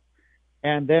low.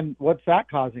 And then what's that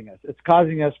causing us? It's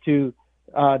causing us to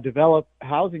develop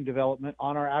housing development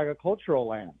on our agricultural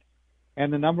land.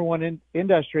 And the number one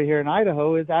industry here in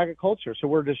Idaho is agriculture. So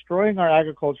we're destroying our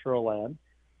agricultural land,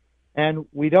 and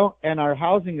our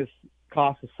housing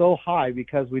cost is so high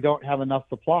because we don't have enough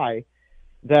supply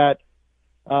that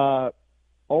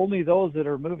only those that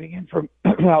are moving in from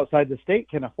outside the state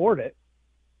can afford it.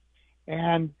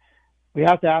 And we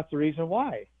have to ask the reason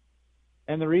why.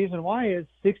 And the reason why is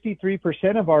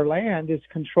 63% of our land is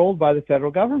controlled by the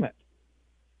federal government.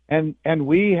 And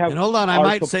we have. And hold on, I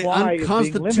might say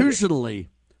unconstitutionally.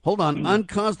 Hold on,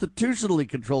 unconstitutionally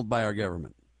controlled by our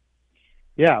government.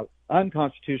 Yeah,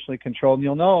 unconstitutionally controlled. And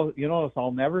you'll notice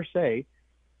I'll never say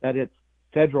that it's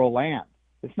federal land.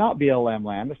 It's not BLM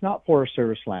land. It's not Forest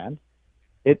Service land.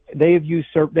 They have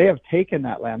usurped. They have taken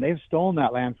that land. They've stolen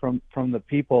that land from the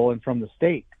people and from the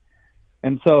state.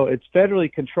 And so it's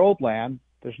federally controlled land.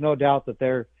 There's no doubt that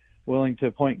they're willing to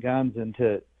point guns and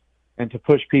to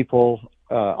push people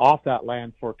off that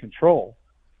land for control,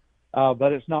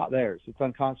 but it's not theirs. It's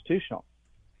unconstitutional,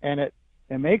 and it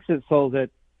makes it so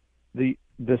that the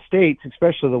states,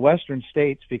 especially the western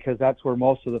states, because that's where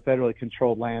most of the federally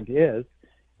controlled land is,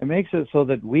 it makes it so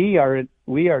that we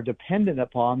are dependent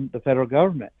upon the federal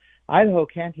government. Idaho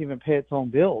can't even pay its own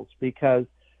bills because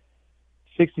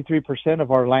 63%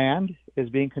 of our land is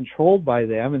being controlled by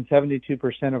them, and 72%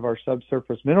 of our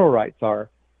subsurface mineral rights are.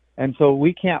 And so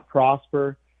we can't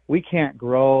prosper, we can't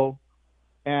grow,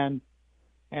 and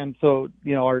so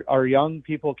our young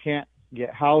people can't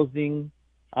get housing.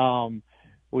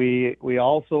 We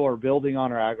also are building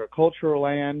on our agricultural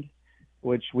land,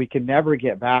 which we can never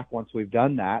get back once we've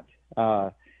done that,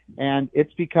 and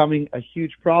it's becoming a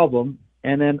huge problem.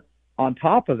 And then on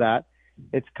top of that,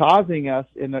 it's causing us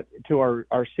to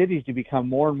our cities to become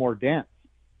more and more dense,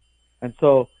 and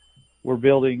so we're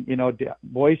building,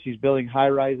 Boise's building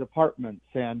high-rise apartments,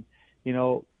 and,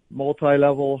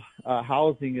 multi-level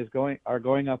housing are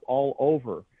going up all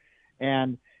over.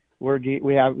 And we're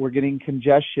getting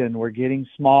congestion, we're getting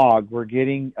smog, we're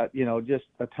getting, just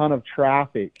a ton of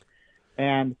traffic.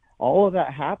 And All of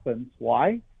that happens.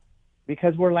 Why?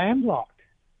 Because we're landlocked.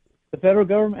 The federal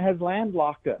government has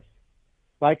landlocked us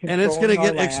by controlling and it's going to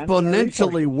get our land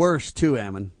exponentially worse too,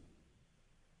 Ammon.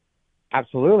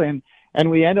 Absolutely, and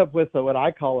we end up with what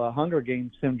I call a Hunger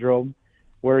Games syndrome,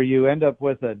 where you end up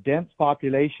with a dense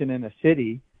population in a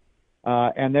city,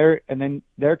 and then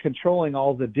they're controlling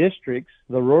all the districts,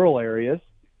 the rural areas,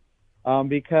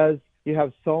 because you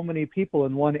have so many people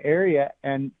in one area,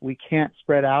 and we can't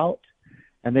spread out,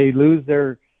 and they lose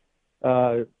their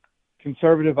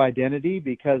conservative identity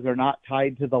because they're not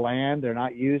tied to the land, they're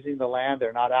not using the land,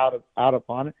 they're not out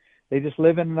upon it. They just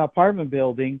live in an apartment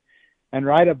building and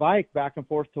ride a bike back and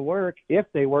forth to work, if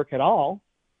they work at all,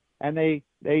 and they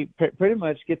pretty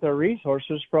much get their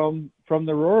resources from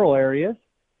the rural areas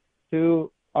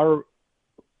to our,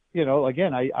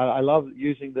 again, I love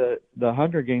using the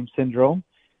Hunger Games syndrome,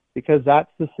 because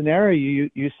that's the scenario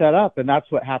you set up, and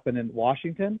that's what happened in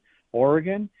Washington,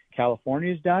 Oregon,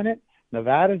 California's done it,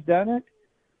 Nevada's done it,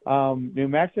 New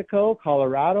Mexico,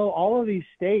 Colorado, all of these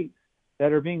states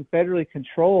that are being federally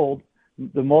controlled,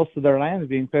 the most of their land is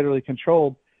being federally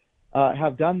controlled,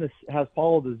 have done this, has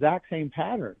followed the exact same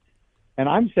pattern. And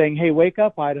I'm saying, hey, wake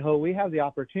up, Idaho. We have the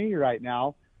opportunity right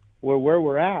now where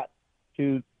we're at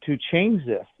to change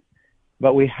this,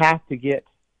 but we have to get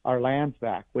our lands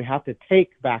back. We have to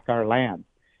take back our land.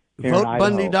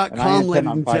 VoteBundy.com,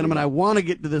 ladies and gentlemen. I want to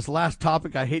get to this last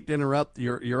topic. I hate to interrupt.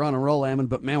 You're on a roll, Ammon,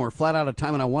 but man, we're flat out of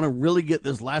time, and I want to really get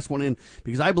this last one in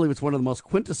because I believe it's one of the most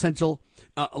quintessential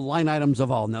line items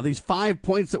of all. Now, these 5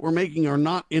 points that we're making are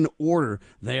not in order.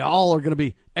 They all are going to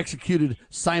be executed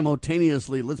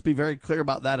simultaneously. Let's be very clear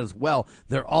about that as well.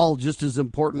 They're all just as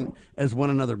important as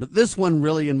one another. But this one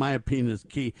really, in my opinion, is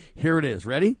key. Here it is.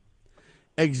 Ready?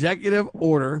 Executive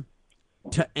order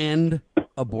to end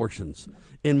abortions.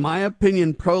 In my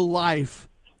opinion, pro-life,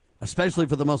 especially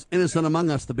for the most innocent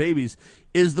among us, the babies,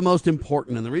 is the most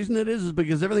important. And the reason it is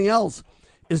because everything else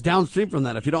is downstream from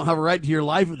that. If you don't have a right to your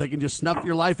life, if they can just snuff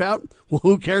your life out, well,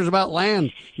 who cares about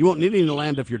land? You won't need any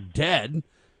land if you're dead.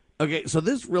 Okay, so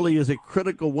this really is a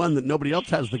critical one that nobody else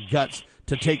has the guts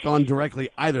to take on directly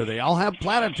either. They all have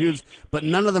platitudes, but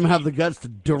none of them have the guts to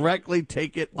directly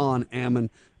take it on, Ammon.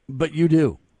 But you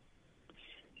do.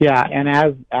 Yeah, and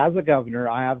as a governor,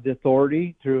 I have the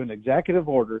authority through an executive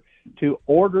order to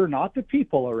order not the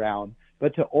people around,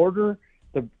 but to order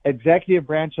the executive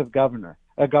branch of government.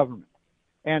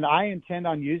 And I intend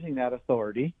on using that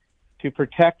authority to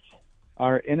protect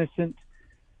our innocent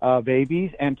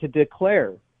babies and to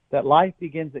declare that life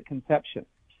begins at conception.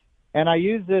 And I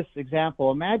use this example.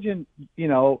 Imagine,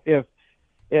 if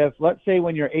let's say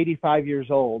when you're 85 years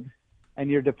old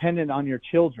and you're dependent on your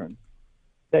children,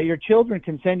 that your children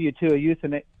can send you to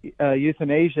a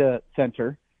euthanasia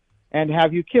center and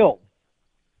have you killed.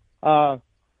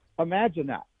 Imagine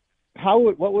that.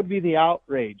 What would be the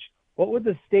outrage? What would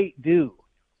the state do?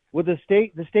 Would the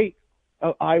state,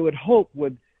 I would hope,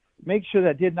 would make sure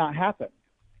that did not happen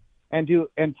and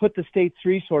put the state's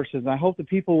resources. And I hope the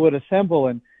people would assemble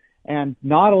and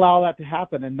not allow that to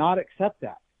happen and not accept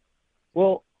that.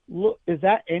 Well, look, is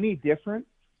that any different?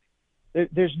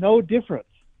 There's no difference.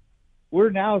 We're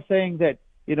now saying that,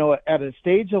 at a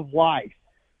stage of life,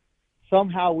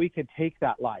 somehow we could take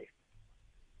that life.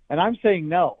 And I'm saying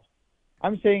no.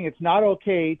 I'm saying it's not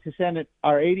okay to send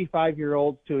our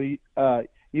 85-year-olds to a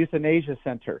euthanasia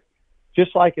center,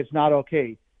 just like it's not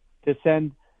okay to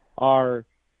send our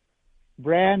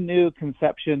brand new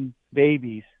conception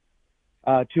babies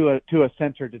to a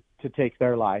center to take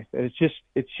their life. And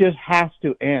it just has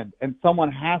to end, and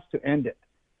someone has to end it.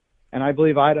 And I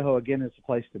believe Idaho, again, is the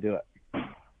place to do it.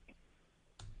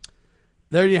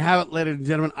 There you have it, ladies and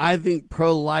gentlemen. I think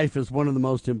pro-life is one of the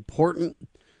most important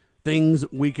things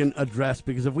we can address,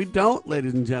 because if we don't,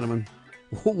 ladies and gentlemen,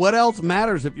 what else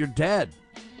matters if you're dead?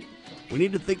 We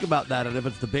need to think about that. And if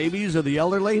it's the babies or the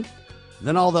elderly,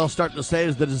 then all they'll start to say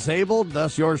is the disabled,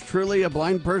 thus yours truly, a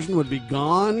blind person, would be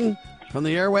gone from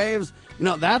the airwaves.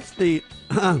 That's the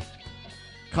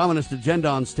communist agenda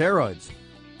on steroids.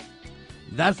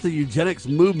 That's the eugenics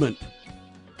movement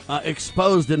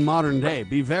exposed in modern day.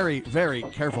 Be very, very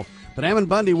careful. But Ammon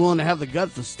Bundy willing to have the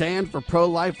guts to stand for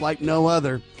pro-life like no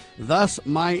other. Thus,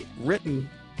 my written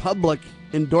public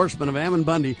endorsement of Ammon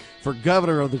Bundy for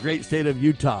governor of the great state of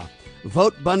Utah.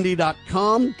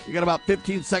 VoteBundy.com. You got about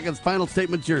 15 seconds. Final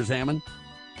statement's yours, Ammon.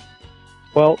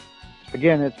 Well,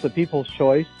 again, it's the people's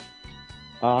choice.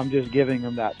 I'm just giving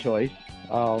them that choice.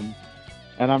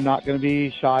 And I'm not going to be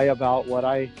shy about what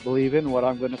I believe in, what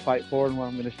I'm going to fight for, and what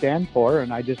I'm going to stand for.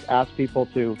 And I just ask people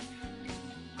to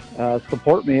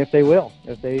support me if they will.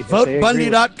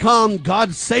 VoteBundy.com.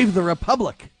 God save the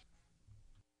Republic.